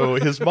 And so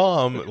his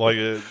mom,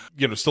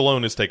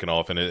 Stallone is taken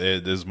off, and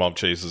his mom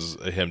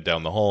chases him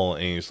down the hall,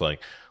 and he's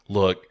like,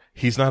 look,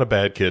 he's not a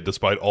bad kid,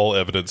 despite all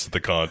evidence to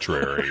the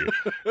contrary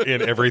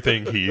in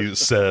everything he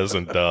says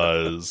and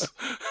does.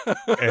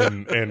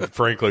 And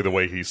frankly, the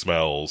way he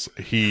smells,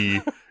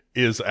 he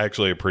is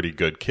actually a pretty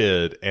good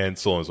kid. And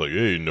Stallone's like,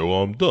 hey,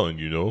 no, I'm done,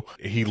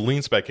 He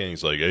leans back in and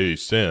he's like, hey,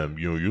 Sam,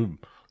 you're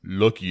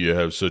lucky you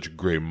have such a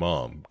great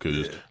mom,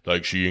 because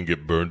she didn't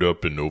get burned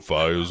up in no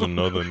fires or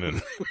nothing.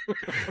 And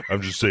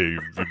I'm just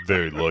saying, you're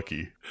very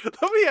lucky.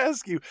 Let me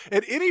ask you,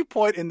 at any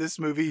point in this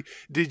movie,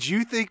 did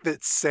you think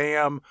that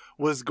Sam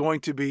was going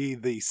to be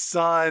the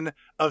son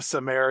of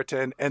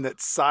Samaritan and that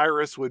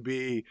Cyrus would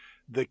be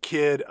the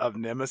kid of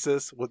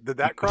Nemesis? Did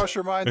that cross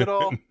your mind at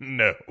all?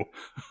 No.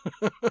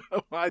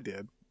 I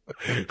did.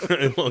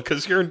 Well,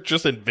 because you're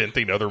just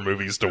inventing other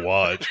movies to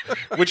watch,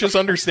 which is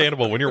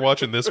understandable. When you're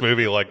watching this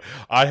movie, like,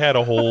 I had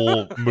a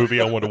whole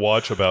movie I wanted to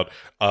watch about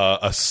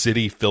a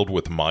city filled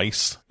with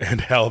mice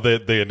and how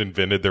they had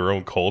invented their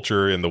own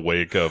culture in the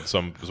wake of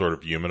some sort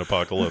of human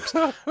apocalypse.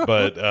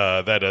 But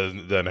that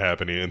doesn't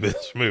happen in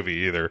this movie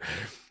either.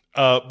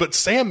 But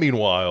Sam,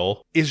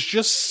 meanwhile, is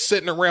just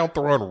sitting around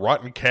throwing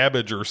rotten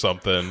cabbage or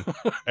something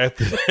at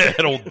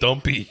that old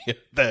dumpy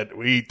that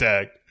we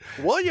tagged.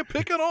 Why are you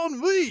picking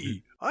on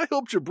me? I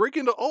helped you break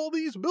into all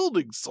these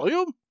buildings,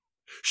 Sam.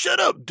 Shut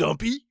up,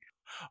 Dumpy.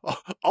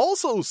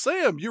 Also,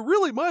 Sam, you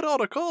really might ought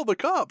to call the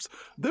cops.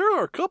 There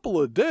are a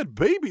couple of dead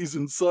babies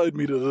inside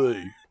me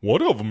today.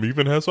 One of them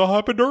even has a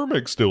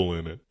hypodermic still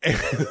in it.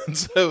 And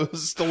so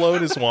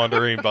Stallone is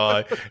wandering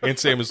by, and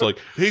Sam is like,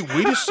 hey,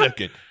 wait a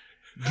second.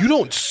 You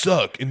don't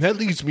suck, and that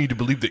leads me to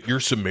believe that you're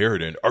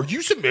Samaritan. Are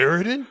you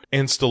Samaritan?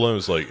 And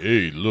Stallone's like,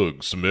 hey,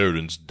 look,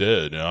 Samaritan's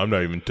dead, and I'm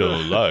not even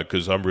telling a lie,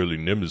 because I'm really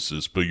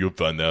Nemesis, but you'll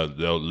find out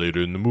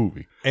later in the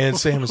movie. And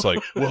Sam is like,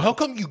 well, how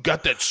come you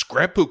got that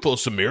scrapbook full of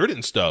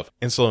Samaritan stuff?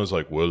 And Stallone's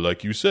like, well,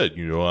 like you said,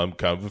 I'm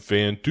kind of a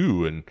fan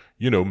too, and,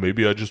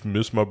 maybe I just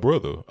miss my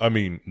brother. I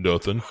mean,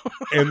 nothing.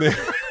 And then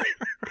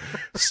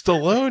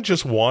Stallone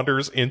just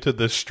wanders into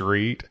the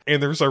street,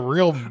 and there's a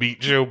real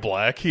Meet Joe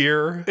Black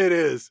here. It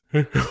is.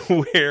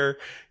 Where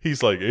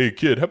he's like, hey,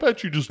 kid, how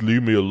about you just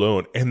leave me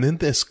alone? And then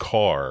this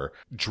car,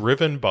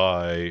 driven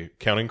by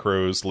Counting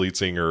Crows lead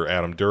singer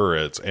Adam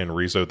Duritz and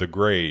Rizzo the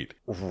Great,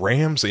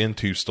 rams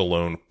into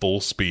Stallone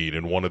full speed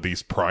in one of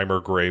these primer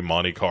gray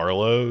Monte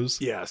Carlos.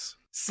 Yes.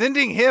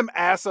 Sending him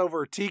ass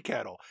over tea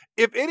kettle.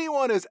 If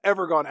anyone has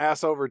ever gone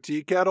ass over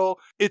tea kettle,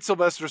 it's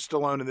Sylvester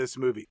Stallone in this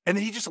movie. And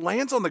then he just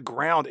lands on the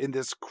ground in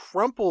this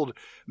crumpled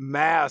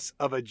mass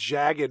of a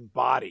jagged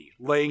body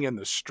laying in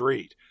the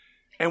street.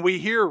 And we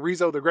hear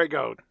Rizzo the Great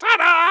go,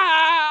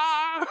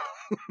 ta-da!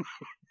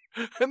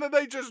 And then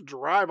they just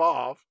drive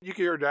off. You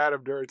can hear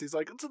Adam Duritz. He's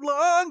like, it's a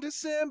long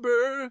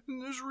December,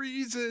 and there's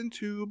reason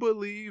to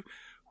believe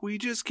we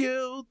just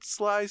killed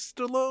Sly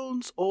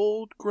Stallone's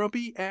old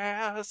grumpy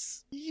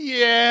ass.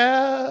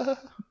 Yeah.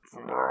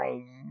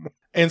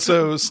 And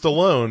so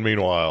Stallone,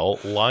 meanwhile,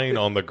 lying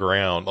on the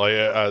ground,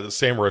 like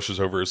Sam rushes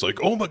over. It's like,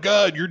 oh my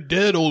God, you're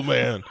dead, old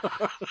man.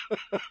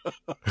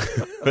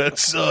 That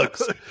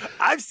sucks.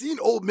 I've seen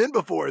old men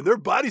before, and their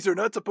bodies are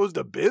not supposed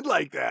to bend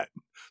like that.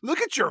 Look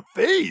at your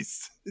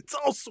face. It's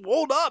all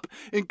swollen up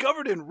and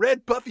covered in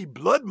red, puffy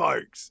blood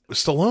marks.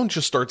 Stallone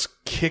just starts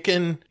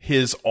kicking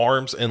his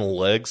arms and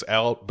legs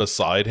out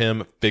beside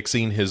him,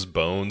 fixing his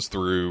bones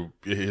through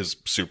his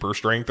super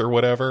strength or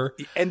whatever.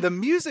 And the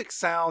music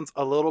sounds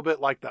a little bit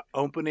like the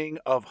opening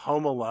of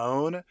Home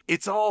Alone.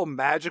 It's all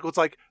magical. It's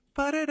like,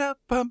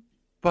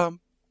 ba-da-da-bum-bum,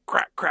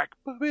 crack, crack,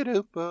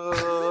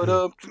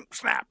 ba-da-da-ba-dum,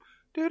 snap,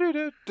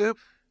 do-do-do-do.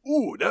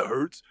 Ooh, that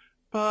hurts.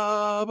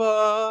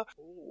 Baba,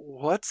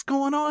 what's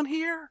going on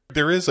here?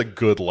 There is a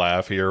good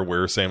laugh here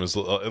where Sam is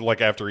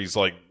like, after he's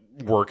like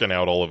working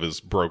out all of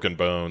his broken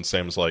bones,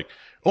 Sam's like,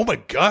 oh my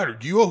God, are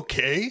you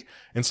okay?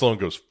 And Stallone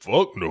goes,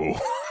 fuck no,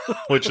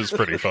 which is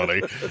pretty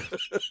funny.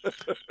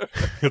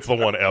 It's the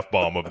one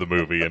F-bomb of the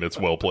movie, and it's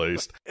well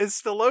placed. As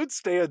Stallone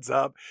stands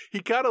up, he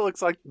kind of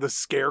looks like the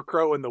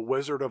Scarecrow in The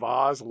Wizard of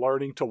Oz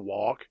learning to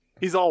walk.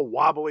 He's all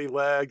wobbly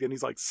legged, and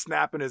he's like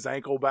snapping his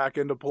ankle back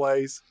into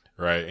place.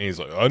 Right, and he's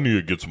like, I need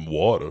to get some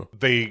water.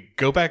 They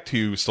go back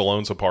to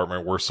Stallone's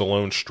apartment where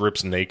Stallone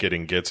strips naked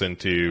and gets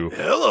into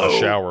a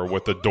shower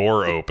with the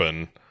door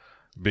open.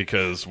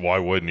 Because why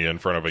wouldn't you in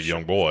front of a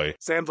young boy?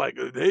 Sam's like,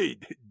 hey,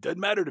 it doesn't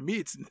matter to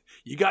me.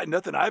 You got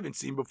nothing I haven't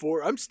seen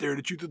before. I'm staring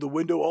at you through the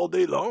window all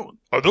day long.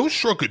 Are those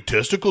shrunken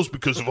testicles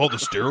because of all the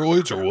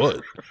steroids or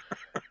what?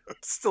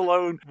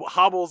 Stallone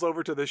hobbles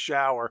over to the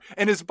shower,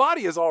 and his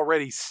body is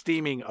already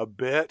steaming a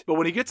bit. But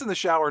when he gets in the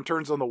shower and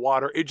turns on the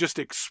water, it just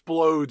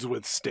explodes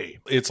with steam.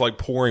 It's like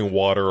pouring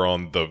water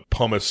on the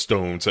pumice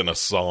stones in a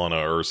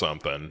sauna or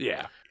something.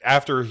 Yeah.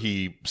 After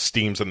he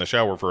steams in the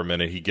shower for a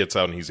minute, he gets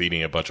out and he's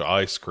eating a bunch of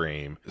ice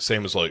cream.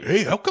 Sam is like,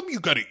 hey, how come you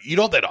gotta eat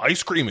all that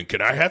ice cream and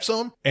can I have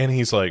some? And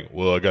he's like,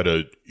 well, I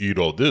gotta eat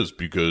all this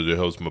because it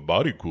helps my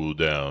body cool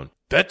down.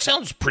 That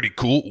sounds pretty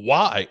cool.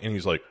 Why? And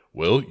he's like,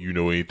 well, you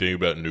know anything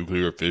about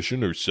nuclear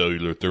fission or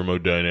cellular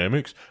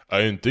thermodynamics?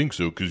 I didn't think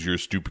so because you're a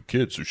stupid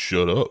kid, so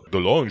shut up. The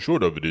long and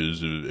short of it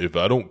is, if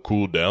I don't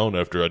cool down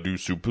after I do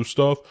super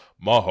stuff,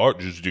 my heart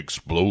just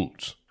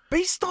explodes.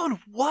 Based on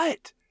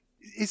what?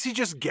 Is he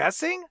just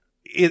guessing?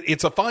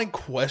 It's a fine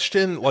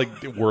question. Like,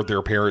 were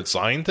their parents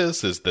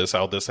scientists? Is this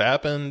how this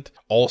happened?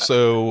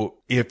 Also,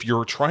 if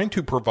you're trying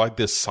to provide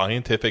this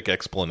scientific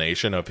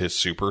explanation of his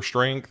super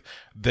strength,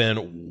 then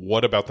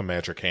what about the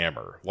magic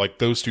hammer? Like,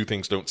 those two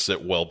things don't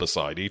sit well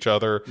beside each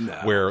other, no.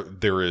 Where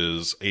there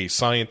is a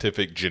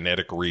scientific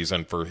genetic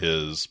reason for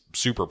his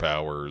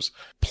superpowers,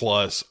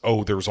 plus,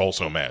 oh, there's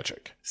also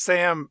magic.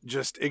 Sam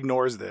just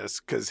ignores this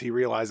because he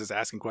realizes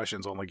asking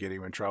questions only get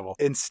him in trouble.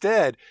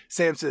 Instead,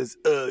 Sam says,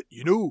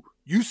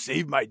 you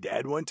saved my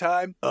dad one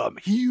time.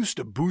 He used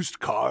to boost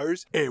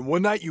cars, and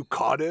one night you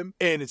caught him,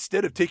 and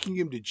instead of taking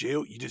him to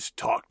jail, you just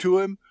talked to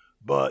him,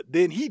 but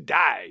then he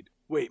died.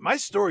 Wait, my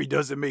story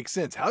doesn't make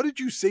sense. How did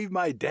you save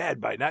my dad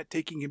by not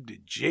taking him to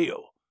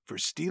jail for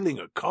stealing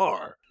a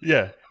car?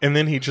 Yeah, and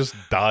then he just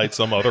died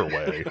some other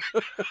way.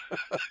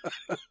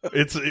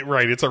 It's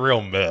a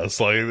real mess.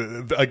 Like,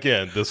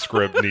 again, the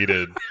script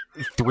needed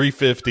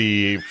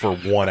 $350 for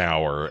 1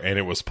 hour, and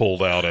it was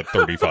pulled out at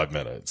 35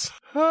 minutes.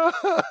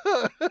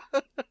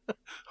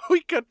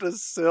 We cut to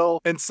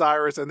Syl and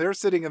Cyrus, and they're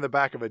sitting in the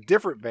back of a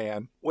different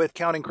van with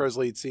Counting Crows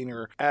lead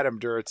singer Adam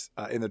Duritz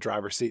in the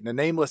driver's seat and a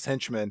nameless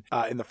henchman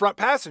in the front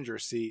passenger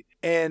seat.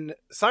 And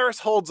Cyrus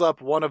holds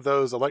up one of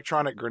those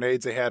electronic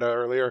grenades they had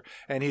earlier,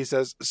 and he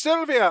says,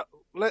 Sylvia,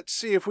 let's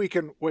see if we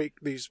can wake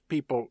these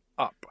people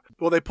up.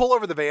 Well, they pull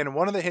over the van, and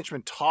one of the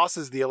henchmen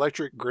tosses the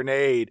electric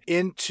grenade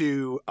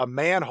into a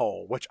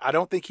manhole, which I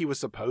don't think he was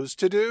supposed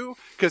to do,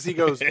 because he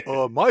goes,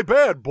 my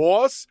bad,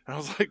 boss. And I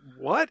was like,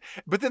 what?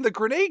 But then the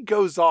grenade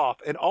goes off,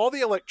 and all the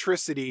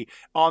electricity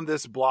on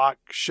this block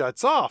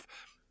shuts off.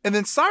 And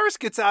then Cyrus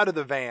gets out of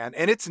the van,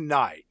 and it's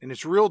night, and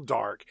it's real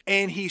dark,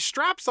 and he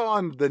straps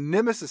on the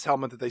Nemesis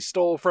helmet that they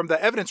stole from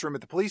the evidence room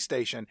at the police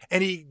station,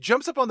 and he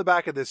jumps up on the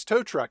back of this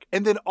tow truck,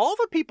 and then all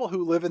the people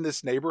who live in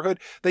this neighborhood,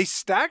 they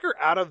stagger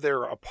out of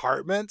their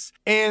apartments,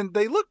 and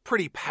they look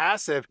pretty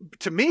passive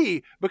to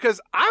me, because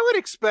I would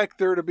expect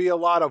there to be a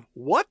lot of,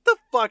 what the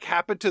fuck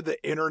happened to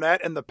the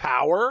internet and the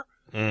power?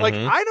 Like,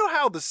 I know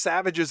how the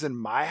savages in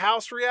my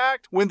house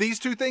react when these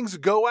two things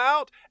go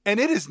out, and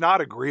it is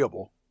not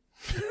agreeable.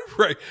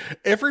 Right.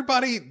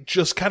 Everybody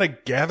just kind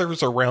of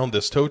gathers around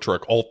this tow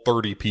truck, all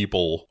 30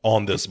 people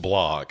on this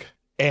block.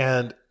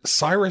 And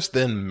Cyrus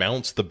then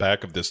mounts the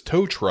back of this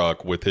tow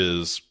truck with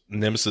his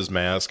Nemesis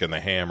mask and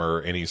the hammer,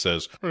 and he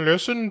says,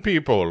 "Listen,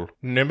 people,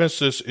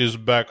 Nemesis is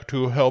back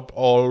to help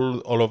all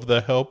of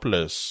the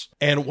helpless."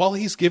 And while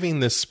he's giving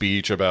this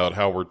speech about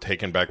how we're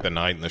taking back the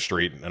night in the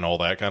street and all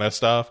that kind of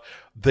stuff,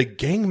 the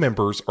gang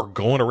members are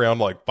going around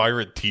like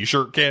firing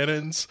t-shirt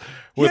cannons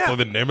with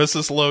the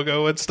Nemesis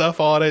logo and stuff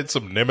on it,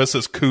 some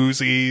Nemesis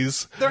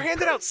koozies. They're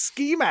handing out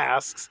ski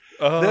masks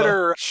that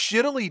are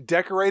shittily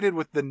decorated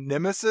with the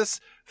Nemesis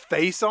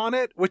face on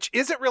it, which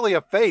isn't really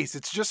a face.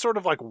 It's just sort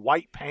of like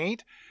white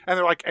paint. And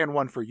they're like, and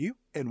one for you,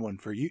 and one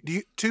for you.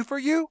 Two for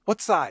you?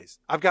 What size?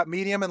 I've got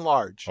medium and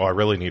large. Oh, I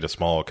really need a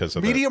small because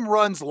of medium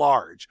runs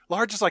large.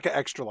 Large is like an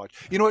extra large.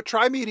 You know what?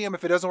 Try medium.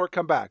 If it doesn't work,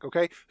 come back,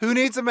 okay? Who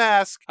needs a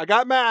mask? I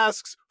got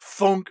masks.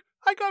 Thunk.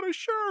 I got a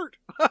shirt.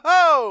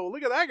 Oh,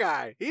 look at that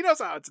guy. He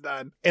knows how it's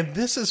done. And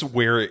this is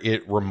where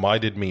it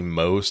reminded me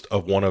most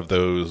of one of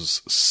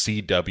those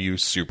CW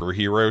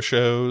superhero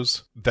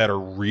shows that are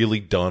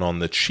really done on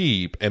the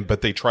cheap,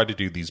 but they try to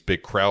do these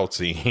big crowd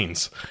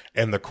scenes,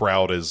 and the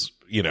crowd is,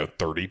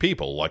 30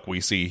 people like we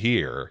see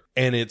here.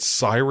 And it's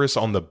Cyrus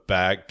on the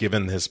back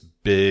giving this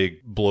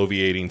big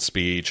bloviating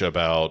speech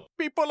about,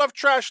 "People of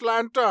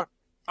Trashlanta,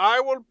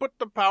 I will put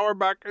the power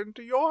back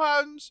into your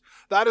hands.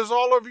 That is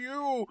all of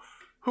you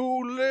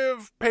who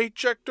live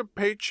paycheck to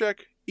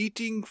paycheck,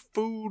 eating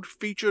food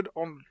featured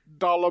on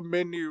dollar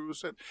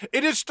menus. And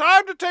it is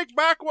time to take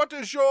back what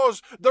is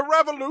yours. The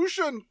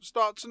revolution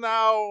starts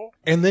now."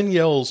 And then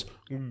yells,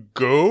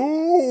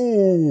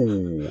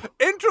 "Go!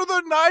 Into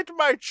the night,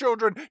 my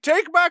children.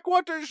 Take back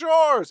what is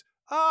yours."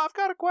 I've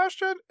got a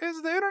question.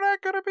 Is the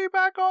internet going to be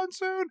back on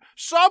soon?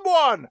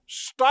 Someone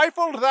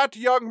stifled that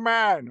young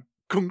man.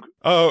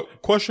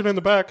 Question in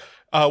the back.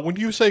 When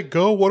you say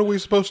go, what are we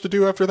supposed to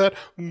do after that?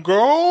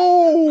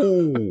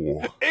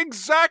 Go!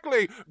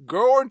 Exactly.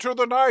 Go into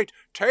the night.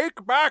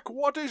 Take back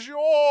what is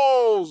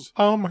yours.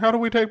 How do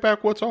we take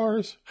back what's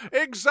ours?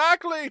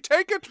 Exactly.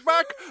 Take it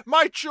back,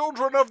 my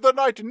children of the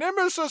night.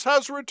 Nemesis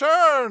has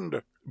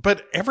returned.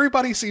 But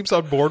everybody seems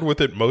on board with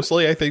it,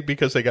 mostly, I think,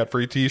 because they got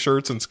free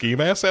t-shirts and ski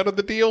masks out of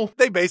the deal.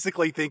 They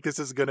basically think this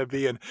is going to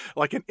be an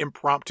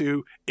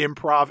impromptu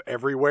improv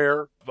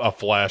everywhere. A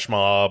flash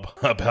mob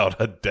about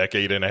a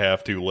decade and a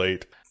half too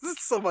late.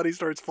 Somebody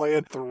starts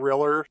playing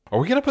Thriller. Are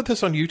we going to put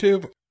this on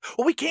YouTube?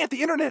 Well, we can't.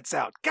 The internet's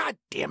out. God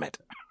damn it.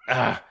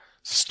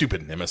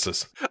 Stupid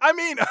Nemesis. I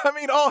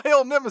mean, all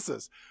hail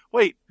Nemesis.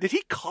 Wait, did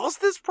he cause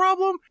this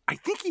problem? I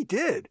think he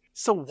did.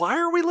 So why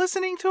are we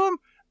listening to him?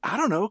 I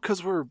don't know,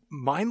 because we're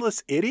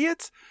mindless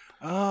idiots?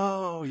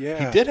 Oh,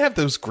 yeah. He did have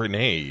those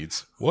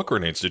grenades. What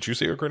grenades? Did you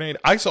see a grenade?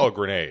 I saw a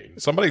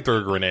grenade. Somebody threw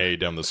a grenade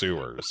down the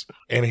sewers.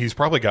 And he's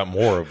probably got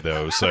more of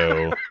those,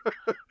 so...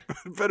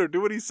 Better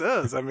do what he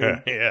says. I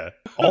mean... Yeah.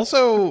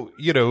 Also,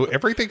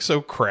 everything's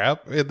so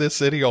crap in this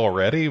city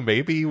already.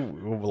 Maybe,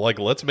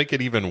 let's make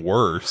it even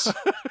worse.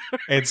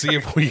 And see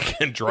if we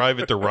can drive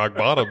it to rock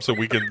bottom so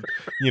we can,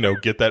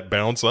 get that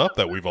bounce up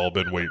that we've all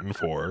been waiting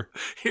for.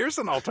 Here's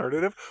an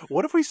alternative.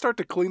 What if we start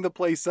to clean the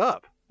place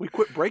up? We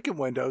quit breaking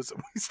windows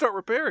and we start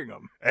repairing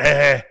them.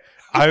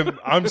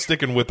 I'm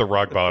sticking with the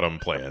rock bottom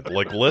plan.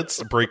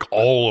 Let's break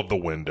all of the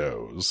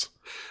windows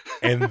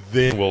and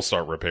then we'll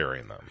start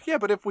repairing them. Yeah,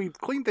 but if we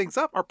clean things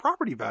up, our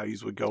property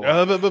values would go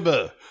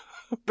up.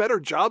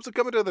 Better jobs would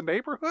come into the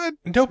neighborhood.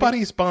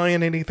 Nobody's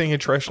buying anything in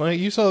Trashland.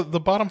 You saw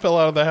the bottom fell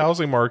out of the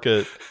housing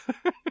market.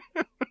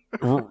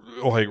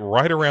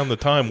 Right around the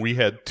time we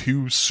had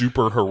two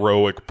super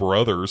heroic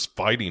brothers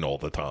fighting all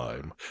the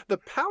time. The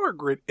power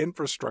grid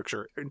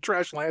infrastructure in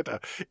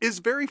Trashlanta is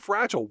very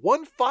fragile.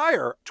 One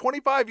fire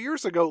 25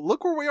 years ago.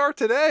 Look where we are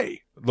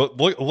today.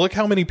 Look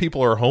how many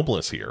people are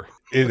homeless here.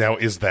 Now,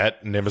 is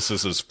that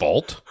Nemesis's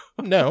fault?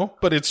 No,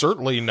 but it's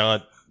certainly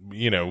not,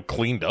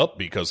 cleaned up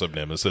because of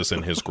Nemesis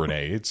and his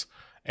grenades.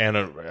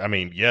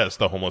 And yes,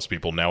 the homeless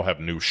people now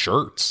have new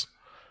shirts.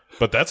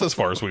 But that's as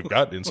far as we've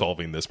gotten in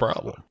solving this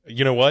problem.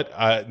 You know what?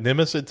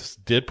 Nemesis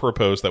did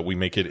propose that we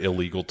make it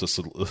illegal to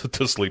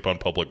sleep on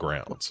public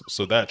grounds.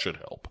 So that should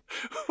help.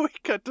 We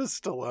cut to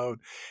Stallone,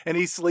 and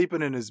he's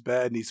sleeping in his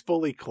bed, and he's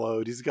fully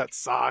clothed. He's got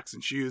socks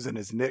and shoes and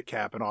his knit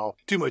cap and all.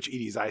 Too much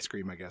Edie's ice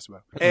cream, I guess.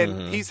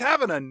 And he's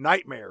having a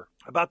nightmare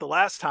about the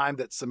last time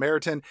that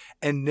Samaritan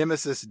and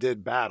Nemesis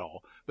did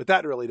battle. but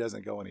that really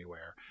doesn't go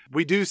anywhere.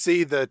 We do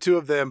see the two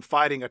of them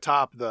fighting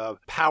atop the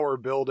power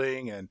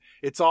building, and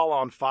it's all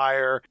on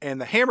fire,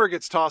 and the hammer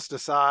gets tossed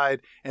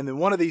aside, and then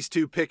one of these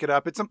two pick it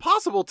up. It's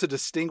impossible to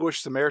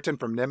distinguish Samaritan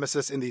from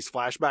Nemesis in these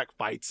flashback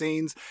fight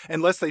scenes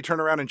unless they turn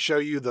around and show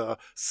you the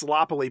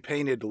sloppily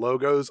painted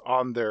logos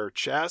on their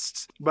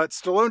chests. But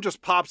Stallone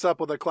just pops up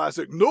with a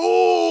classic,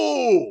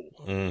 "No!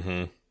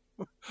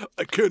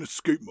 I can't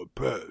escape my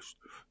past."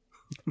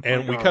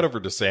 And we cut over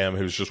to Sam,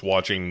 who's just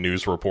watching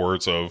news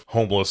reports of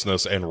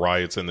homelessness and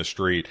riots in the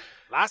street.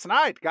 Last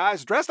night,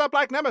 guys dressed up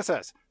like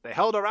Nemesis. They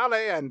held a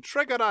rally and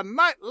triggered a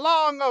night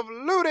long of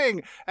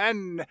looting,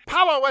 and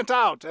power went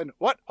out. And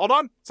what? Hold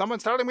on.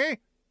 Someone's telling me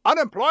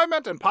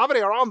unemployment and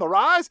poverty are on the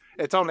rise.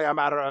 It's only a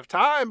matter of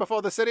time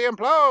before the city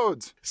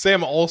implodes.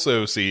 Sam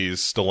also sees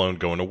Stallone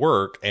going to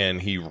work,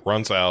 and he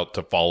runs out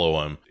to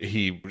follow him.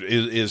 He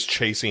is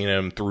chasing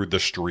him through the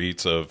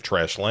streets of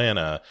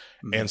Trashlana,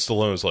 and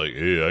Stallone's like,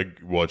 "Hey,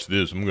 watch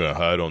this. I'm going to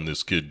hide on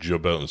this kid,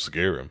 jump out and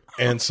scare him."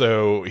 And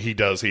so he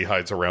does. He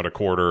hides around a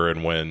corner,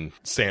 and when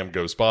Sam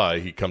goes by,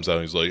 he comes out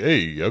and he's like,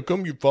 "Hey, how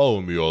come you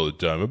following me all the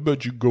time? I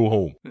bet you go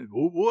home." Hey,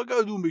 what I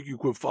gotta do to make you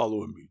quit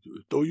following me?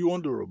 Throw you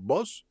under a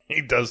bus?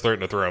 He does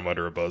threaten to throw him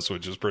under a bus,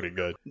 which is pretty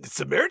good. The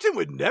Samaritan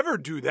would never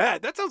do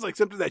that. That sounds like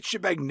something that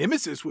shitbag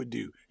Nemesis would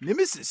do.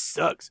 Nemesis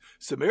sucks.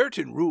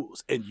 Samaritan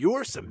rules, and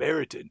you're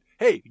Samaritan.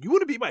 Hey, you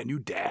want to be my new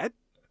dad?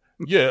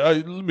 Yeah,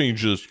 let me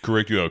just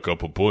correct you on a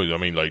couple points. I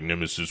mean, like,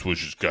 Nemesis was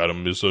just kind of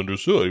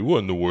misunderstood. He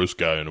wasn't the worst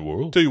guy in the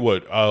world. Tell you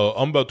what,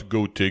 I'm about to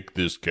go take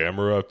this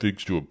camera I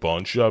fixed to a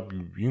pawn shop.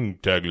 You can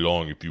tag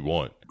along if you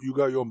want. You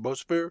got your own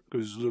bus fare?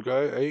 Because, look,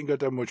 I ain't got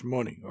that much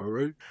money, all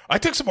right? I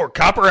took some more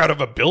copper out of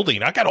a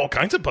building. I got all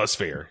kinds of bus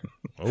fare.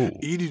 Oh.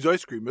 Edie's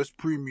ice cream, that's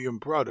premium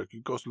product.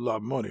 It costs a lot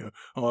of money.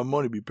 My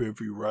money be paying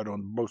for you right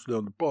on the bus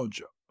down the pawn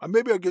shop.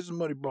 Maybe I get some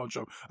money pawn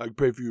shop. I can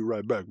pay for you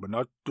right back, but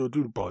not to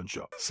the pawn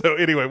shop. So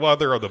anyway, while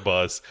they're on the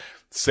bus,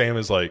 Sam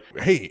is like,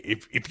 "Hey,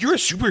 if you're a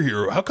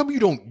superhero, how come you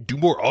don't do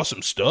more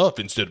awesome stuff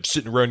instead of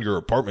sitting around your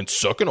apartment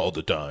sucking all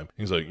the time?"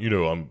 He's like,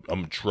 I'm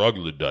a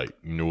troglodyte.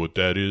 You know what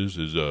that is?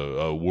 Is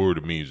a word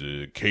it means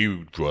a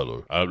cave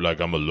dweller.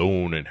 I'm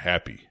alone and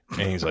happy.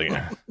 And he's like,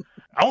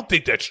 "I don't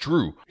think that's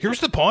true.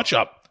 Here's the pawn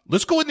shop.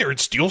 Let's go in there and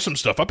steal some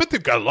stuff. I bet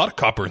they've got a lot of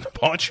copper in the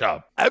pawn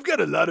shop." I've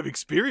got a lot of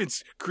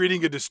experience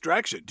creating a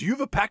distraction. Do you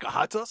have a pack of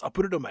hot sauce? I'll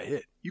put it on my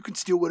head. You can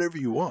steal whatever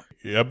you want.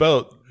 Yeah,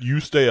 about you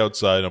stay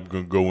outside. I'm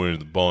going to go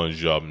into the pawn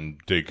shop and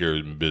take care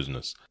of the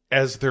business.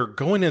 As they're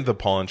going into the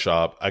pawn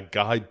shop, a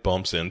guy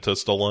bumps into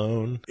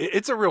Stallone.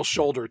 It's a real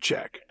shoulder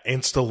check.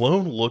 And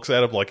Stallone looks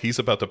at him like he's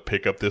about to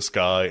pick up this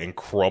guy and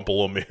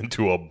crumple him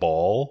into a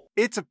ball.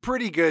 It's a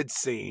pretty good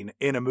scene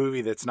in a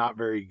movie that's not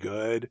very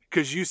good,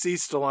 because you see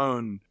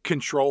Stallone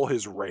control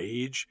his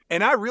rage.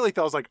 And I really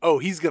thought, I was like, oh,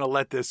 he's going to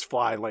let this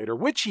fly later,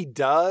 which he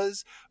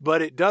does,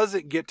 but it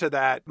doesn't get to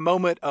that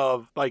moment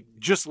of, like,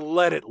 just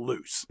let it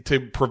loose. To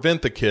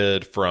prevent the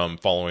kid from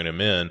following him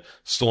in,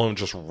 Stallone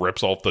just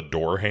rips off the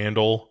door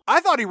handle.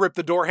 I thought he ripped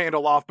the door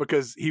handle off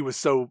because he was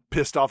so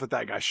pissed off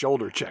that guy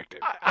shoulder checked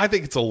him. I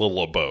think it's a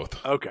little of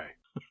both. Okay.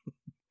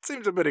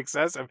 Seems a bit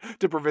excessive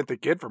to prevent the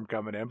kid from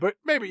coming in, but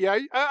maybe, yeah,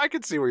 I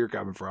can see where you're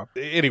coming from.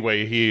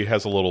 Anyway, he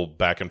has a little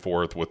back and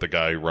forth with the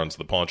guy who runs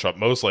the pawn shop,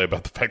 mostly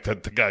about the fact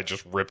that the guy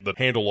just ripped the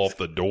handle off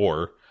the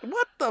door.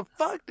 What the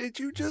fuck did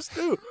you just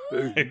do?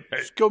 It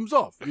just comes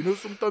off. You know,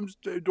 sometimes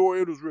the door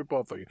handles rip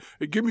off. Like,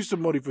 hey, give me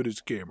some money for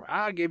this camera.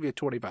 I'll give you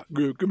 25.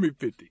 Give me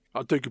 50.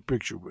 I'll take a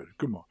picture with it.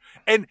 Come on.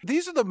 And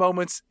these are the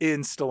moments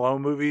in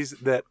Stallone movies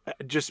that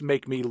just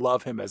make me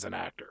love him as an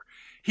actor.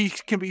 He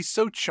can be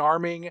so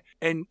charming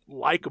and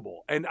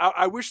likable. And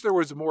I wish there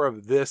was more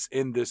of this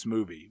in this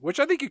movie, which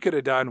I think you could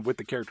have done with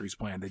the character he's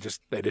playing. They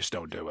just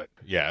don't do it.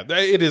 Yeah,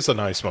 it is a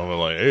nice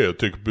moment. Like, hey, I'll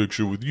take a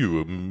picture with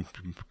you.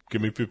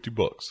 Give me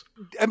 $50.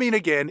 I mean,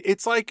 again,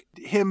 it's like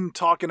him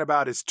talking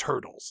about his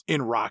turtles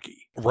in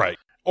Rocky. Right.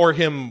 Or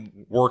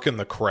him working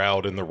the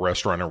crowd in the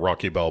restaurant in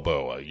Rocky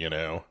Balboa, you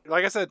know?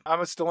 Like I said, I'm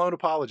a Stallone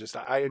apologist.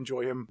 I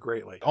enjoy him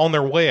greatly. On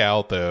their way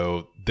out,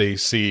 though, they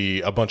see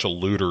a bunch of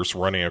looters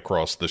running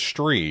across the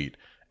street.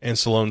 And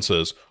Stallone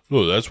says,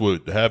 "Look, that's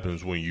what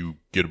happens when you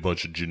get a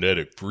bunch of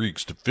genetic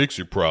freaks to fix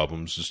your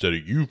problems instead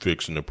of you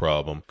fixing the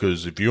problem.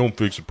 Because if you don't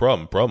fix the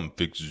problem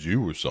fixes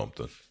you or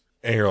something."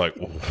 And you're like,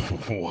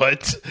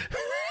 what?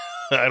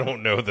 I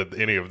don't know that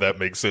any of that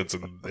makes sense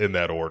in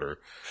that order.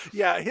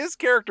 Yeah, his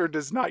character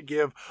does not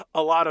give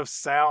a lot of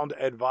sound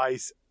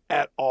advice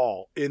at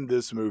all in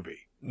this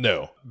movie.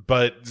 No,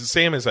 but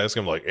Sam is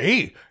asking him like,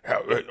 "Hey,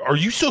 are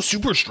you still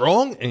super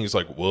strong?" And he's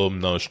like, "Well, I'm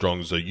not as strong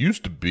as I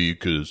used to be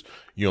because,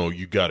 you know,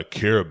 you got to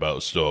care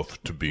about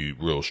stuff to be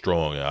real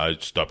strong. I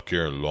stopped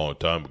caring a long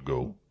time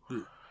ago."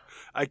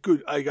 I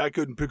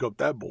couldn't pick up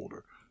that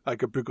boulder. I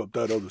could pick up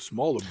that other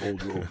smaller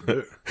boulder over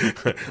there.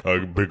 I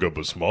can pick up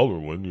a smaller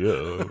one,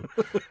 yeah.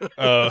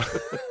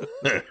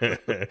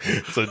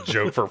 It's a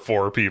joke for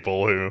 4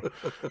 people who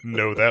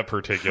know that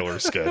particular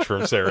sketch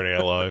from Saturday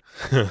Night Live.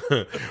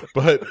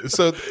 But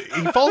so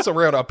he follows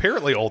around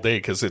apparently all day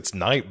because it's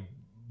night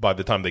by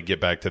the time they get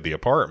back to the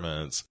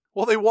apartments.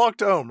 Well, they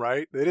walked home,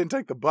 right? They didn't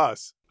take the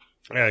bus.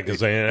 Yeah, because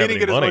they didn't have He any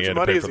didn't money. get as He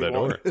much had to pay money for as that he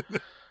door.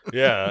 wanted.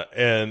 Yeah,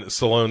 and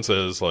Stallone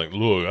says, like,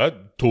 look, I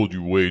told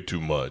you way too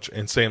much.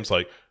 And Sam's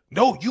like,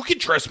 no, you can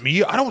trust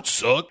me. I don't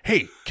suck.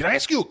 Hey, can I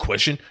ask you a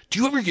question? Do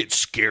you ever get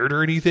scared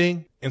or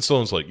anything? And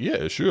Stallone's like,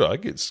 yeah, sure, I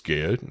get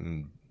scared.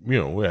 And, you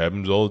know, it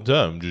happens all the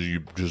time.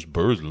 Just a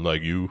person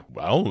like you.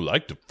 I don't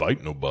like to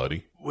fight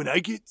nobody. When I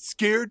get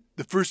scared,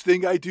 the first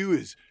thing I do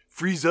is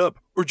freeze up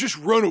or just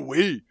run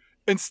away.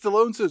 And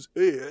Stallone says,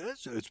 hey,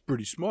 that's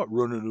pretty smart,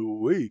 running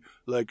away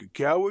like a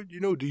coward. You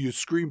know, do you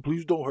scream,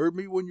 please don't hurt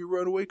me when you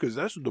run away? Because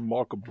that's the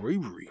mark of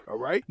bravery, all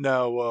right?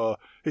 Now,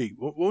 hey,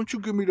 won't you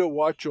give me that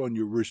watch on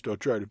your wrist? I'll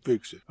try to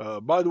fix it.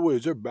 By the way,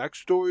 is there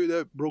backstory to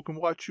that broken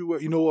watch you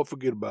wear? You know what?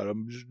 Forget about it.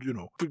 I'm just,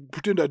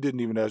 pretend I didn't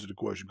even answer the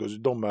question because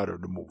it don't matter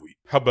in the movie.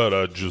 How about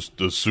I just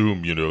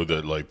assume, you know,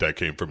 that, like, that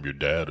came from your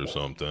dad or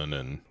something,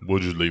 and we'll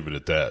just leave it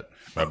at that.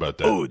 How about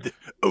that?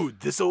 Oh,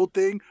 this old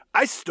thing?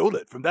 I stole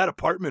it from that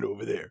apartment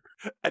over there.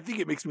 I think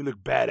it makes me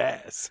look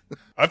badass.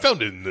 I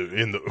found it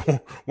in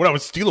the when I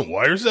was stealing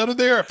wires out of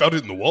there. I found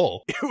it in the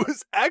wall. It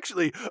was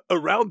actually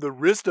around the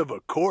wrist of a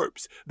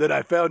corpse that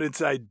I found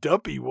inside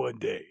Dumpy one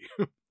day.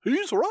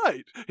 He's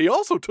right. He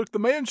also took the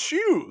man's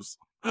shoes.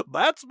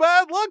 That's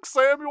bad luck,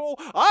 Samuel.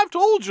 I've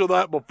told you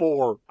that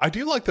before. I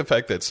do like the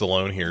fact that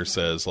Stallone here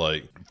says,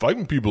 like,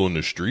 fighting people in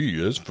the street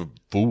is for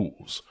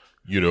fools.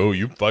 You know,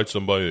 you fight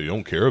somebody that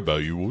don't care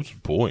about you, what's the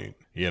point?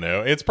 You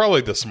know, it's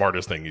probably the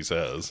smartest thing he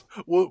says.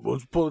 Well,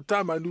 once upon a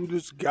time, I knew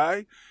this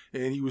guy,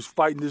 and he was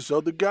fighting this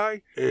other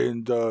guy,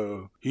 and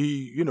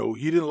he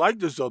didn't like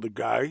this other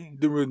guy.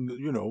 They were,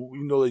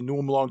 they knew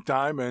him a long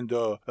time, and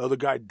the other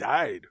guy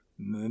died.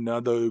 And now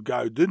the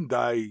guy who didn't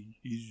die,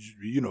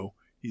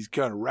 he's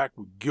kind of racked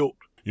with guilt.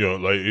 You know,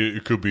 like,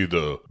 it could be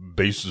the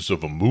basis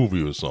of a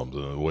movie or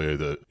something, the way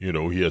that, you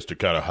know, he has to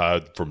kind of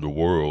hide from the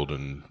world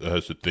and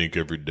has to think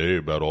every day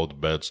about all the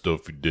bad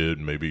stuff he did,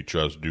 and maybe he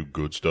tries to do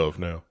good stuff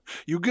now.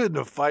 You get in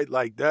a fight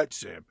like that,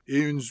 Sam,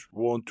 it ends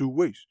one 2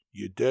 ways.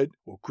 You're dead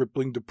or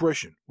crippling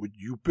depression, which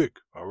you pick,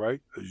 all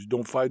right? You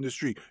don't fight in the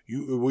street.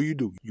 What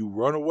do? You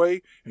run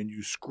away and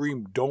you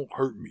scream, don't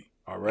hurt me,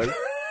 all right?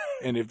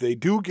 And if they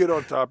do get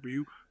on top of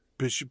you,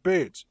 piss your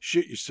pants,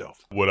 shit yourself.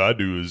 What I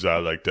do is I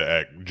like to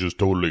act just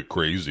totally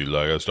crazy.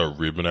 Like, I start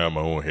ripping out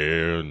my own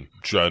hair and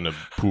trying to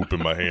poop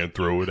in my hand,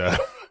 throw it out.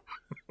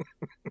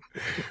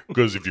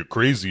 Because if you're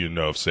crazy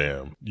enough,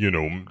 Sam, you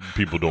know,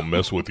 people don't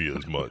mess with you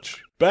as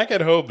much. Back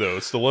at home, though,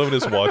 Stallone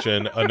is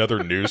watching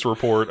another news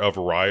report of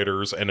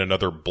rioters and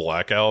another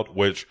blackout,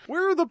 which...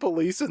 Where are the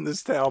police in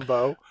this town,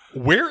 Bo?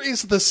 Where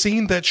is the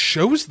scene that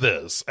shows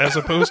this, as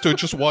opposed to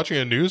just watching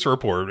a news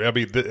report? I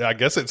mean, I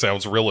guess it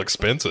sounds real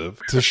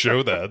expensive to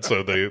show that,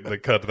 so they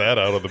cut that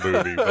out of the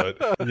movie.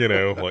 But, you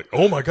know, like,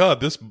 oh my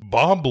God, this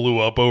bomb blew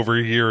up over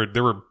here.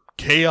 There were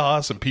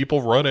chaos and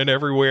people running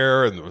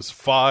everywhere, and there was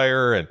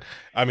fire, and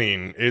I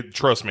mean,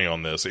 trust me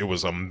on this, it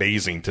was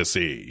amazing to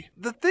see.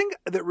 The thing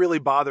that really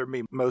bothered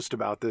me most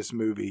about this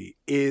movie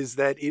is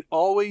that it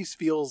always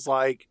feels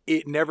like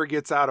it never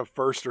gets out of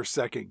first or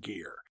second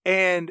gear.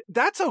 And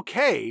that's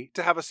okay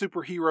to have a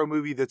superhero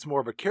movie that's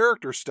more of a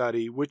character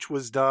study, which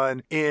was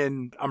done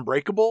in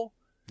Unbreakable.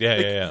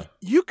 Yeah.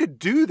 You could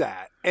do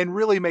that and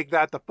really make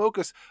that the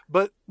focus,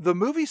 but the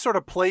movie sort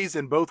of plays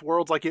in both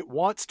worlds. Like, it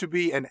wants to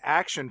be an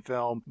action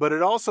film, but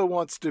it also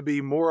wants to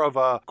be more of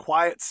a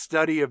quiet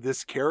study of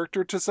this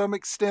character to some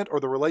extent,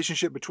 or the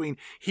relationship between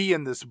he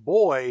and this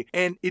boy,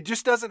 and it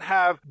just doesn't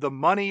have the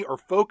money or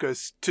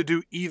focus to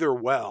do either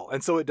well,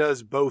 and so it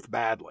does both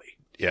badly.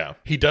 Yeah.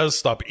 He does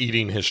stop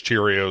eating his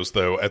Cheerios,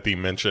 though, at the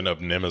mention of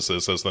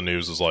Nemesis, as the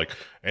news is like,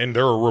 and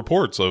there are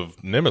reports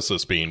of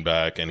Nemesis being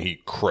back, and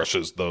he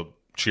crushes the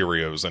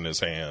Cheerios in his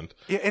hand.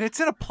 Yeah, and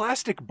it's in a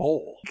plastic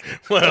bowl.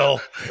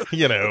 Well,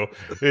 you know,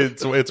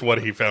 it's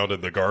what he found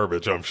in the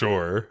garbage, I'm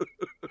sure.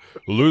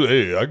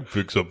 Hey, I can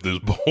fix up this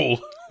bowl.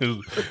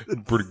 It's a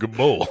pretty good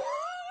bowl.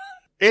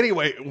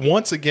 Anyway,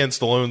 once again,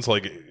 Stallone's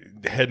like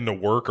heading to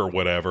work or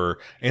whatever,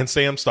 and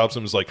Sam stops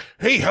him and is like,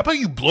 hey, how about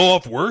you blow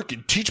off work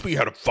and teach me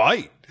how to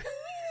fight?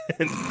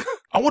 And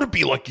I want to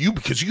be like you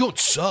because you don't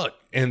suck.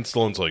 And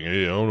Stallone's like,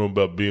 hey, I don't know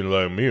about being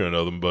like me or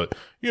nothing, but,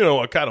 you know,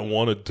 I kind of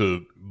wanted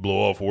to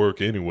blow off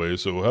work anyway,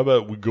 so how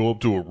about we go up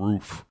to a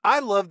roof? I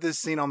love this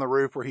scene on the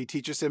roof where he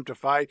teaches him to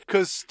fight,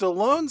 because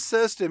Stallone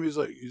says to him, he's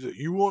like,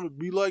 you want to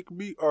be like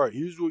me? All right,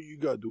 here's what you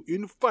got to do.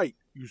 In a fight,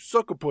 you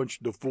sucker punch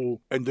the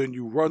fool, and then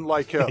you run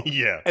like hell.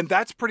 Yeah. And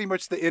that's pretty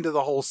much the end of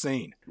the whole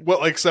scene.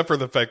 Well, except for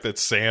the fact that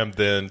Sam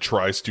then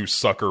tries to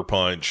sucker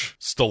punch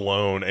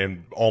Stallone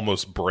and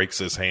almost breaks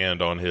his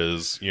hand on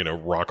his, you know,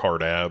 rock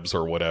hard abs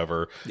or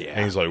whatever. Yeah.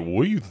 And he's like,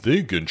 what are you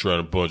thinking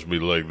trying to punch me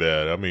like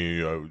that? I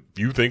mean,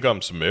 you think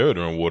I'm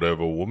Samaritan or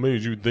whatever. What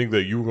made you think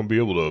that you were going to be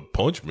able to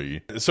punch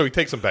me? So he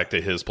takes him back to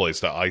his place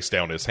to ice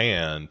down his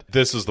hand.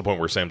 This is the point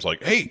where Sam's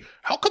like, hey,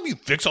 how come you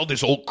fix all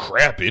this old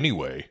crap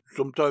anyway?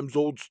 Sometimes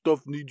old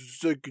stuff needs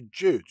a second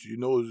chance, you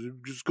know.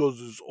 Just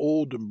because it's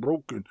old and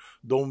broken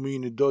don't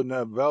mean it doesn't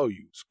have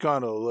value. It's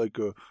kind of like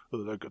a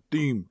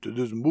theme to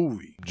this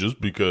movie. Just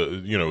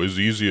because, you know, it's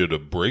easier to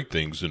break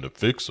things than to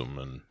fix them.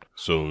 And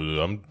So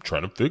I'm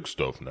trying to fix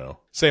stuff now.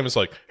 Sam is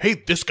like, hey,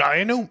 this guy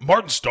I know,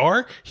 Martin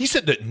Starr, he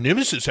said that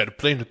Nemesis had a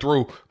plan to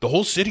throw the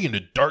whole city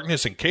into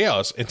darkness and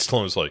chaos. And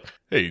Stallone's like,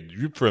 hey,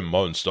 your friend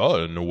Martin Starr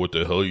doesn't know what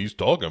the hell he's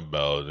talking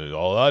about. And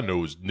all I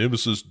know is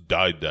Nemesis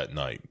died that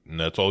night. And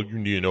that's all you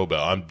need to know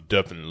about. I'm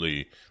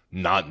definitely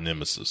not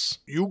Nemesis.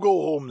 You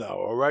go home now,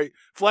 all right?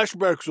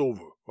 Flashback's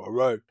over, all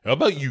right? How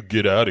about you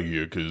get out of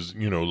here? Because,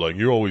 like,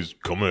 you're always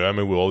coming at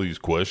me with all these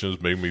questions,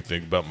 making me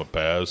think about my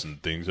past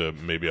and things that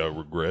maybe I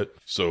regret.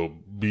 So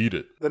beat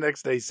it. The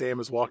next day, Sam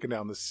is walking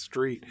down the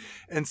street,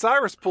 and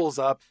Cyrus pulls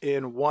up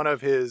in one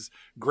of his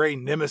gray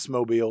Nemesis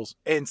mobiles.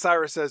 And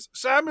Cyrus says,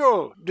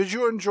 Samuel, did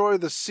you enjoy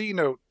the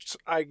C-notes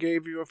I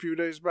gave you a few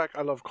days back?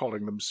 I love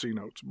calling them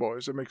C-notes,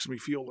 boys. It makes me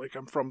feel like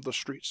I'm from the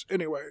streets.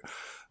 Anyway,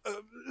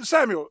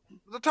 Samuel,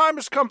 the time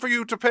has come for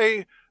you to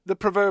pay the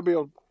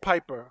proverbial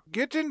piper.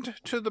 Get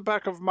into the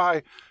back of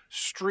my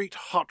street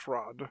hot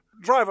rod.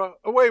 Driver,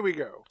 away we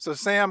go. So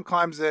Sam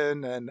climbs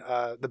in and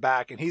the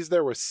back, and he's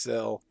there with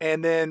Syl.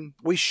 And then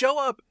we show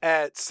up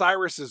at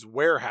Cyrus's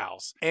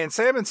warehouse, and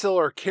Sam and Syl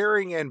are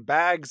carrying in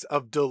bags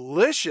of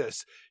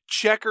delicious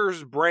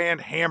Checkers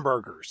brand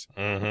hamburgers.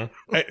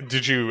 Mm-hmm. Hey,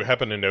 did you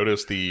happen to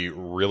notice the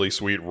really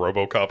sweet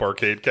Robocop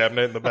arcade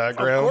cabinet in the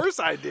background? Of course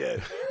I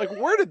did. Like,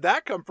 where did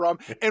that come from?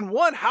 And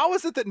one, how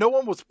is it that no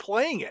one was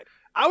playing it?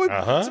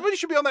 Somebody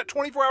should be on that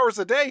 24 hours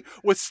a day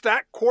with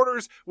stacked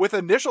quarters with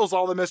initials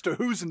on them as to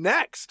who's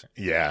next.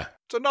 Yeah.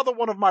 It's another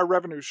one of my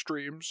revenue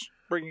streams,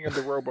 bringing in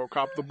the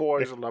Robocop. The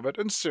boys love it,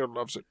 and Syl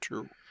loves it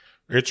too.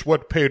 It's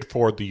what paid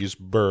for these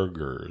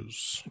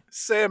burgers.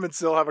 Sam and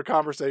Syl have a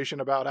conversation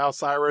about how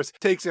Cyrus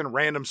takes in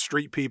random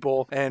street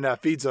people and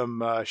feeds them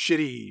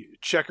shitty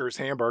Checkers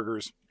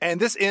hamburgers. And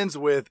this ends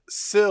with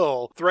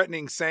Syl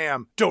threatening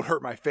Sam, don't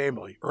hurt my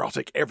family or I'll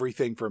take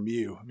everything from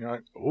you. And you're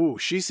like, ooh,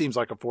 she seems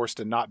like a force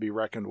to not be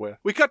reckoned with.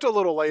 We cut to a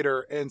little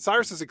later, and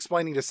Cyrus is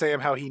explaining to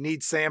Sam how he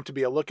needs Sam to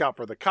be a lookout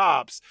for the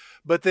cops.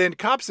 But then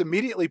cops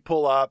immediately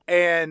pull up,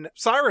 and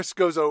Cyrus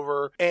goes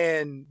over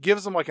and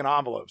gives them like an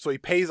envelope. So he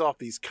pays off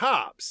these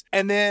cops.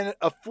 And then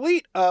a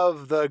fleet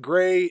of the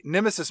gray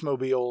Nemesis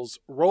mobiles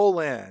roll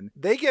in.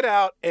 They get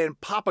out and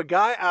pop a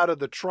guy out of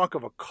the trunk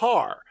of a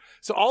car.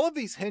 So all of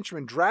these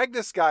henchmen drag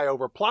this guy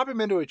over, plop him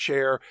into a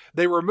chair.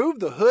 They remove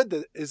the hood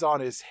that is on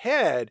his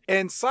head.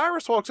 And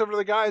Cyrus walks over to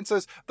the guy and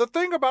says, the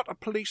thing about a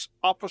police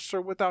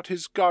officer without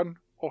his gun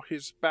or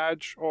his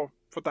badge or,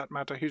 for that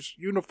matter, his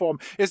uniform,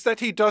 is that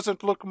he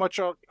doesn't look much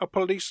a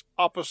police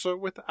officer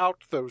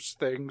without those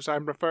things.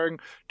 I'm referring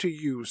to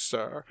you,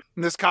 sir.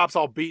 And this cop's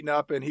all beaten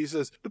up, and he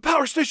says, the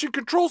power station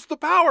controls the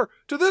power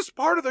to this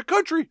part of the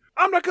country.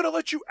 I'm not going to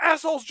let you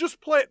assholes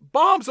just plant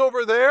bombs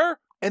over there.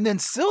 And then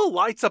Syl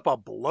lights up a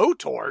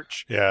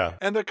blowtorch. Yeah.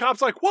 And the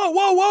cop's like, whoa,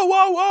 whoa, whoa,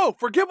 whoa, whoa.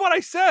 Forget what I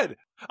said.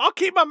 I'll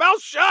keep my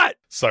mouth shut.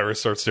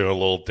 Cyrus starts doing a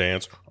little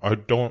dance. I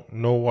don't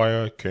know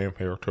why I came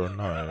here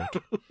tonight.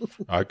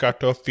 I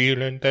got a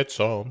feeling that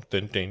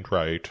something ain't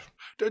right.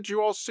 Did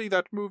you all see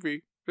that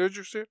movie? Did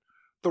you see it?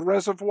 The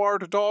Reservoir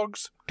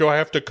Dogs? Do I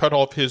have to cut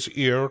off his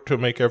ear to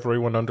make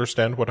everyone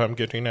understand what I'm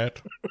getting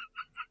at?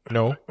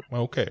 No?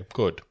 Okay,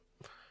 good.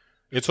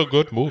 It's a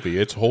good movie.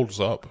 It holds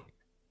up.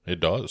 It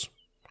does.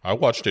 I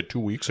watched it 2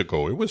 weeks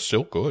ago. It was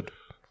still good.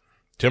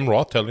 Tim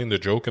Roth telling the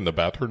joke in the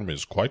bathroom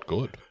is quite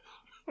good.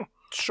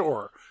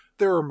 Sure,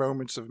 there are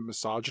moments of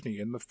misogyny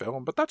in the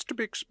film, but that's to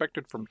be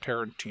expected from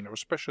Tarantino,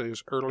 especially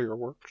his earlier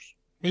works.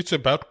 It's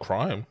about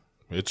crime.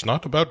 It's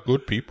not about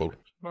good people.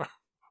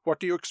 What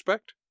do you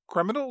expect?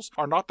 Criminals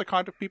are not the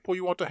kind of people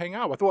you want to hang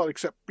out with. Well,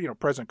 except,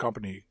 present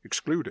company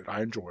excluded.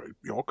 I enjoy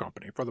your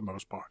company for the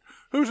most part.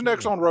 Who's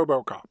next on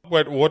Robocop?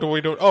 What do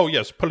we do? Oh,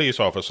 yes, police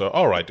officer.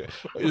 All right.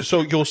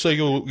 So you'll say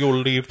you'll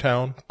leave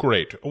town?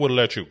 Great. We'll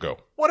let you go.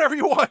 Whatever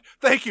you want.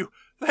 Thank you.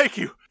 Thank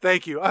you.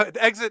 Thank you.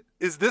 The exit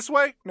is this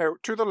way? No,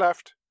 to the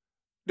left.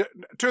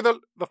 To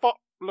the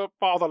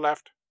farther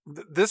left.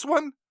 This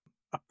one?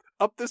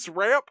 Up this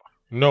ramp?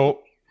 No.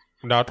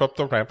 Not up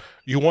the ramp.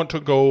 You want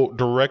to go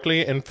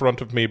directly in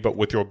front of me, but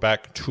with your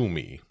back to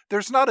me.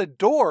 There's not a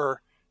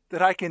door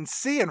that I can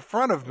see in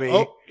front of me.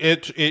 Oh,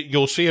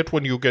 you'll see it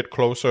when you get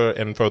closer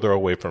and further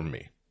away from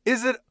me.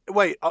 Is it?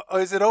 Wait,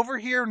 is it over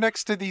here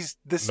next to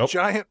this Nope.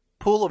 giant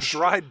pool of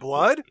dried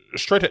blood?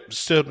 Straight ahead.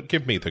 Still,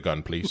 give me the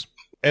gun, please.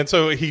 And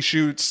so he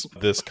shoots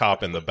this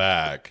cop in the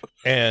back.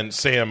 And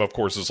Sam, of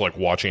course, is like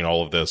watching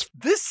all of this.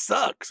 This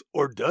sucks,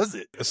 or does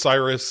it?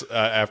 Cyrus,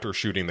 after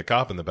shooting the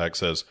cop in the back,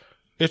 says,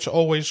 it's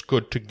always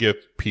good to give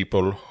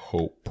people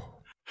hope.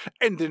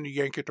 And then you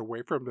yank it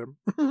away from them.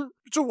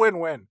 It's a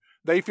win-win.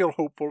 They feel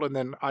hopeful, and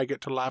then I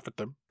get to laugh at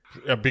them.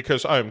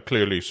 Because I'm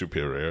clearly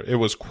superior. It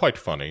was quite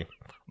funny.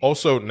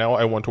 Also, now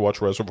I want to watch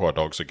Reservoir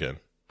Dogs again.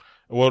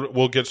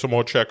 We'll get some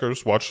more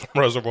Checkers, watch some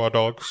Reservoir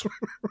Dogs.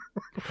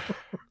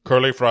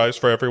 Curly fries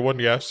for everyone,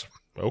 yes?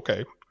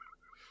 Okay.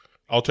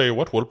 I'll tell you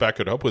what, we'll back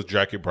it up with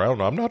Jackie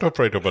Brown. I'm not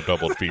afraid of a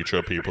double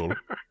feature, people.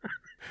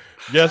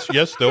 Yes,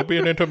 there'll be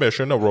an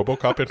intermission, a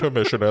Robocop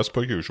intermission as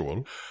per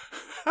usual.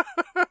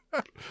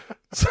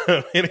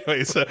 So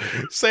anyway,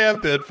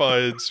 Sam then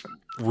finds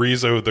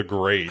Rizzo the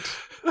Great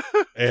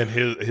and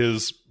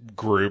his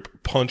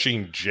group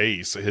punching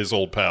Jace, his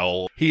old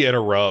pal. He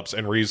interrupts,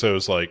 and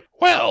Rizzo's like,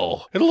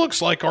 well, it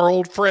looks like our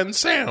old friend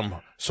Sam.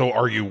 So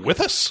are you with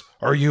us?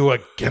 Are you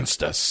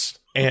against us?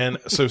 And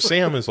so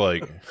Sam is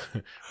like,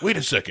 wait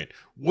a second.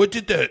 What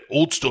did that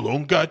old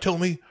Stallone guy tell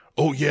me?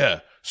 Oh,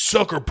 yeah,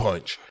 sucker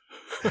punch.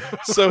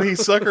 So he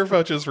sucker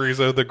punches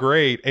Rizzo the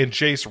Great, and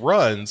Jace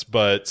runs,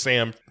 but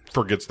Sam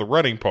forgets the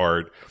running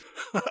part.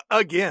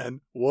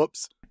 Again.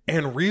 Whoops.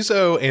 And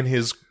Rizzo and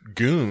his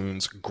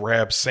goons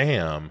grab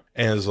Sam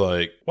and is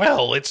like,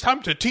 well, it's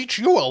time to teach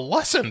you a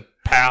lesson,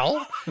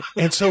 pal.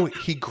 And so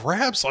he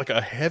grabs like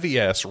a heavy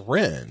ass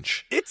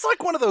wrench. It's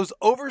like one of those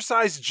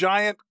oversized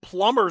giant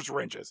plumber's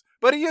wrenches.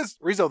 But he is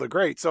Rizzo the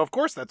Great, so of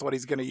course that's what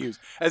he's going to use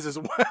as his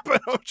weapon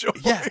of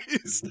choice. Yeah.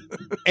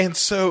 And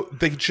so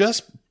they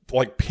just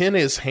like pin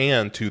his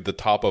hand to the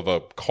top of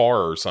a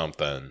car or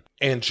something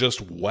and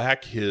just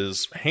whack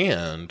his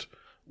hand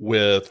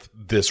with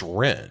this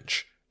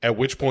wrench. At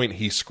which point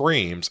he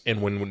screams,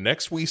 and when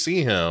next we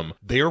see him,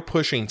 they are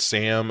pushing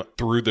Sam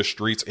through the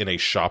streets in a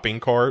shopping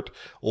cart,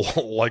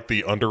 like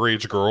the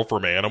underage girl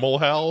from Animal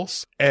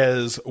House,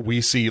 as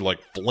we see like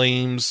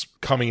flames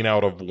coming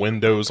out of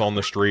windows on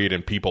the street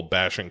and people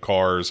bashing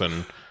cars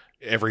and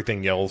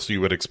everything else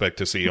you would expect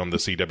to see on the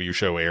CW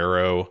show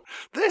Arrow.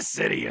 This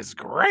city is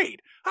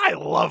great. I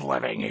love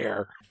living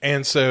here.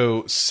 And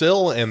so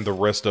Syl and the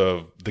rest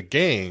of the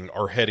gang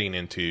are heading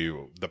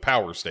into the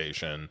power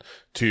station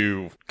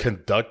to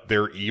conduct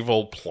their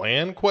evil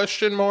plan, ?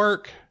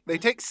 They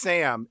take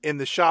Sam in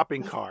the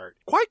shopping cart,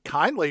 quite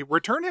kindly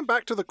return him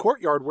back to the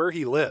courtyard where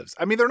he lives.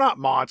 I mean, they're not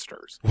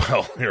monsters.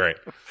 Well, you're right.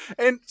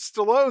 And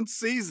Stallone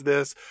sees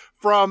this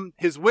from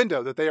his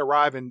window that they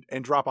arrive and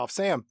drop off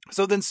Sam.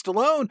 So then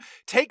Stallone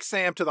takes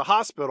Sam to the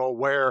hospital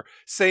where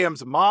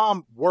Sam's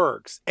mom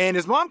works. And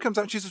his mom comes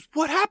out and she says,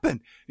 what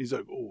happened? He's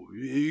like, oh,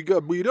 he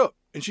got beat up.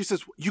 And she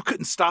says, you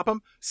couldn't stop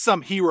him?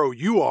 Some hero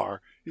you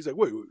are. He's like,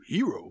 wait,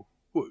 hero?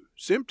 What,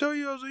 Sam tell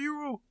you I was a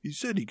hero? He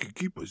said he could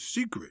keep a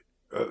secret.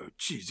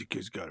 Geez, the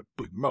kid's got a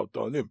big mouth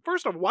on him.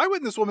 First off, why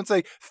wouldn't this woman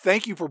say,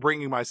 thank you for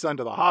bringing my son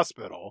to the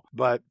hospital?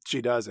 But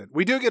she doesn't.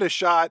 We do get a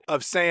shot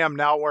of Sam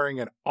now wearing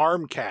an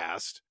arm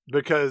cast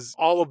because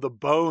all of the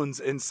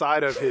bones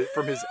inside of his,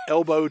 from his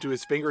elbow to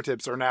his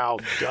fingertips are now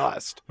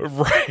dust.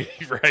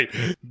 Right.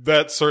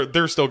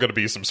 There's still going to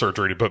be some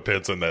surgery to put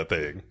pins in that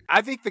thing.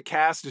 I think the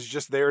cast is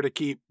just there to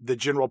keep the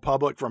general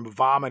public from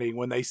vomiting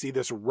when they see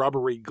this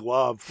rubbery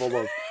glove full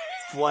of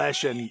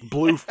flesh and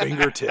blue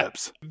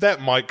fingertips.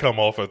 That might come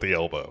off at the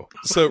elbow.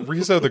 So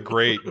Rizzo the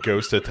Great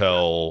goes to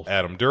tell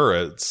Adam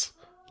Duritz,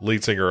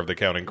 lead singer of the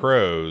Counting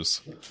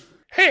Crows,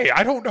 hey,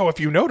 I don't know if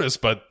you noticed,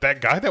 but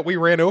that guy that we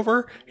ran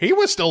over, he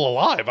was still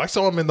alive. I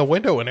saw him in the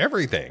window and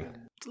everything.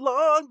 It's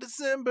long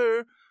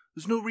December.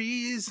 There's no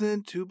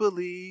reason to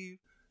believe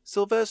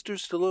Sylvester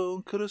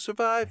Stallone could have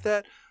survived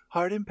that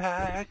heart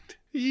impact.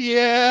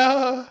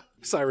 Yeah.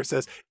 Cyrus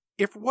says,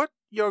 If what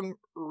young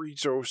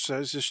Rizzo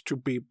says is to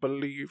be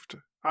believed,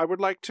 I would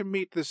like to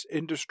meet this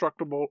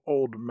indestructible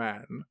old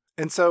man.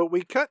 And so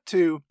we cut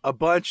to a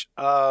bunch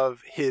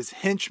of his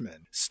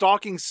henchmen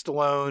stalking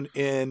Stallone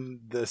in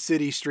the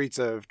city streets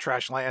of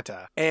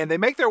Trashlanta. And they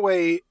make their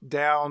way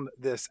down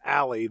this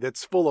alley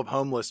that's full of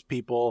homeless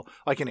people,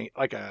 like in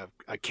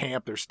a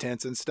camp. There's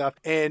tents and stuff.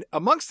 And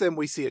amongst them,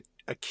 we see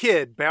a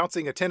kid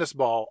bouncing a tennis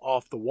ball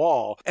off the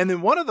wall. And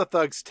then one of the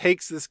thugs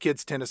takes this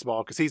kid's tennis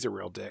ball because he's a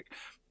real dick.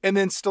 And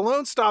then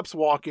Stallone stops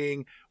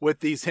walking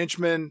with these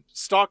henchmen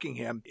stalking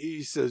him.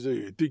 He says,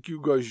 hey, I think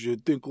you guys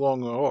should think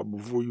long and hard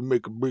before you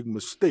make a big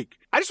mistake.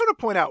 I just want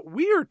to point out,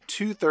 we are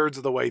 2/3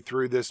 of the way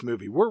through this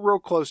movie. We're real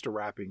close to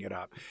wrapping it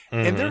up.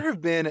 Mm-hmm. And there have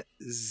been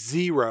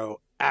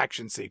 0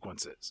 action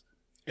sequences.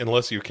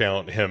 Unless you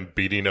count him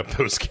beating up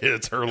those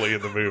kids early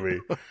in the movie.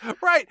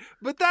 Right.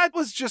 But that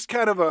was just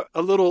kind of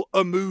a little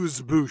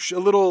amuse-bouche, a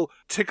little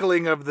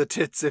tickling of the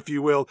tits, if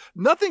you will.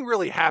 Nothing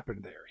really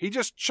happened there. He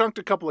just chunked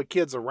a couple of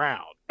kids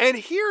around. And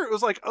here it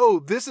was like, oh,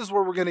 this is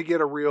where we're going to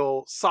get a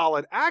real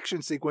solid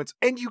action sequence.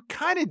 And you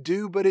kind of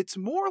do, but it's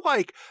more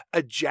like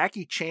a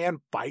Jackie Chan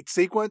fight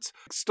sequence.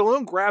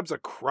 Stallone grabs a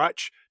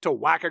crutch to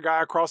whack a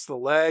guy across the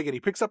leg, and he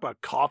picks up a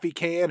coffee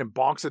can and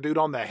bonks a dude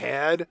on the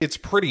head. It's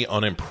pretty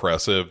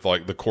unimpressive,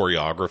 like the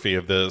choreography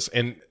of this.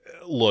 And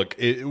look,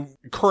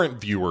 current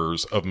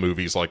viewers of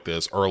movies like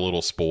this are a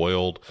little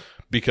spoiled.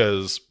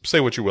 Because say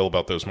what you will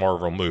about those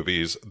Marvel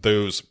movies,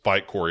 those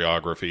fight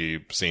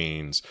choreography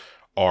scenes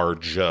are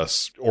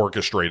just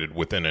orchestrated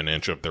within an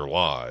inch of their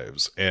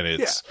lives. And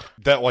it's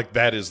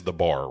that is the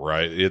bar,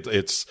 right?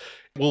 It's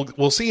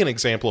we'll see an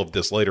example of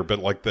this later, but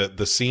like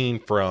the scene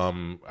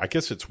from, I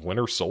guess it's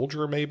Winter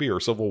Soldier maybe, or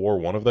Civil War,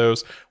 one of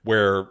those,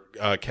 where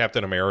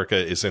Captain America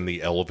is in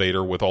the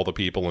elevator with all the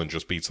people and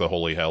just beats the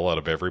holy hell out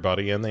of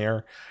everybody in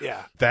there.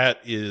 Yeah. That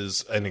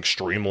is an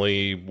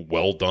extremely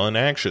well done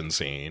action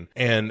scene.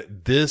 And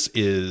this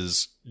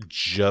is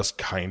just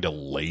kind of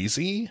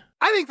lazy.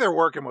 I think they're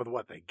working with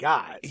what they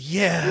got.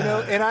 Yeah. You know,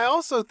 and I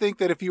also think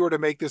that if you were to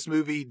make this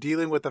movie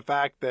dealing with the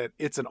fact that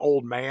it's an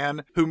old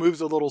man who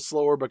moves a little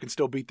slower but can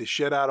still beat the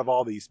shit out of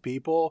all these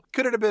people,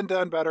 could it have been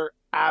done better?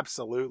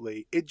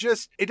 Absolutely. It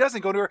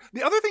doesn't go anywhere.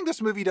 The other thing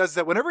this movie does is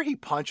that whenever he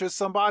punches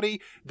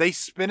somebody, they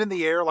spin in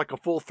the air like a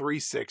full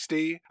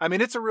 360. I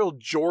mean, it's a real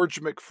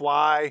George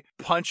McFly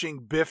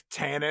punching Biff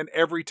Tannen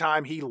every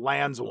time he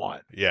lands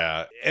one.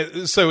 Yeah.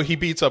 So he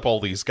beats up all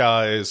these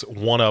guys.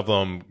 One of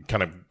them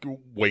kind of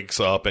wakes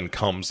up and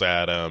comes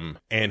at him,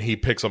 and he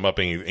picks him up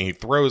and he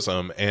throws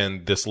him.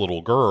 And this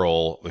little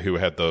girl who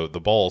had the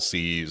ball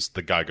sees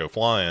the guy go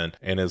flying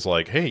and is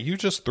like, hey, you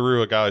just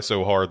threw a guy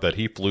so hard that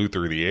he flew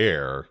through the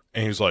air.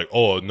 And he's like,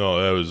 oh,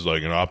 no, that was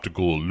like an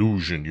optical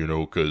illusion,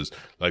 because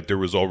like there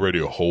was already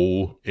a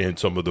hole in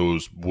some of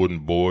those wooden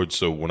boards.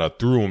 So when I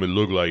threw him, it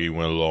looked like he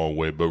went a long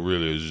way, but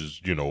really it's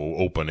just,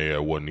 open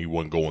air. He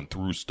wasn't going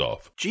through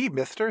stuff. Gee,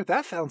 mister,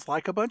 that sounds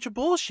like a bunch of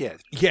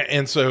bullshit. Yeah,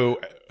 and so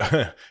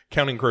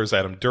Counting Crows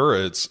Adam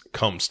Duritz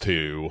comes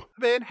to.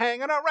 Been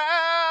hanging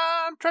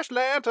around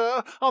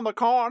Trashlanta on the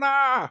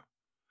corner.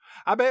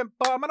 I've been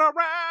bumming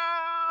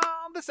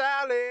around this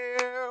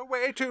alley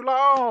way too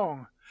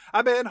long.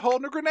 I've been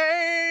holding a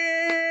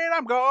grenade,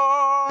 I'm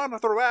gonna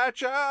throw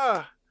at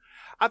ya.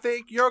 I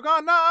think you're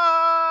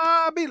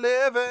gonna be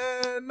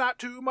living not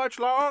too much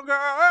longer.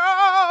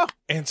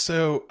 And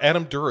so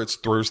Adam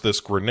Duritz throws this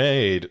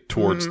grenade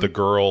towards the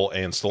girl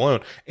and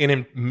Stallone. And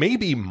in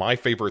maybe my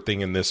favorite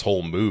thing in this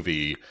whole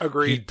movie,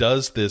 Agreed. He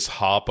does this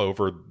hop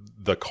over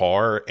the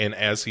car, and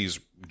as he's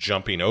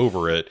jumping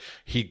over it,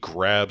 he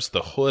grabs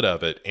the hood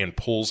of it and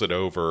pulls it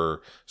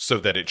over so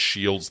that it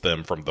shields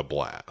them from the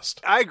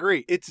blast. I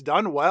agree. It's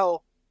done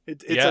well.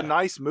 It's a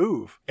nice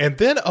move. And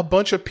then a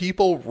bunch of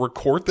people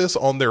record this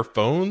on their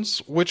phones,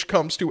 which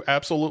comes to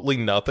absolutely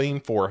nothing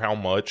for how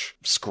much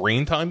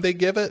screen time they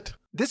give it.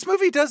 This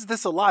movie does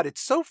this a lot.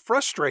 It's so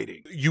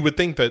frustrating. You would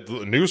think that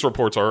the news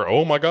reports are,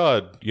 oh my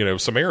God,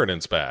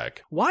 Samaritan's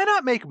back. Why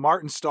not make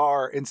Martin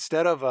Starr,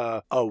 instead of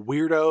a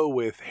weirdo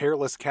with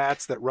hairless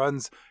cats that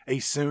runs a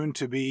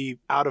soon-to-be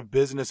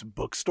out-of-business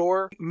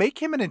bookstore,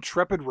 make him an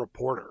intrepid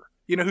reporter?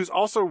 Who's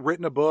also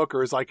written a book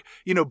or is like,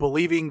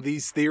 believing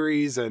these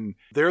theories, and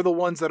they're the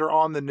ones that are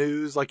on the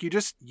news. Like,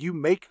 you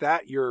make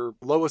that your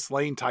Lois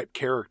Lane type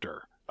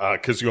character.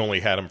 Because you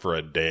only had him for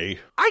a day.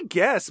 I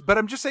guess, but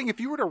I'm just saying, if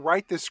you were to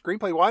write this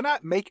screenplay, why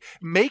not make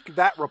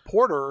that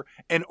reporter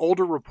an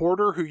older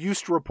reporter who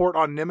used to report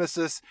on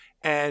Nemesis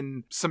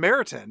and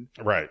Samaritan,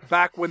 right,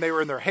 back when they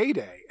were in their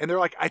heyday. And they're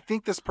like, I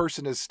think this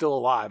person is still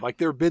alive. Like,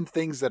 there have been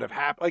things that have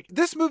happened. Like,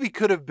 this movie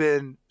could have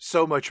been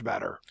so much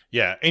better.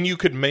 Yeah, and you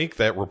could make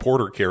that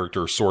reporter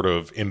character sort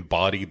of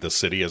embody the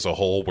city as a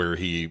whole, where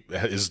he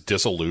is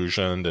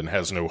disillusioned and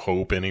has no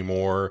hope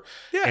anymore.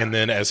 Yeah. And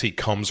then as he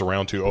comes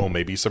around to,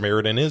 maybe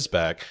Samaritan is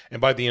back. And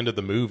by the end of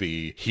the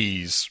movie,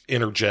 he's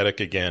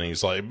energetic again.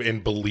 He's like,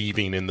 and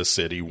believing in the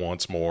city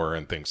once more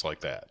and things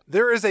like that.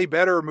 There is a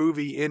better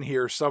movie in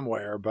here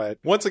somewhere, but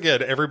once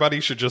again,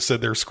 everybody should just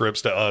send their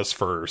scripts to us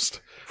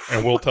first,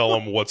 and we'll tell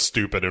them what's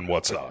stupid and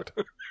what's not.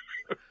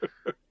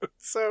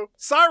 So,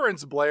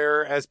 sirens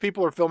blare as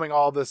people are filming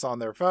all this on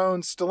their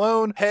phones.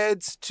 Stallone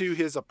heads to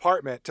his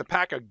apartment to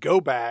pack a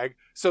go bag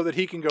so that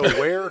he can go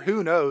where?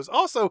 Who knows?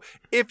 Also,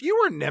 if you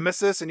were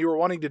Nemesis and you were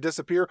wanting to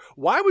disappear,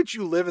 why would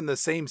you live in the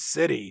same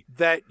city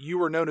that you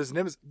were known as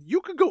Nemesis? You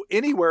could go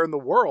anywhere in the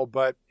world,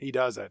 but he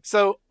doesn't.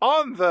 So,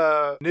 on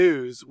the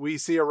news, we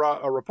see a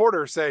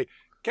reporter say,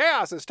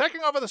 "Chaos is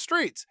taking over the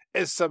streets.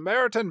 Is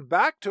Samaritan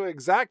back to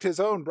exact his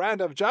own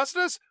brand of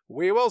justice?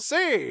 We will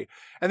see."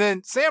 And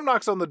then Sam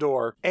knocks on the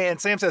door,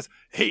 and Sam says,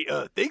 "Hey,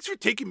 thanks for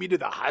taking me to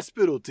the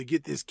hospital to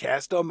get this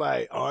cast on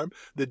my arm.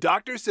 The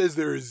doctor says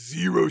there is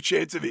 0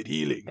 chance of it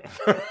healing."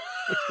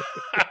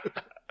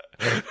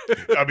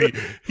 I mean,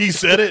 he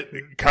said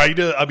it kind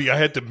of. I mean, I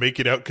had to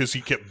make it out because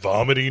he kept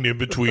vomiting in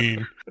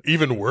between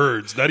even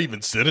words, not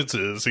even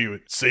sentences. He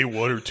would say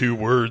 1 or 2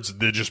 words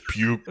and then just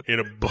puke in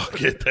a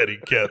bucket that he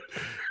kept.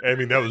 I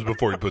mean, that was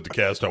before he put the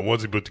cast on.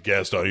 Once he put the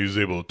cast on, he was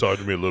able to talk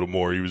to me a little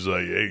more. He was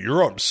like, "Hey,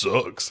 your arm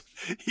sucks."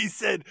 He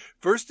said,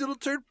 first it'll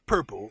turn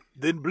purple,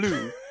 then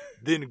blue,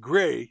 then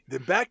gray,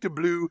 then back to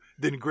blue,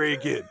 then gray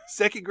again.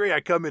 Second gray,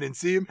 I come in and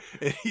see him,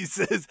 and he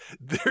says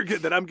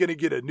that I'm going to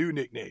get a new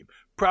nickname,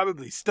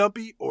 probably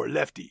Stumpy or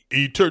Lefty.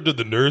 He turned to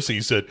the nurse and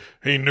he said,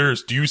 "Hey,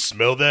 nurse, do you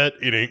smell that?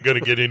 It ain't going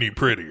to get any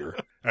prettier."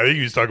 I think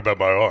he was talking about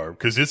my arm,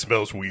 because it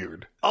smells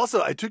weird.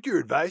 Also, I took your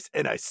advice,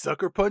 and I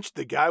sucker punched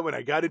the guy when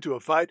I got into a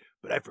fight,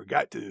 but I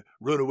forgot to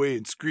run away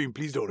and scream,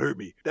 "Please don't hurt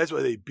me." That's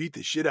why they beat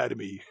the shit out of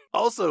me.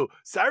 Also,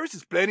 Cyrus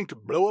is planning to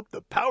blow up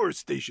the power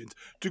stations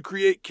to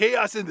create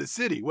chaos in the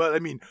city. Well, I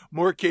mean,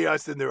 more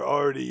chaos than there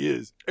already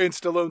is. And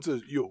Stallone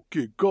says, "Yo,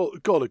 kid, call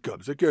the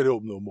cops. I can't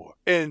help no more."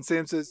 And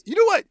Sam says, "You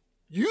know what?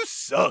 You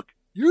suck.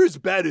 You're as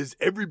bad as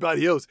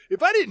everybody else.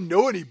 If I didn't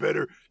know any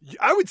better,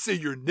 I would say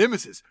you're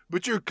Nemesis,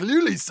 but you're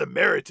clearly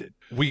Samaritan."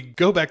 We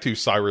go back to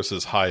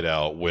Cyrus's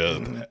hideout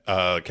with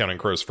Counting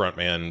Crows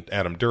frontman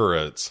Adam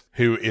Duritz,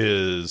 who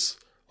is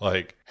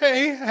like,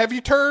 "Hey, have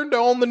you turned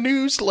on the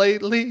news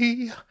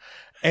lately?"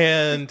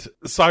 And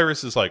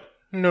Cyrus is like,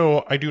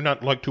 "No, I do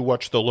not like to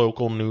watch the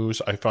local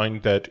news. I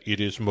find that it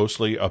is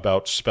mostly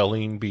about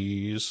spelling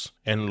bees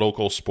and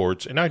local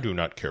sports, and I do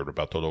not care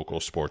about the local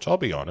sports. I'll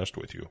be honest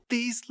with you."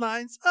 These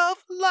lines of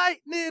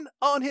lightning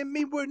on him.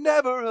 We're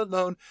never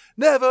alone,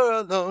 never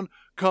alone.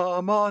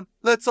 Come on,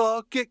 let's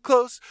all get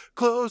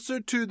closer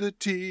to the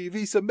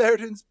TV.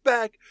 Samaritan's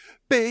back,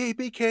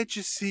 baby, can't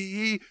you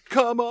see?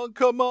 Come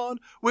on,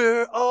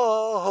 we're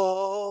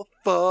all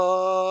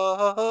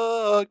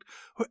fucked.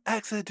 We're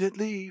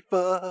accidentally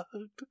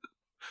fucked.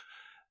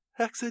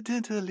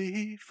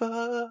 Accidentally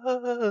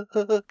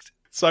fucked.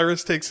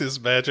 Cyrus takes his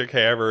magic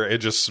hammer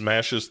and just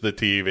smashes the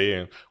TV.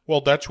 And,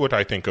 well, that's what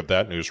I think of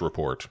that news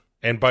report.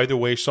 And by the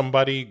way,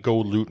 somebody go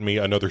loot me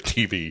another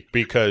TV,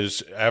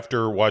 because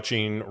after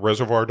watching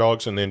Reservoir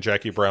Dogs and then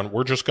Jackie Brown,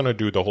 we're just going to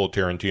do the whole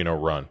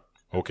Tarantino run.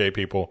 Okay,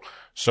 people?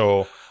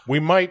 So we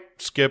might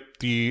skip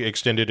the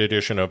extended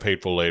edition of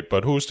Hateful Eight,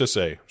 but who's to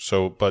say?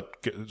 But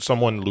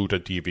someone loot a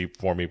TV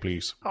for me,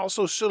 please.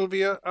 Also,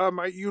 Sylvia,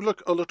 you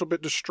look a little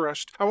bit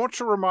distressed. I want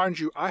to remind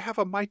you, I have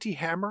a mighty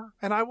hammer,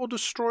 and I will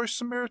destroy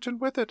Samaritan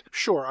with it.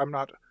 Sure, I'm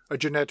not a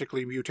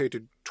genetically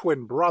mutated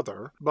twin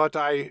brother, but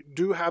I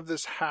do have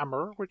this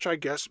hammer, which I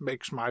guess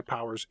makes my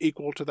powers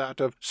equal to that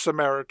of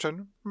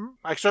Samaritan.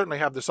 I certainly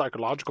have the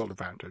psychological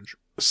advantage.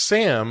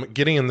 Sam,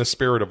 getting in the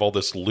spirit of all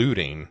this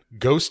looting,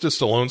 goes to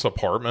Stallone's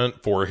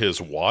apartment for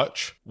his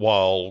watch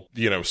while,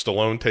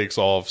 Stallone takes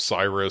off.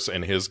 Cyrus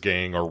and his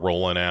gang are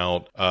rolling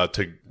out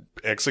to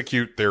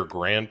execute their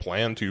grand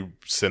plan to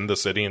send the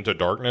city into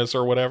darkness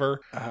or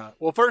whatever.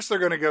 Well, first they're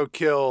going to go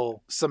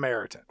kill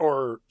Samaritan,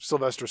 or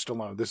Sylvester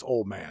Stallone, this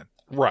old man.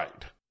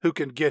 Right. Who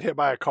can get hit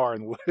by a car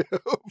and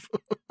live.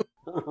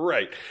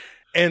 Right.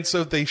 And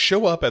so they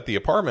show up at the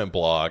apartment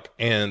block,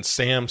 and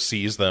Sam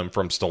sees them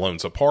from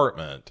Stallone's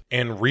apartment.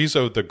 And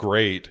Rizzo the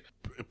Great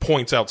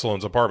points out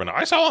Stallone's apartment.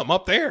 I saw him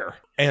up there.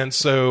 And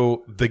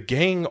so the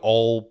gang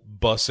all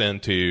busts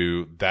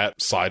into that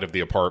side of the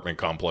apartment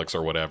complex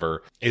or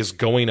whatever, is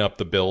going up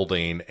the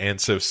building. And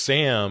so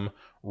Sam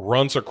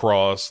runs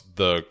across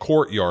the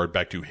courtyard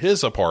back to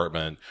his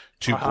apartment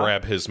to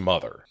grab his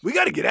mother. We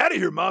got to get out of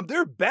here, Mom.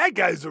 There are bad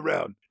guys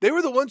around. They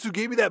were the ones who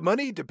gave me that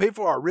money to pay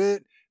for our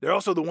rent. They're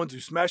also the ones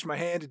who smashed my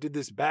hand and did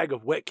this bag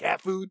of wet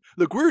cat food.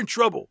 Look, we're in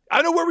trouble.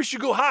 I know where we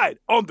should go hide.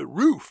 On the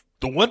roof.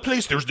 The one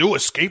place there's no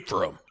escape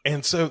from.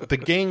 And so the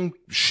gang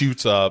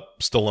shoots up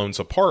Stallone's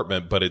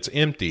apartment, but it's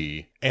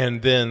empty.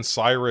 And then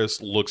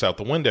Cyrus looks out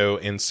the window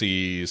and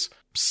sees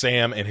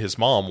Sam and his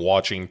mom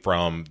watching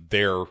from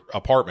their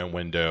apartment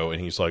window.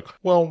 And he's like,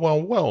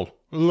 well,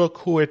 look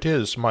who it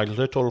is, my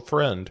little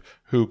friend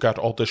who got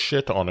all the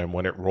shit on him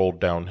when it rolled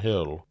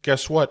downhill.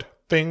 Guess what?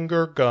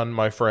 Finger gun,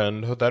 my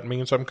friend. That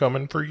means I'm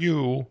coming for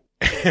you.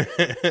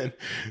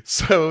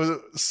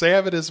 So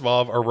Sam and his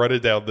mom are running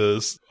down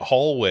this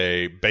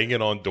hallway,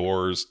 banging on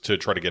doors to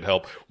try to get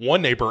help.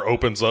 One neighbor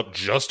opens up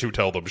just to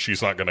tell them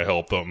she's not going to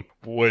help them,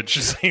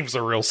 which seems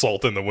a real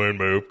salt in the wound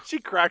move. She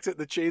cracks it in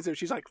the chaser.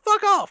 She's like,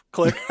 fuck off.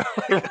 Click.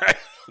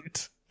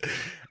 Right.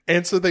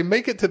 And so they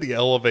make it to the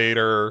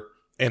elevator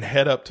and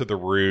head up to the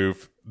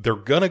roof. They're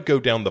going to go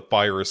down the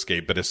fire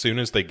escape, but as soon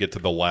as they get to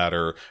the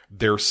ladder,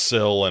 there's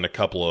Syl and a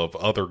couple of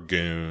other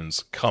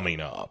goons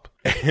coming up.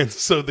 And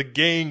so the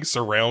gang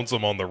surrounds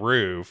them on the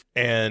roof,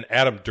 and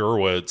Adam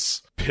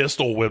Derwitz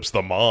pistol whips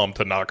the mom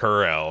to knock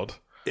her out.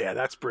 Yeah,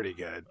 that's pretty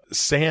good.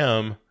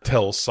 Sam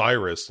tells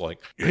Cyrus, like,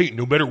 hey,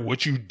 no matter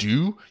what you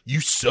do,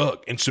 you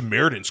suck, and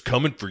Samaritan's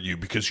coming for you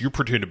because you're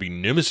pretending to be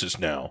Nemesis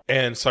now.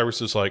 And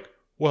Cyrus is like,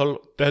 well,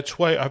 that's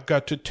why I've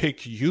got to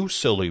take you,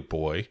 silly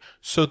boy,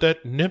 so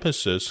that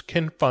Nemesis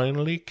can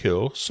finally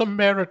kill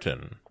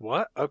Samaritan.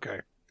 What?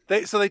 Okay.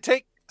 So they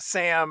take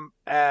Sam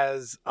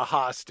as a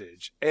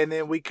hostage, and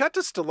then we cut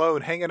to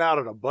Stallone hanging out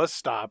at a bus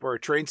stop or a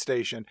train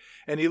station,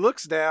 and he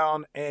looks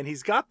down, and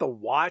he's got the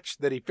watch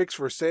that he fixed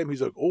for Sam.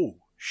 He's like, oh,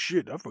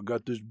 shit, I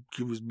forgot to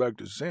give this back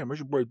to Sam. I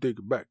should probably take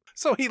it back.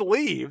 So he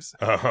leaves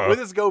with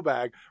his go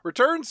bag,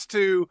 returns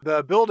to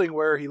the building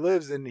where he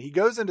lives, and he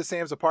goes into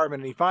Sam's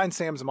apartment, and he finds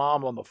Sam's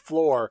mom on the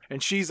floor,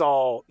 and she's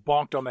all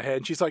bonked on the head.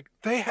 And she's like,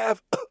 they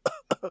have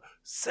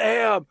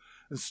Sam.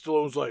 And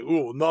Stallone's like,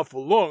 oh, not for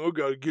long. I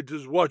got to get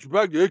this watch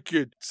back to that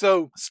kid.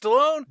 So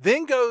Stallone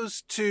then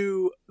goes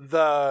to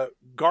the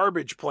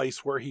garbage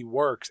place where he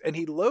works, and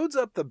he loads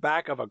up the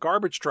back of a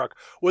garbage truck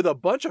with a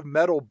bunch of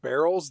metal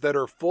barrels that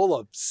are full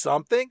of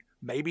something.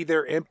 Maybe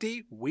they're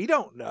empty. We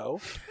don't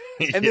know.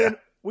 And then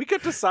we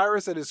get to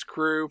Cyrus and his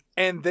crew,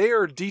 and they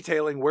are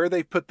detailing where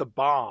they put the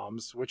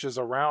bombs, which is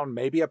around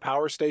maybe a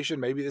power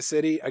station, maybe the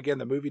city. Again,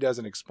 the movie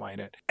doesn't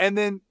explain it. And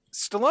then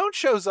Stallone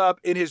shows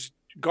up in his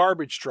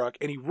garbage truck,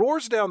 and he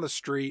roars down the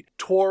street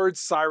towards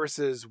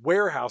Cyrus's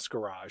warehouse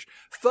garage.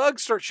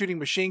 Thugs start shooting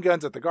machine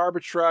guns at the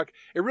garbage truck.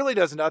 It really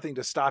does nothing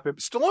to stop him.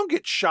 Stallone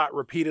gets shot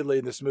repeatedly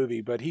in this movie,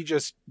 but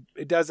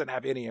it doesn't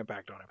have any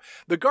impact on him.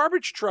 The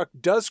garbage truck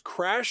does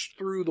crash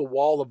through the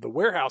wall of the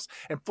warehouse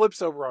and flips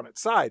over on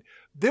its side.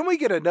 Then we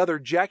get another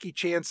Jackie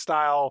Chan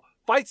style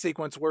fight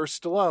sequence where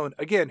Stallone,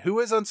 again, who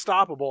is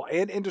unstoppable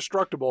and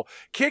indestructible,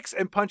 kicks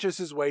and punches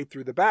his way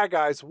through the bad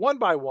guys one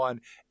by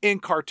one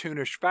in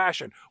cartoonish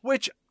fashion,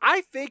 which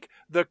I think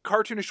the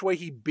cartoonish way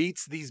he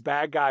beats these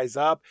bad guys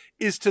up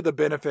is to the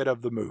benefit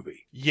of the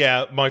movie.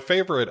 Yeah, my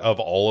favorite of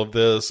all of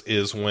this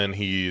is when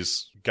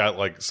he's got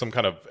like some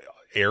kind of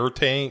air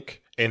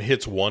tank and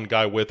hits one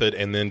guy with it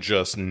and then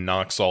just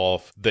knocks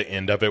off the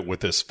end of it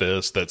with his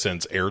fist that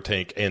sends air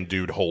tank and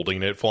dude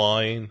holding it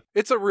flying.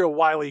 It's a real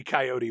Wile E.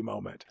 Coyote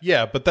moment.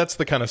 Yeah, but that's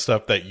the kind of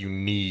stuff that you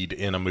need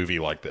in a movie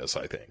like this,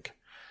 I think.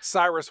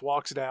 Cyrus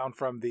walks down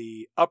from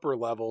the upper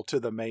level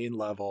to the main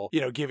level,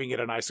 giving it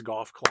a nice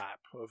golf clap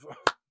of...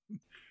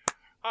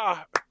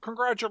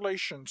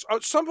 Congratulations.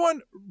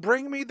 Someone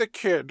bring me the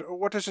kid.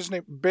 What is his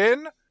name?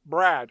 Ben?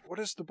 Brad. What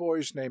is the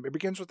boy's name? It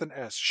begins with an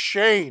S.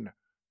 Shane.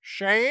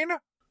 Shane?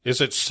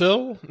 Is it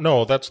Syl?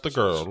 No, that's the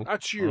girl.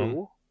 That's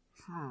you.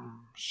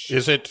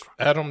 Is it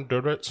Adam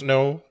Duritz?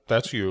 No,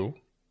 that's you.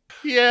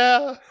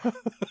 Yeah.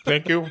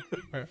 Thank you,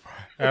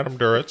 Adam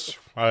Duritz.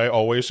 I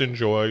always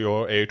enjoy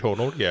your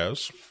atonal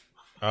yes.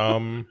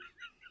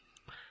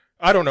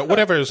 I don't know.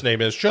 Whatever his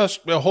name is,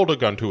 just hold a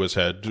gun to his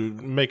head.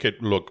 Make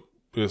it look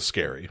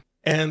scary.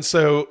 And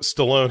so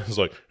Stallone is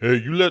like, hey,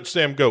 you let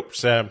Sam go.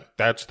 Sam,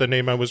 that's the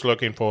name I was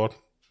looking for.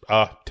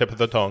 Tip of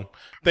the tongue.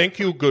 Thank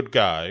you, good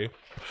guy.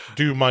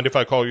 Do you mind if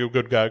I call you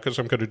good guy? Because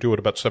I'm going to do it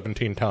about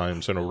 17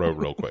 times in a row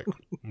real quick.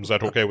 Is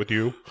that okay with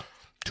you?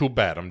 Too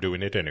bad, I'm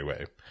doing it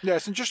anyway.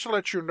 Yes, and just to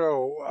let you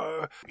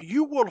know,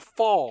 you will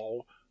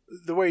fall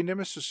the way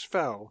Nemesis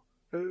fell,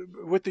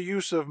 with the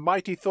use of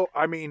mighty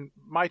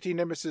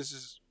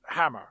Nemesis's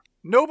hammer.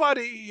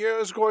 Nobody here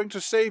is going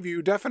to save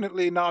you,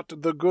 definitely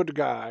not the good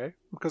guy,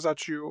 because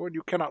that's you, and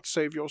you cannot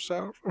save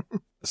yourself.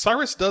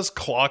 Cyrus does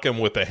clock him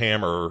with a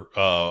hammer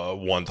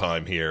one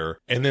time here,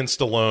 and then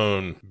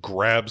Stallone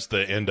grabs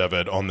the end of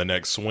it on the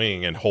next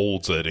swing and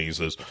holds it, and he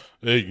says,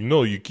 hey,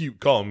 you keep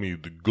calling me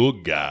the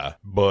good guy,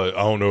 but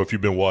I don't know if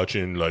you've been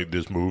watching,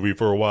 this movie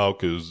for a while,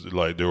 because,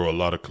 there were a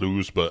lot of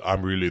clues, but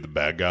I'm really the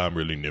bad guy. I'm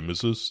really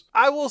Nemesis.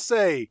 I will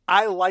say,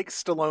 I like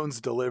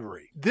Stallone's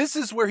delivery. This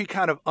is where he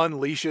kind of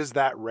unleashes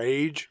that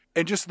rage,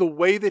 and just the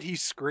way that he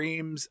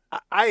screams,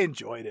 I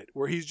enjoyed it,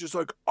 where he's just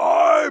like,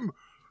 I'm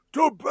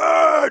the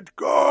bad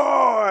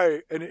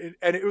guy, and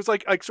it was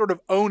like sort of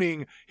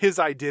owning his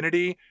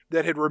identity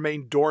that had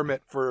remained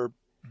dormant for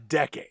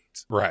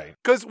decades. Right.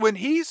 Because when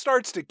he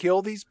starts to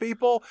kill these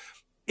people,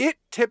 it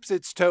tips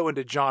its toe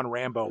into John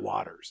Rambo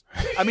waters.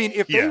 I mean,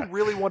 if they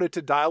really wanted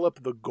to dial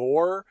up the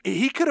gore,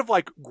 he could have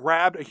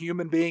grabbed a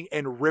human being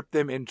and ripped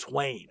them in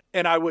twain,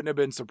 and I wouldn't have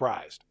been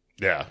surprised.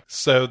 Yeah.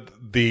 So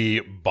the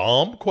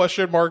bomb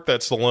question mark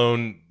that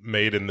Stallone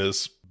made in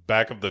this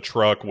back of the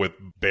truck with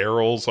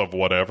barrels of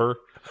whatever.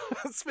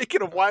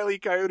 Speaking of Wile E.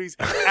 Coyote's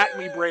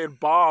Acme brand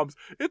bombs,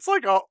 it's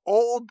like an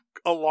old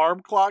alarm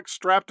clock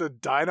strapped to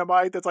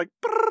dynamite that's like...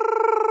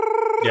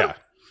 Yeah.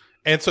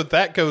 And so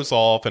that goes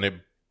off and it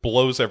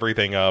blows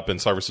everything up,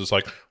 and Cyrus is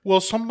like, will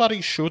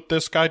somebody shoot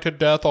this guy to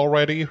death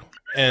already?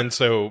 And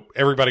so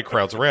everybody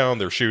crowds around,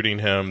 they're shooting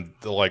him,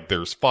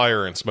 there's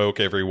fire and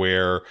smoke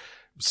everywhere.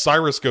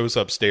 Cyrus goes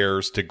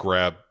upstairs to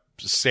grab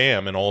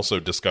Sam and also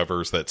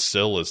discovers that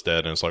Syl is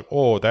dead, and it's like,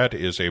 oh, that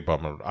is a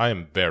bummer. I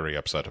am very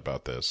upset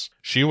about this.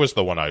 She was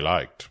the one I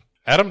liked.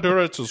 Adam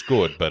Duritz is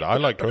good, but I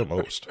liked her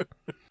most.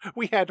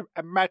 We had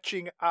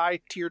matching eye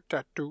tear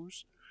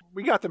tattoos.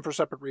 We got them for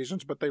separate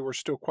reasons, but they were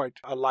still quite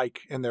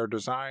alike in their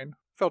design.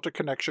 Felt a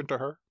connection to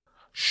her.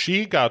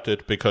 She got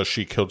it because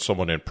she killed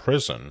someone in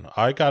prison.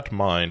 I got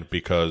mine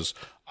because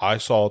I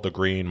saw The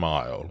Green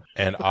Mile,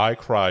 and I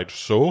cried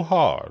so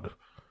hard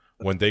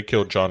when they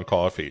killed John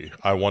Coffey.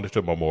 I wanted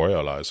to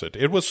memorialize it.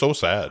 It was so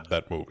sad,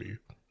 that movie.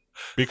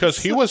 Because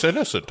he was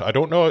innocent. I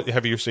don't know,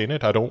 have you seen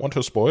it? I don't want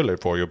to spoil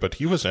it for you, but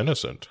he was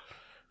innocent.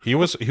 He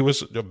was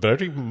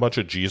very much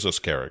a Jesus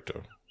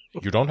character.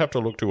 You don't have to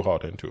look too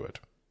hard into it.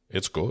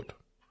 It's good.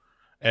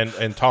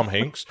 And Tom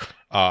Hanks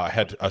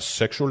had a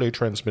sexually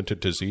transmitted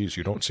disease.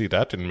 You don't see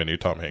that in many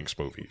Tom Hanks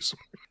movies.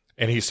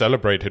 And he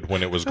celebrated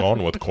when it was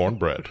gone with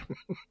cornbread.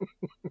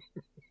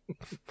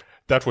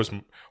 That was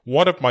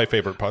one of my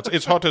favorite parts.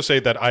 It's hard to say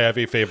that I have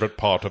a favorite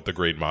part of The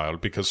Green Mile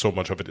because so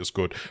much of it is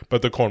good,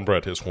 but the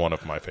cornbread is one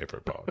of my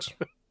favorite parts.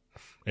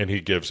 And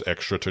he gives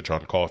extra to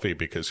John Coffey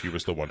because he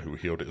was the one who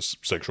healed his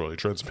sexually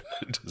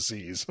transmitted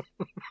disease.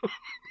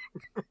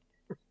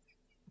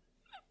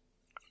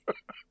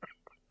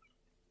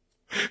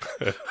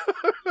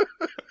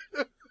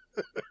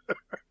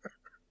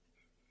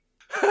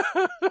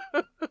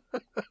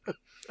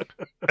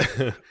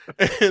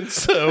 And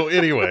so,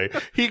 anyway,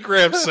 he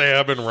grabs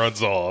Sam and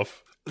runs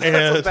off.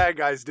 That's what bad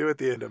guys do at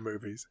the end of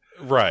movies.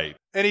 Right.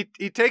 And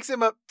he takes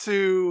him up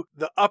to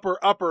the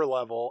upper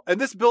level.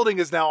 And this building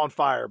is now on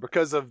fire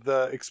because of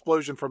the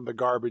explosion from the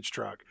garbage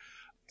truck.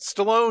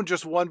 Stallone,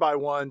 just one by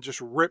one,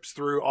 just rips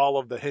through all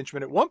of the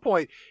henchmen. At one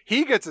point,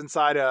 he gets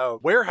inside a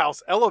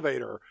warehouse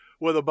elevator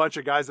with a bunch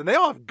of guys, and they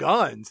all have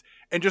guns.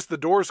 And just the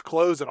doors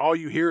close, and all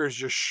you hear is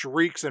just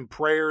shrieks and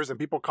prayers and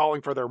people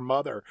calling for their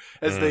mother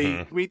as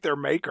they meet their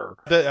maker.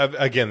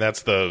 Again,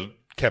 that's the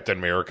Captain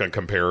America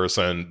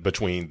comparison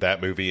between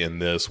that movie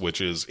and this, which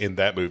is in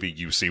that movie,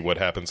 you see what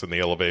happens in the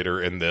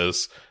elevator. In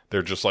this,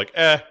 they're just like,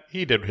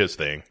 he did his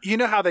thing. You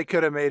know how they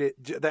could have made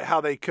it,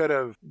 how they could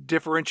have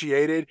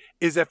differentiated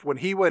is if when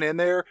he went in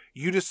there,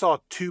 you just saw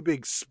two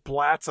big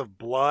splats of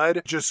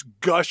blood just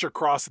gush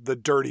across the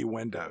dirty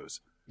windows.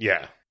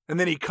 Yeah. And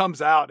then he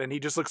comes out and he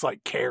just looks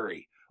like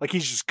Carrie. Like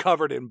he's just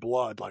covered in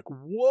blood. Like,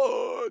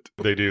 what?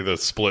 They do the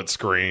split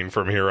screen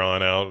from here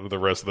on out the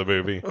rest of the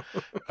movie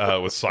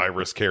with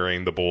Cyrus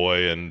carrying the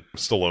boy and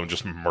Stallone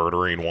just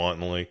murdering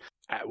wantonly.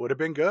 That would have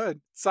been good.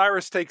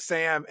 Cyrus takes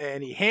Sam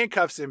and he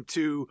handcuffs him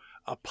to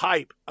a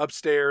pipe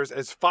upstairs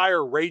as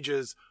fire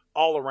rages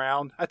all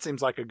around. That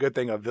seems like a good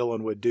thing a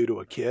villain would do to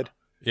a kid.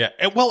 Yeah,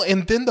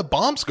 and then the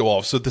bombs go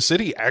off, so the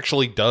city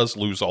actually does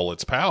lose all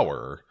its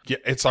power. Yeah,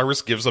 and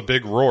Cyrus gives a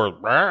big roar.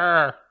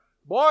 Rawr!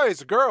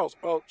 Boys, girls,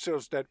 oh,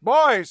 Syl's dead.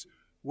 Boys,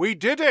 we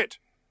did it.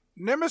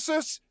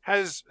 Nemesis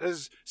has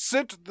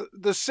sent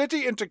the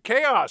city into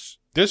chaos.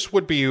 This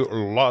would be a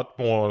lot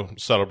more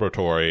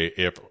celebratory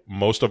if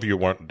most of you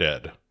weren't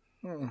dead.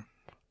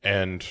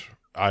 And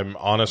I'm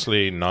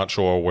honestly not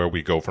sure where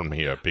we go from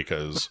here,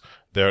 because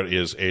there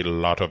is a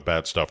lot of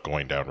bad stuff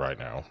going down right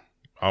now.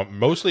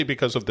 Mostly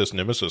because of this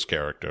Nemesis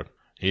character.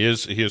 He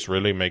is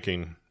really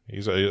making...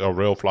 He's a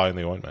real fly in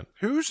the ointment.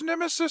 Who's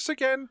Nemesis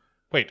again?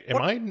 Wait,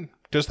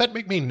 does that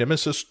make me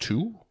Nemesis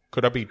 2?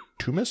 Could I be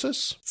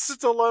Two-Missus?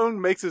 Stallone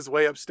makes his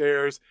way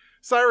upstairs.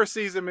 Cyrus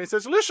sees him and he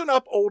says, "Listen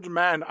up, old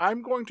man.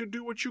 I'm going to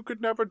do what you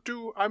could never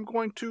do. I'm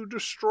going to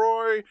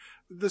destroy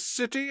the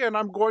city and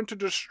I'm going to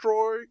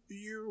destroy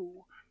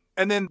you."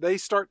 And then they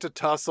start to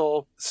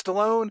tussle.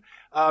 Stallone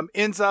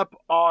ends up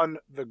on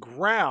the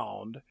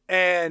ground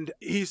and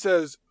he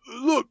says,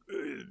 "Look,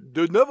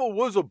 there never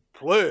was a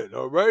plan,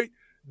 all right?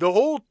 The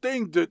whole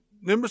thing that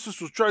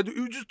Nemesis was trying to do,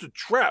 it was just a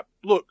trap.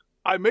 Look,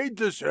 I made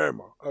this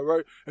hammer, all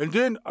right? And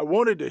then I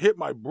wanted to hit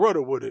my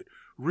brother with it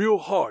real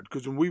hard,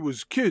 because when we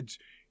was kids,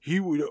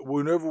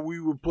 whenever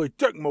we would play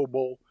Tecmo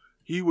Bowl,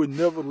 he would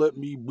never let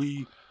me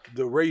be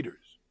the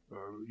Raiders.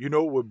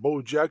 With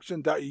Bo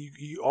Jackson, that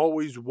he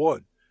always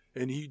won.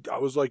 And I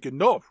was like,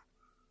 enough.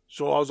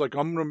 So I was like,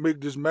 I'm going to make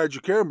this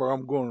magic hammer.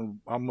 I'm going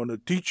to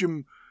teach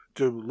him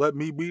to let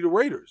me be the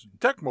Raiders in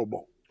Tecmo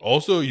Bowl."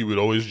 Also, he would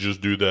always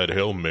just do that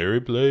Hail Mary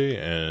play,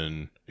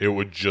 and it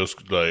would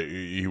just, like,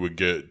 he would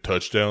get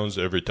touchdowns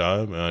every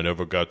time, and I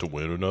never got to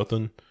win or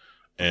nothing.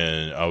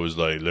 And I was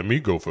like, let me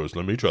go first.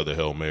 Let me try the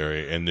Hail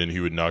Mary. And then he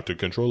would knock the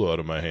controller out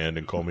of my hand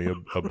and call me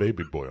a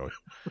baby boy.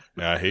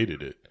 And I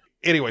hated it.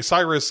 Anyway,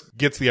 Cyrus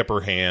gets the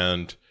upper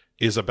hand,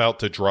 is about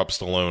to drop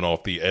Stallone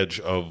off the edge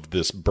of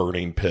this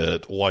burning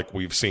pit, like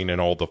we've seen in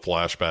all the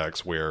flashbacks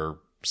where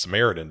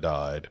Samaritan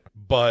died.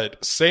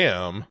 But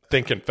Sam,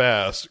 thinking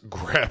fast,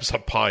 grabs a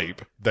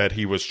pipe that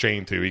he was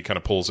chained to. He kind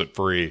of pulls it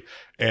free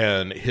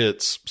and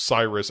hits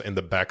Cyrus in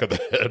the back of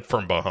the head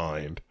from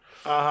behind.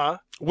 Uh-huh.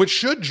 Which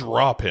should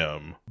drop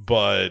him,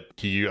 but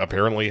he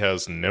apparently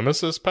has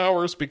Nemesis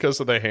powers because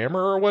of the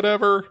hammer or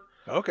whatever.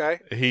 Okay.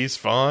 He's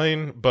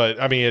fine,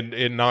 but I mean,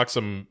 it knocks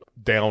him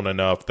down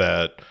enough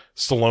that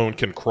Stallone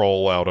can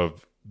crawl out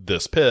of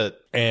this pit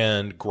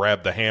and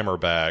grab the hammer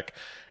back.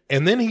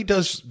 And then he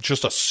does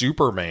just a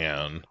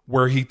Superman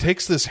where he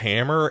takes this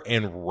hammer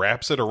and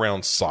wraps it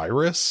around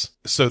Cyrus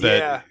so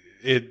that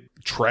it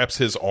traps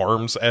his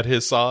arms at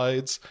his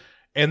sides.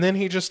 And then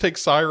he just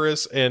takes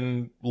Cyrus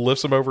and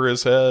lifts him over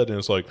his head and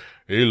it's like,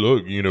 "Hey,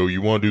 look,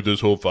 you want to do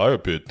this whole fire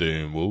pit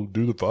thing? We'll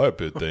do the fire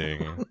pit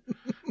thing."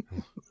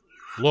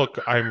 "Look,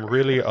 I'm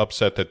really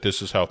upset that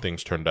this is how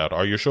things turned out.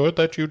 Are you sure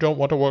that you don't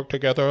want to work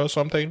together or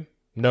something?"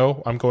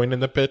 "No, I'm going in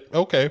the pit."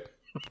 "Okay.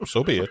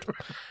 So be it."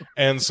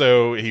 And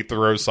so he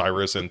throws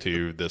Cyrus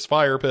into this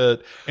fire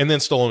pit, and then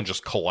Stallone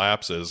just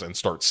collapses and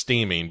starts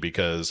steaming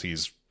because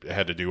he's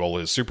had to do all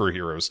his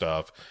superhero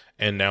stuff,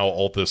 and now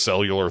all the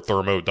cellular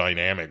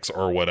thermodynamics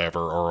or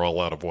whatever are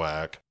all out of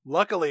whack.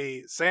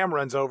 Luckily, Sam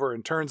runs over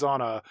and turns on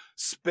a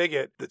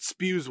spigot that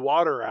spews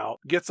water out,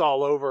 gets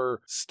all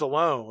over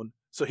Stallone.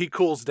 So he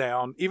cools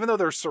down, even though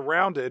they're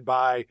surrounded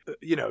by,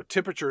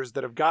 temperatures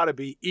that have got to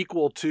be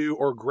equal to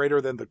or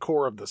greater than the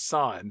core of the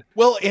sun.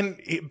 Well,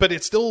 but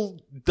it still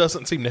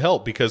doesn't seem to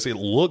help because it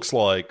looks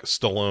like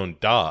Stallone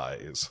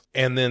dies.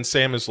 And then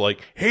Sam is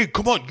like, "Hey,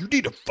 come on, you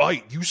need to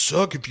fight. You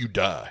suck if you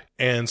die."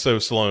 And so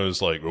Stallone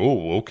is like,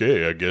 "Oh,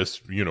 okay, I guess,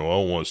 I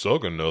don't want to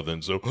suck or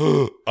nothing. So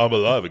I'm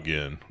alive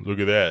again. Look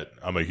at that.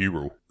 I'm a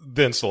hero."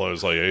 Then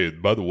Stallone's like, "Hey,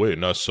 by the way,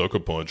 nice sucker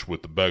punch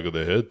with the back of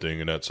the head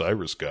thing and that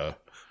Cyrus guy."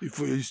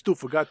 You still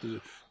forgot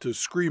to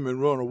scream and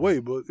run away,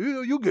 but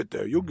you'll get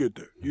there. You'll get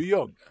there. You're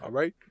young, all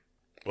right?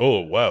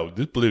 "Oh, wow,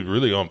 this place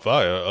really on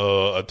fire.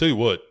 I tell you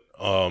what,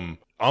 I'm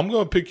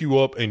going to pick you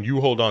up and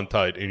you hold on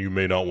tight and you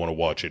may not want to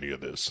watch any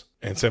of this."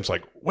 And Sam's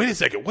like, "Wait a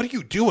second, what are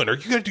you doing? Are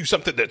you going to do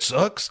something that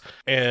sucks?"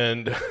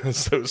 And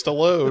so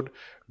Stallone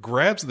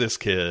grabs this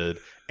kid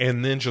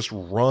and then just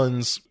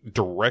runs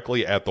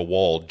directly at the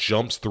wall,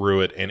 jumps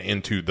through it and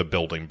into the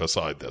building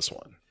beside this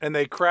one. And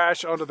they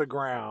crash onto the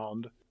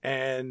ground.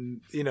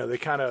 And, they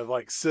kind of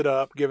like sit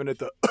up, giving it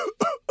the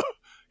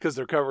because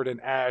they're covered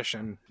in ash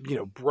and,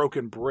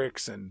 broken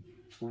bricks and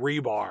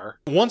rebar.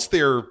 Once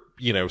they're,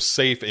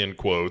 safe in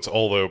quotes,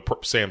 although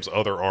Sam's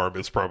other arm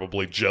is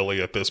probably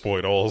jelly at this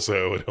point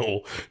also, and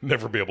he'll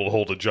never be able to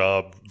hold a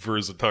job for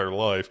his entire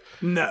life.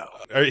 No.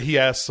 He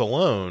asks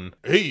Stallone,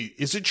 "Hey,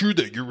 is it true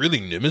that you're really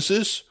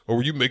Nemesis? Or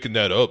were you making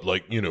that up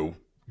like,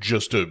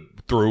 just to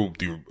throw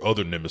the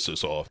other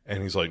nemesis off.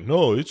 And he's like,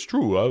 no, it's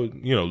true.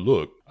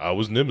 Look, I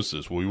was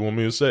Nemesis. What do you want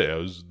me to say? I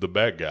was the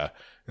bad guy.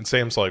 And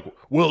Sam's like,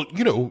 well,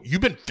 you've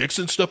been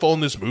fixing stuff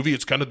on this movie.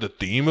 It's kind of the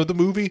theme of the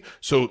movie.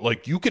 So,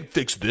 like, you could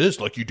fix this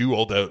like you do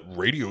all that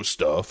radio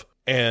stuff.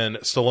 And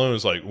Stallone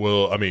is like,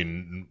 well, I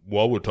mean,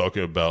 while we're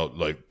talking about,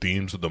 like,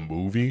 themes of the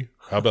movie,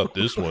 how about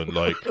this one?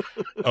 Like,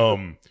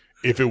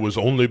 if it was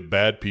only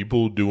bad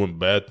people doing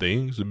bad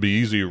things, it'd be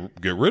easy to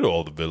get rid of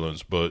all the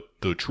villains. But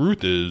the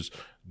truth is,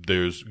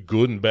 there's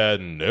good and bad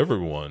in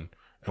everyone.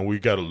 And we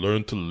got to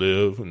learn to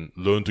live and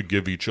learn to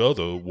give each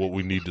other what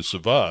we need to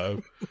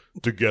survive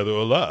together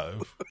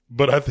alive.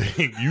 But I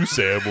think you,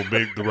 Sam, will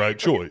make the right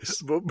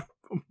choice. But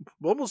I'm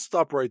going to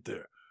stop right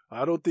there.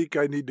 I don't think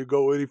I need to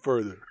go any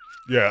further.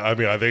 Yeah, I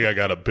mean, I think I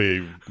got to pay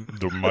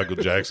the Michael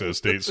Jackson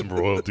estate some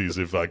royalties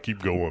if I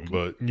keep going.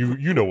 But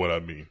you know what I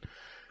mean.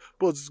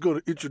 Plus, it's going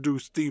to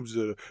introduce themes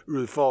that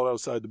really fall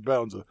outside the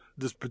bounds of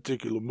this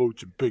particular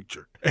motion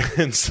picture.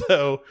 And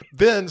so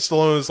then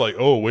Stallone's like,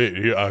 oh,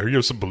 wait, I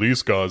hear some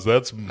police cars.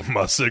 That's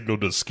my signal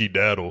to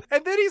skedaddle.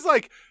 And then he's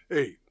like,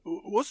 hey,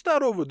 what's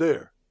that over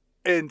there?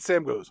 And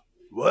Sam goes,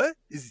 what?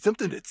 Is it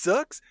something that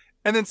sucks?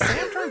 And then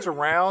Sam turns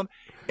around,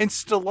 and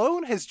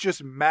Stallone has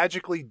just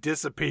magically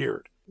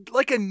disappeared.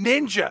 Like a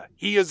ninja,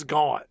 he is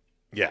gone.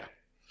 Yeah.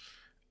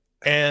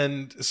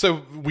 And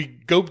so we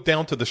go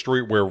down to the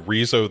street where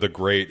Rizzo the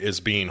Great is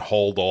being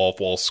hauled off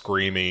while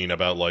screaming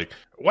about, like,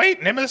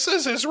 wait,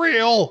 Nemesis is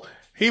real.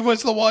 He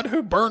was the one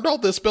who burned all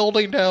this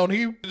building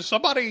down.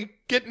 Somebody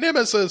get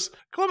Nemesis.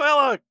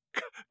 Clamella,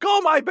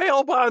 call my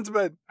bail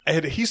bondsman.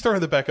 And he's thrown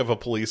in the back of a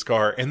police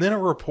car, and then a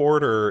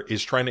reporter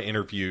is trying to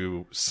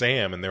interview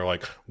Sam, and they're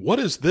like, what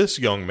is this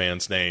young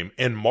man's name?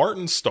 And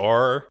Martin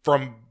Starr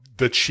from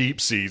the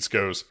cheap seats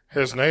goes,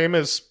 his name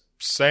is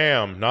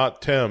Sam,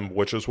 not Tim,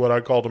 which is what I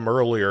called him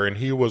earlier, and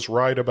he was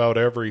right about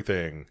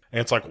everything.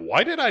 And it's like,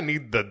 why did I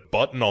need the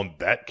button on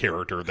that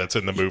character that's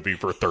in the movie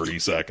for 30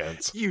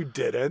 seconds? You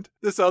didn't.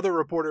 This other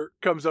reporter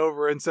comes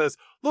over and says,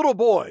 little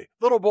boy,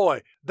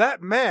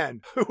 that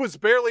man who was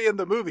barely in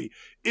the movie,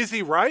 is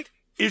he right?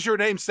 Is your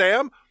name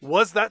Sam?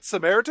 Was that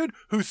Samaritan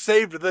who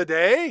saved the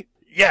day?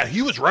 Yeah,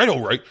 he was right,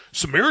 all right.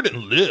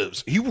 Samaritan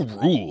lives. He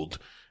ruled.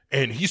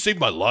 And he saved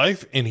my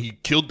life, and he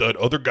killed that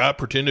other guy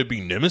pretending to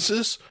be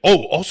Nemesis.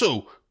 Oh,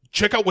 also,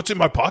 check out what's in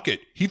my pocket.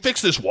 He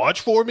fixed this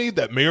watch for me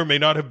that may or may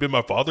not have been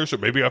my father's, or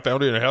maybe I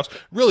found it in a house.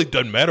 Really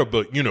doesn't matter,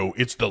 but,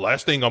 it's the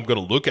last thing I'm going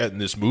to look at in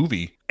this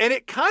movie. And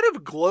it kind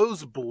of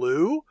glows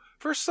blue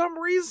for some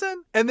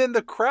reason. And then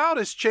the crowd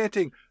is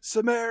chanting,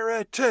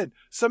 Samaritan,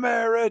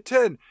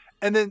 Samaritan.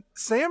 And then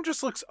Sam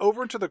just looks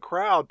over into the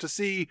crowd to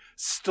see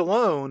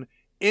Stallone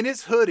in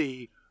his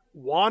hoodie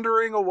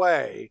wandering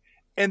away.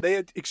 And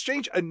they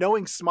exchange a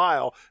knowing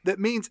smile that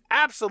means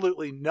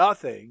absolutely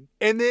nothing.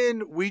 And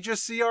then we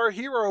just see our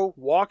hero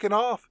walking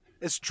off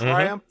as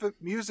triumphant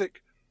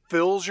music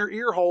fills your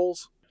ear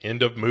holes.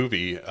 End of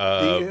movie.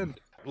 The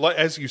end.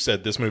 As you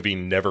said, this movie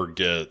never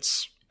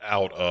gets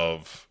out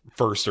of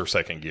first or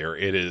second gear.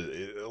 It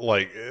is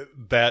like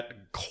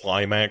that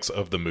climax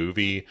of the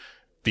movie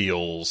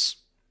feels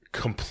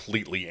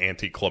completely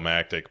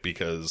anticlimactic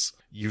because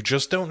you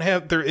just don't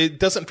have it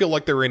doesn't feel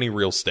like there are any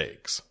real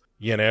stakes.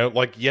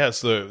 Like,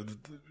 yes, the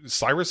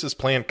Cyrus's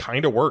plan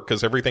kind of worked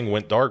because everything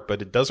went dark,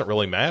 but it doesn't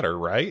really matter,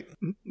 right?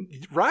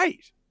 Right.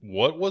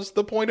 What was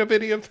the point of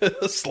any of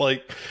this?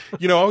 Like,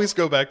 I always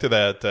go back to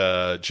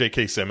that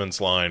J.K. Simmons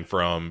line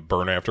from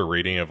Burn After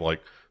Reading of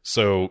like,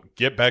 so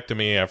get back to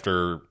me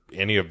after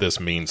any of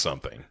this means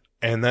something.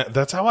 And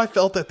that's how I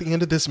felt at the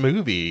end of this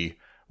movie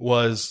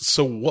was,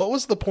 so what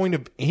was the point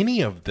of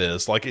any of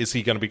this? Like, is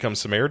he going to become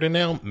Samaritan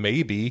now?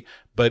 Maybe.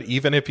 But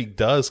even if he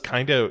does,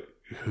 kind of,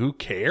 who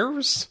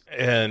cares?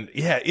 And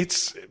yeah,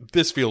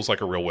 this feels like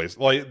a real waste.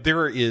 Like,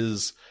 there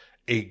is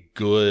a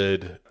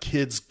good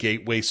kids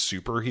gateway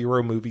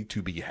superhero movie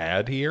to be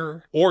had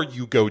here, or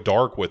you go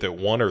dark with it,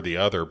 one or the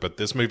other, but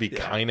this movie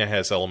kind of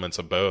has elements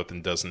of both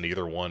and does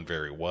neither one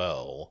very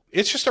well.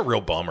 It's just a real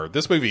bummer.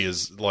 This movie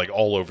is like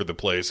all over the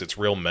place. It's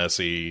real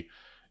messy.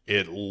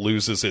 It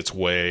loses its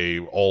way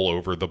all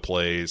over the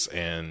place,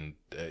 and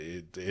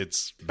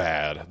it's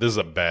bad. This is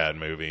a bad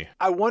movie.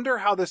 I wonder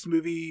how this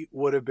movie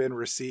would have been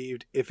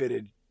received if it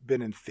had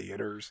been in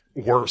theaters.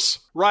 Worse.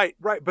 Right.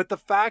 But the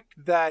fact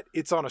that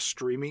it's on a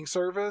streaming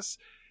service,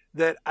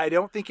 that I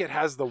don't think it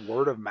has the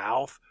word of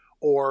mouth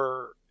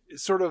or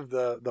sort of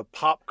the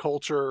pop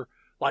culture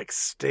like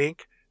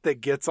stink that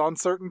gets on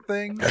certain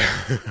things.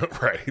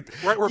 Right.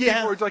 Where people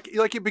are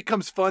like it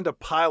becomes fun to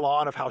pile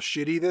on of how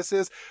shitty this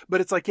is.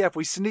 But it's like, yeah, if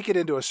we sneak it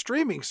into a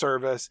streaming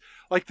service,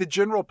 like the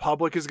general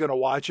public is going to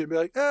watch it and be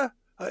like,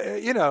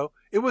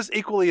 it was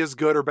equally as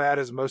good or bad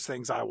as most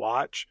things I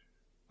watch.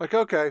 Like,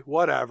 okay,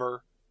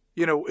 whatever.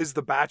 Is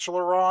The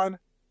Bachelor on?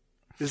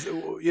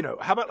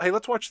 How about, hey,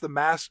 let's watch The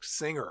Masked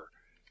Singer?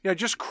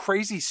 Just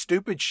crazy,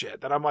 stupid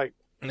shit that I'm like,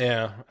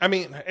 Yeah, I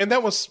mean, and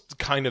that was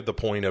kind of the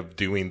point of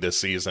doing this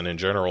season in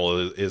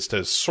general, is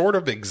to sort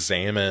of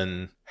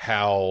examine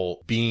how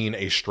being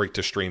a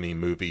straight-to-streaming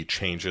movie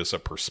changes a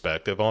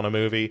perspective on a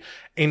movie.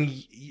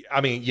 And,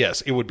 I mean,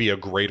 yes, it would be a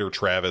greater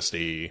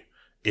travesty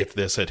if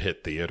this had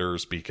hit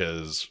theaters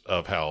because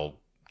of how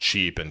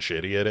cheap and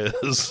shitty it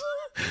is.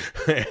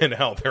 And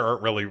how there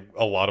aren't really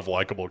a lot of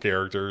likable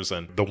characters,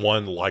 and the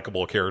one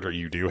likable character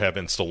you do have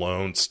in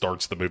Stallone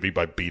starts the movie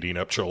by beating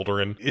up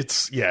children.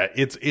 It's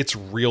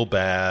real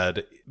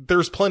bad.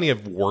 There's plenty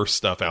of worse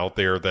stuff out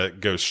there that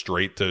goes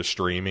straight to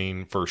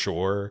streaming for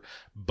sure,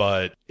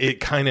 but it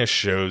kind of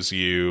shows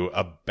you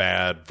a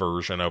bad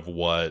version of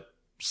what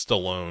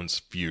Stallone's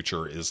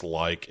future is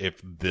like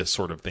if this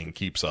sort of thing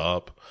keeps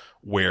up,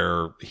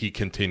 where he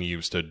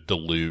continues to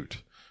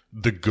dilute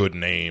the good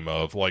name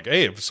of, like,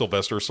 hey, if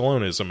Sylvester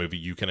Stallone is a movie,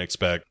 you can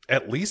expect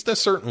at least a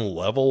certain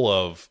level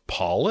of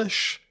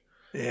polish.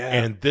 Yeah.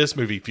 And this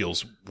movie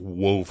feels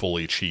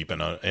woefully cheap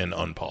and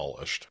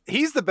unpolished.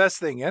 He's the best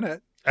thing in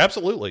it.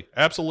 Absolutely.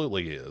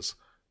 Absolutely he is.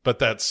 But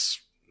that's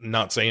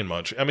not saying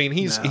much. I mean,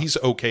 he's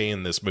okay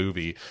in this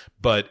movie,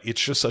 but it's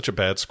just such a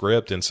bad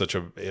script and such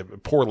a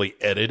poorly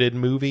edited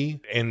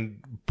movie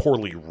and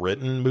poorly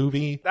written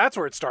movie. That's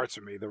where it starts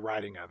for me, the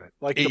writing of it.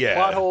 Like the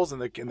plot holes and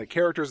the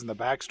characters and the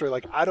backstory.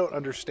 Like, I don't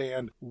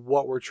understand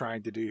what we're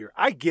trying to do here.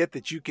 I get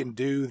that you can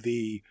do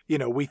the,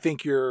 we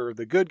think you're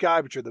the good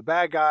guy, but you're the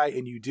bad guy,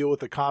 and you deal with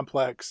the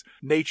complex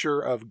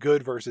nature of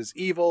good versus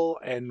evil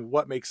and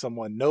what makes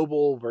someone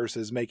noble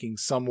versus making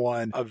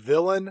someone a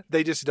villain.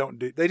 They just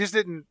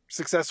didn't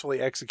successfully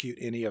execute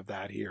any of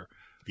that here.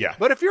 Yeah.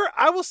 But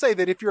I will say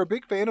that if you're a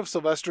big fan of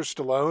Sylvester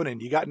Stallone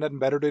and you got nothing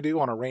better to do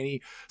on a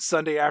rainy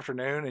Sunday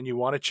afternoon and you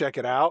want to check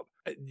it out,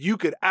 you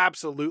could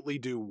absolutely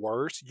do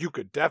worse. You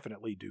could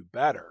definitely do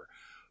better.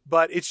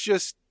 But it's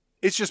just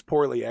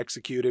poorly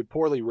executed,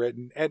 poorly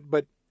written,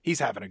 but he's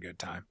having a good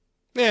time.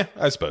 Yeah,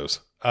 I suppose.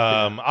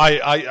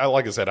 I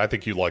like I said, I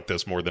think you like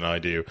this more than I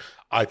do.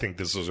 I think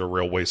this is a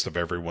real waste of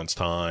everyone's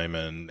time.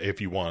 And if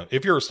you're a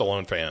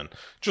Stallone fan,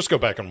 just go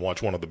back and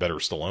watch one of the better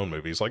Stallone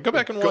movies. Like, go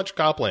back and watch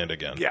Copland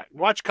again. Yeah,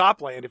 watch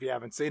Copland if you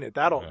haven't seen it.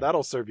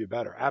 That'll serve you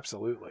better.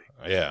 Absolutely.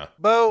 Yeah.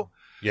 Bo.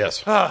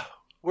 Yes.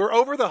 We're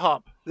over the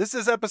hump. This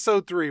is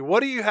episode 3. What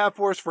do you have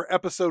for us for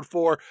episode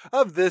 4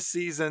 of this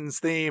season's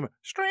theme?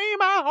 Stream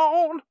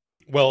on.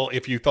 Well,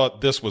 if you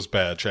thought this was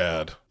bad,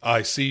 Chad,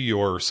 I see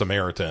your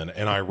Samaritan,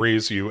 and I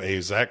raise you a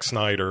Zack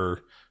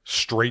Snyder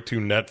straight to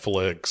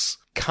Netflix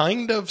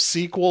kind of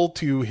sequel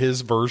to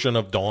his version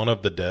of Dawn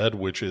of the Dead,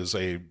 which is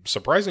a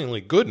surprisingly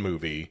good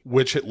movie,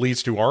 which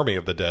leads to Army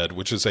of the Dead,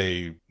 which is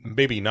a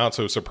maybe not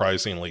so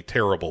surprisingly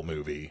terrible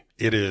movie.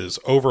 It is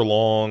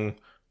overlong.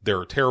 There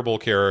are terrible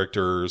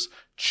characters,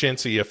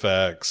 chintzy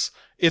effects.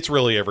 It's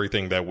really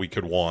everything that we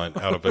could want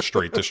out of a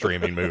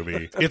straight-to-streaming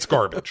movie. It's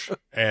garbage.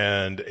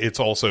 And it's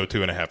also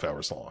 2.5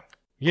 hours long.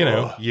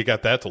 You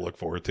got that to look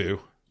forward to.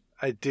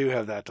 I do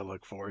have that to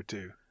look forward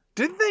to.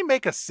 Didn't they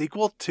make a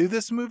sequel to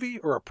this movie?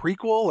 Or a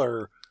prequel?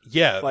 Or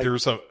yeah,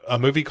 there's a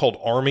movie called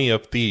Army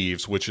of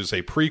Thieves, which is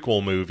a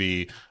prequel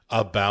movie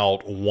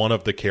about one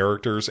of the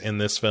characters in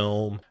this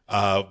film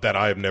that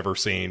I have never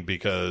seen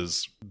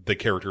because the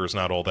character is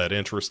not all that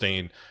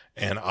interesting.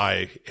 And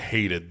I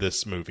hated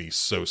this movie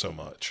so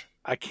much.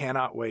 I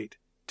cannot wait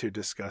to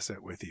discuss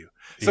it with you.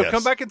 So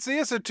come back and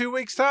see us in 2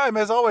 weeks' time.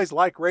 As always,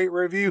 like, rate,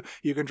 review.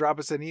 You can drop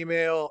us an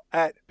email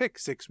at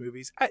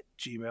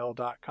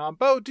pick6movies@gmail.com.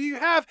 Bo, do you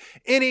have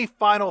any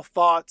final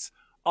thoughts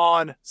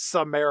on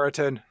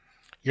Samaritan?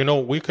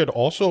 We could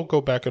also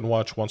go back and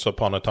watch Once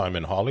Upon a Time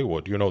in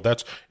Hollywood.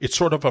 It's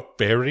sort of a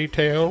fairy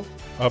tale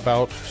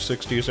about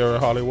 60s era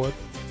Hollywood.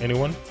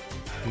 Anyone?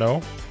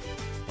 No?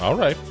 All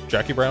right.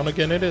 Jackie Brown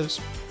again it is.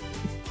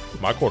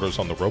 My quarter's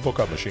on the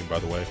Robocop machine, by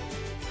the way.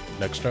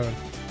 Next turn.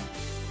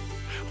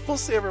 We'll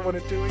see everyone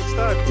in 2 weeks'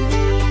 time.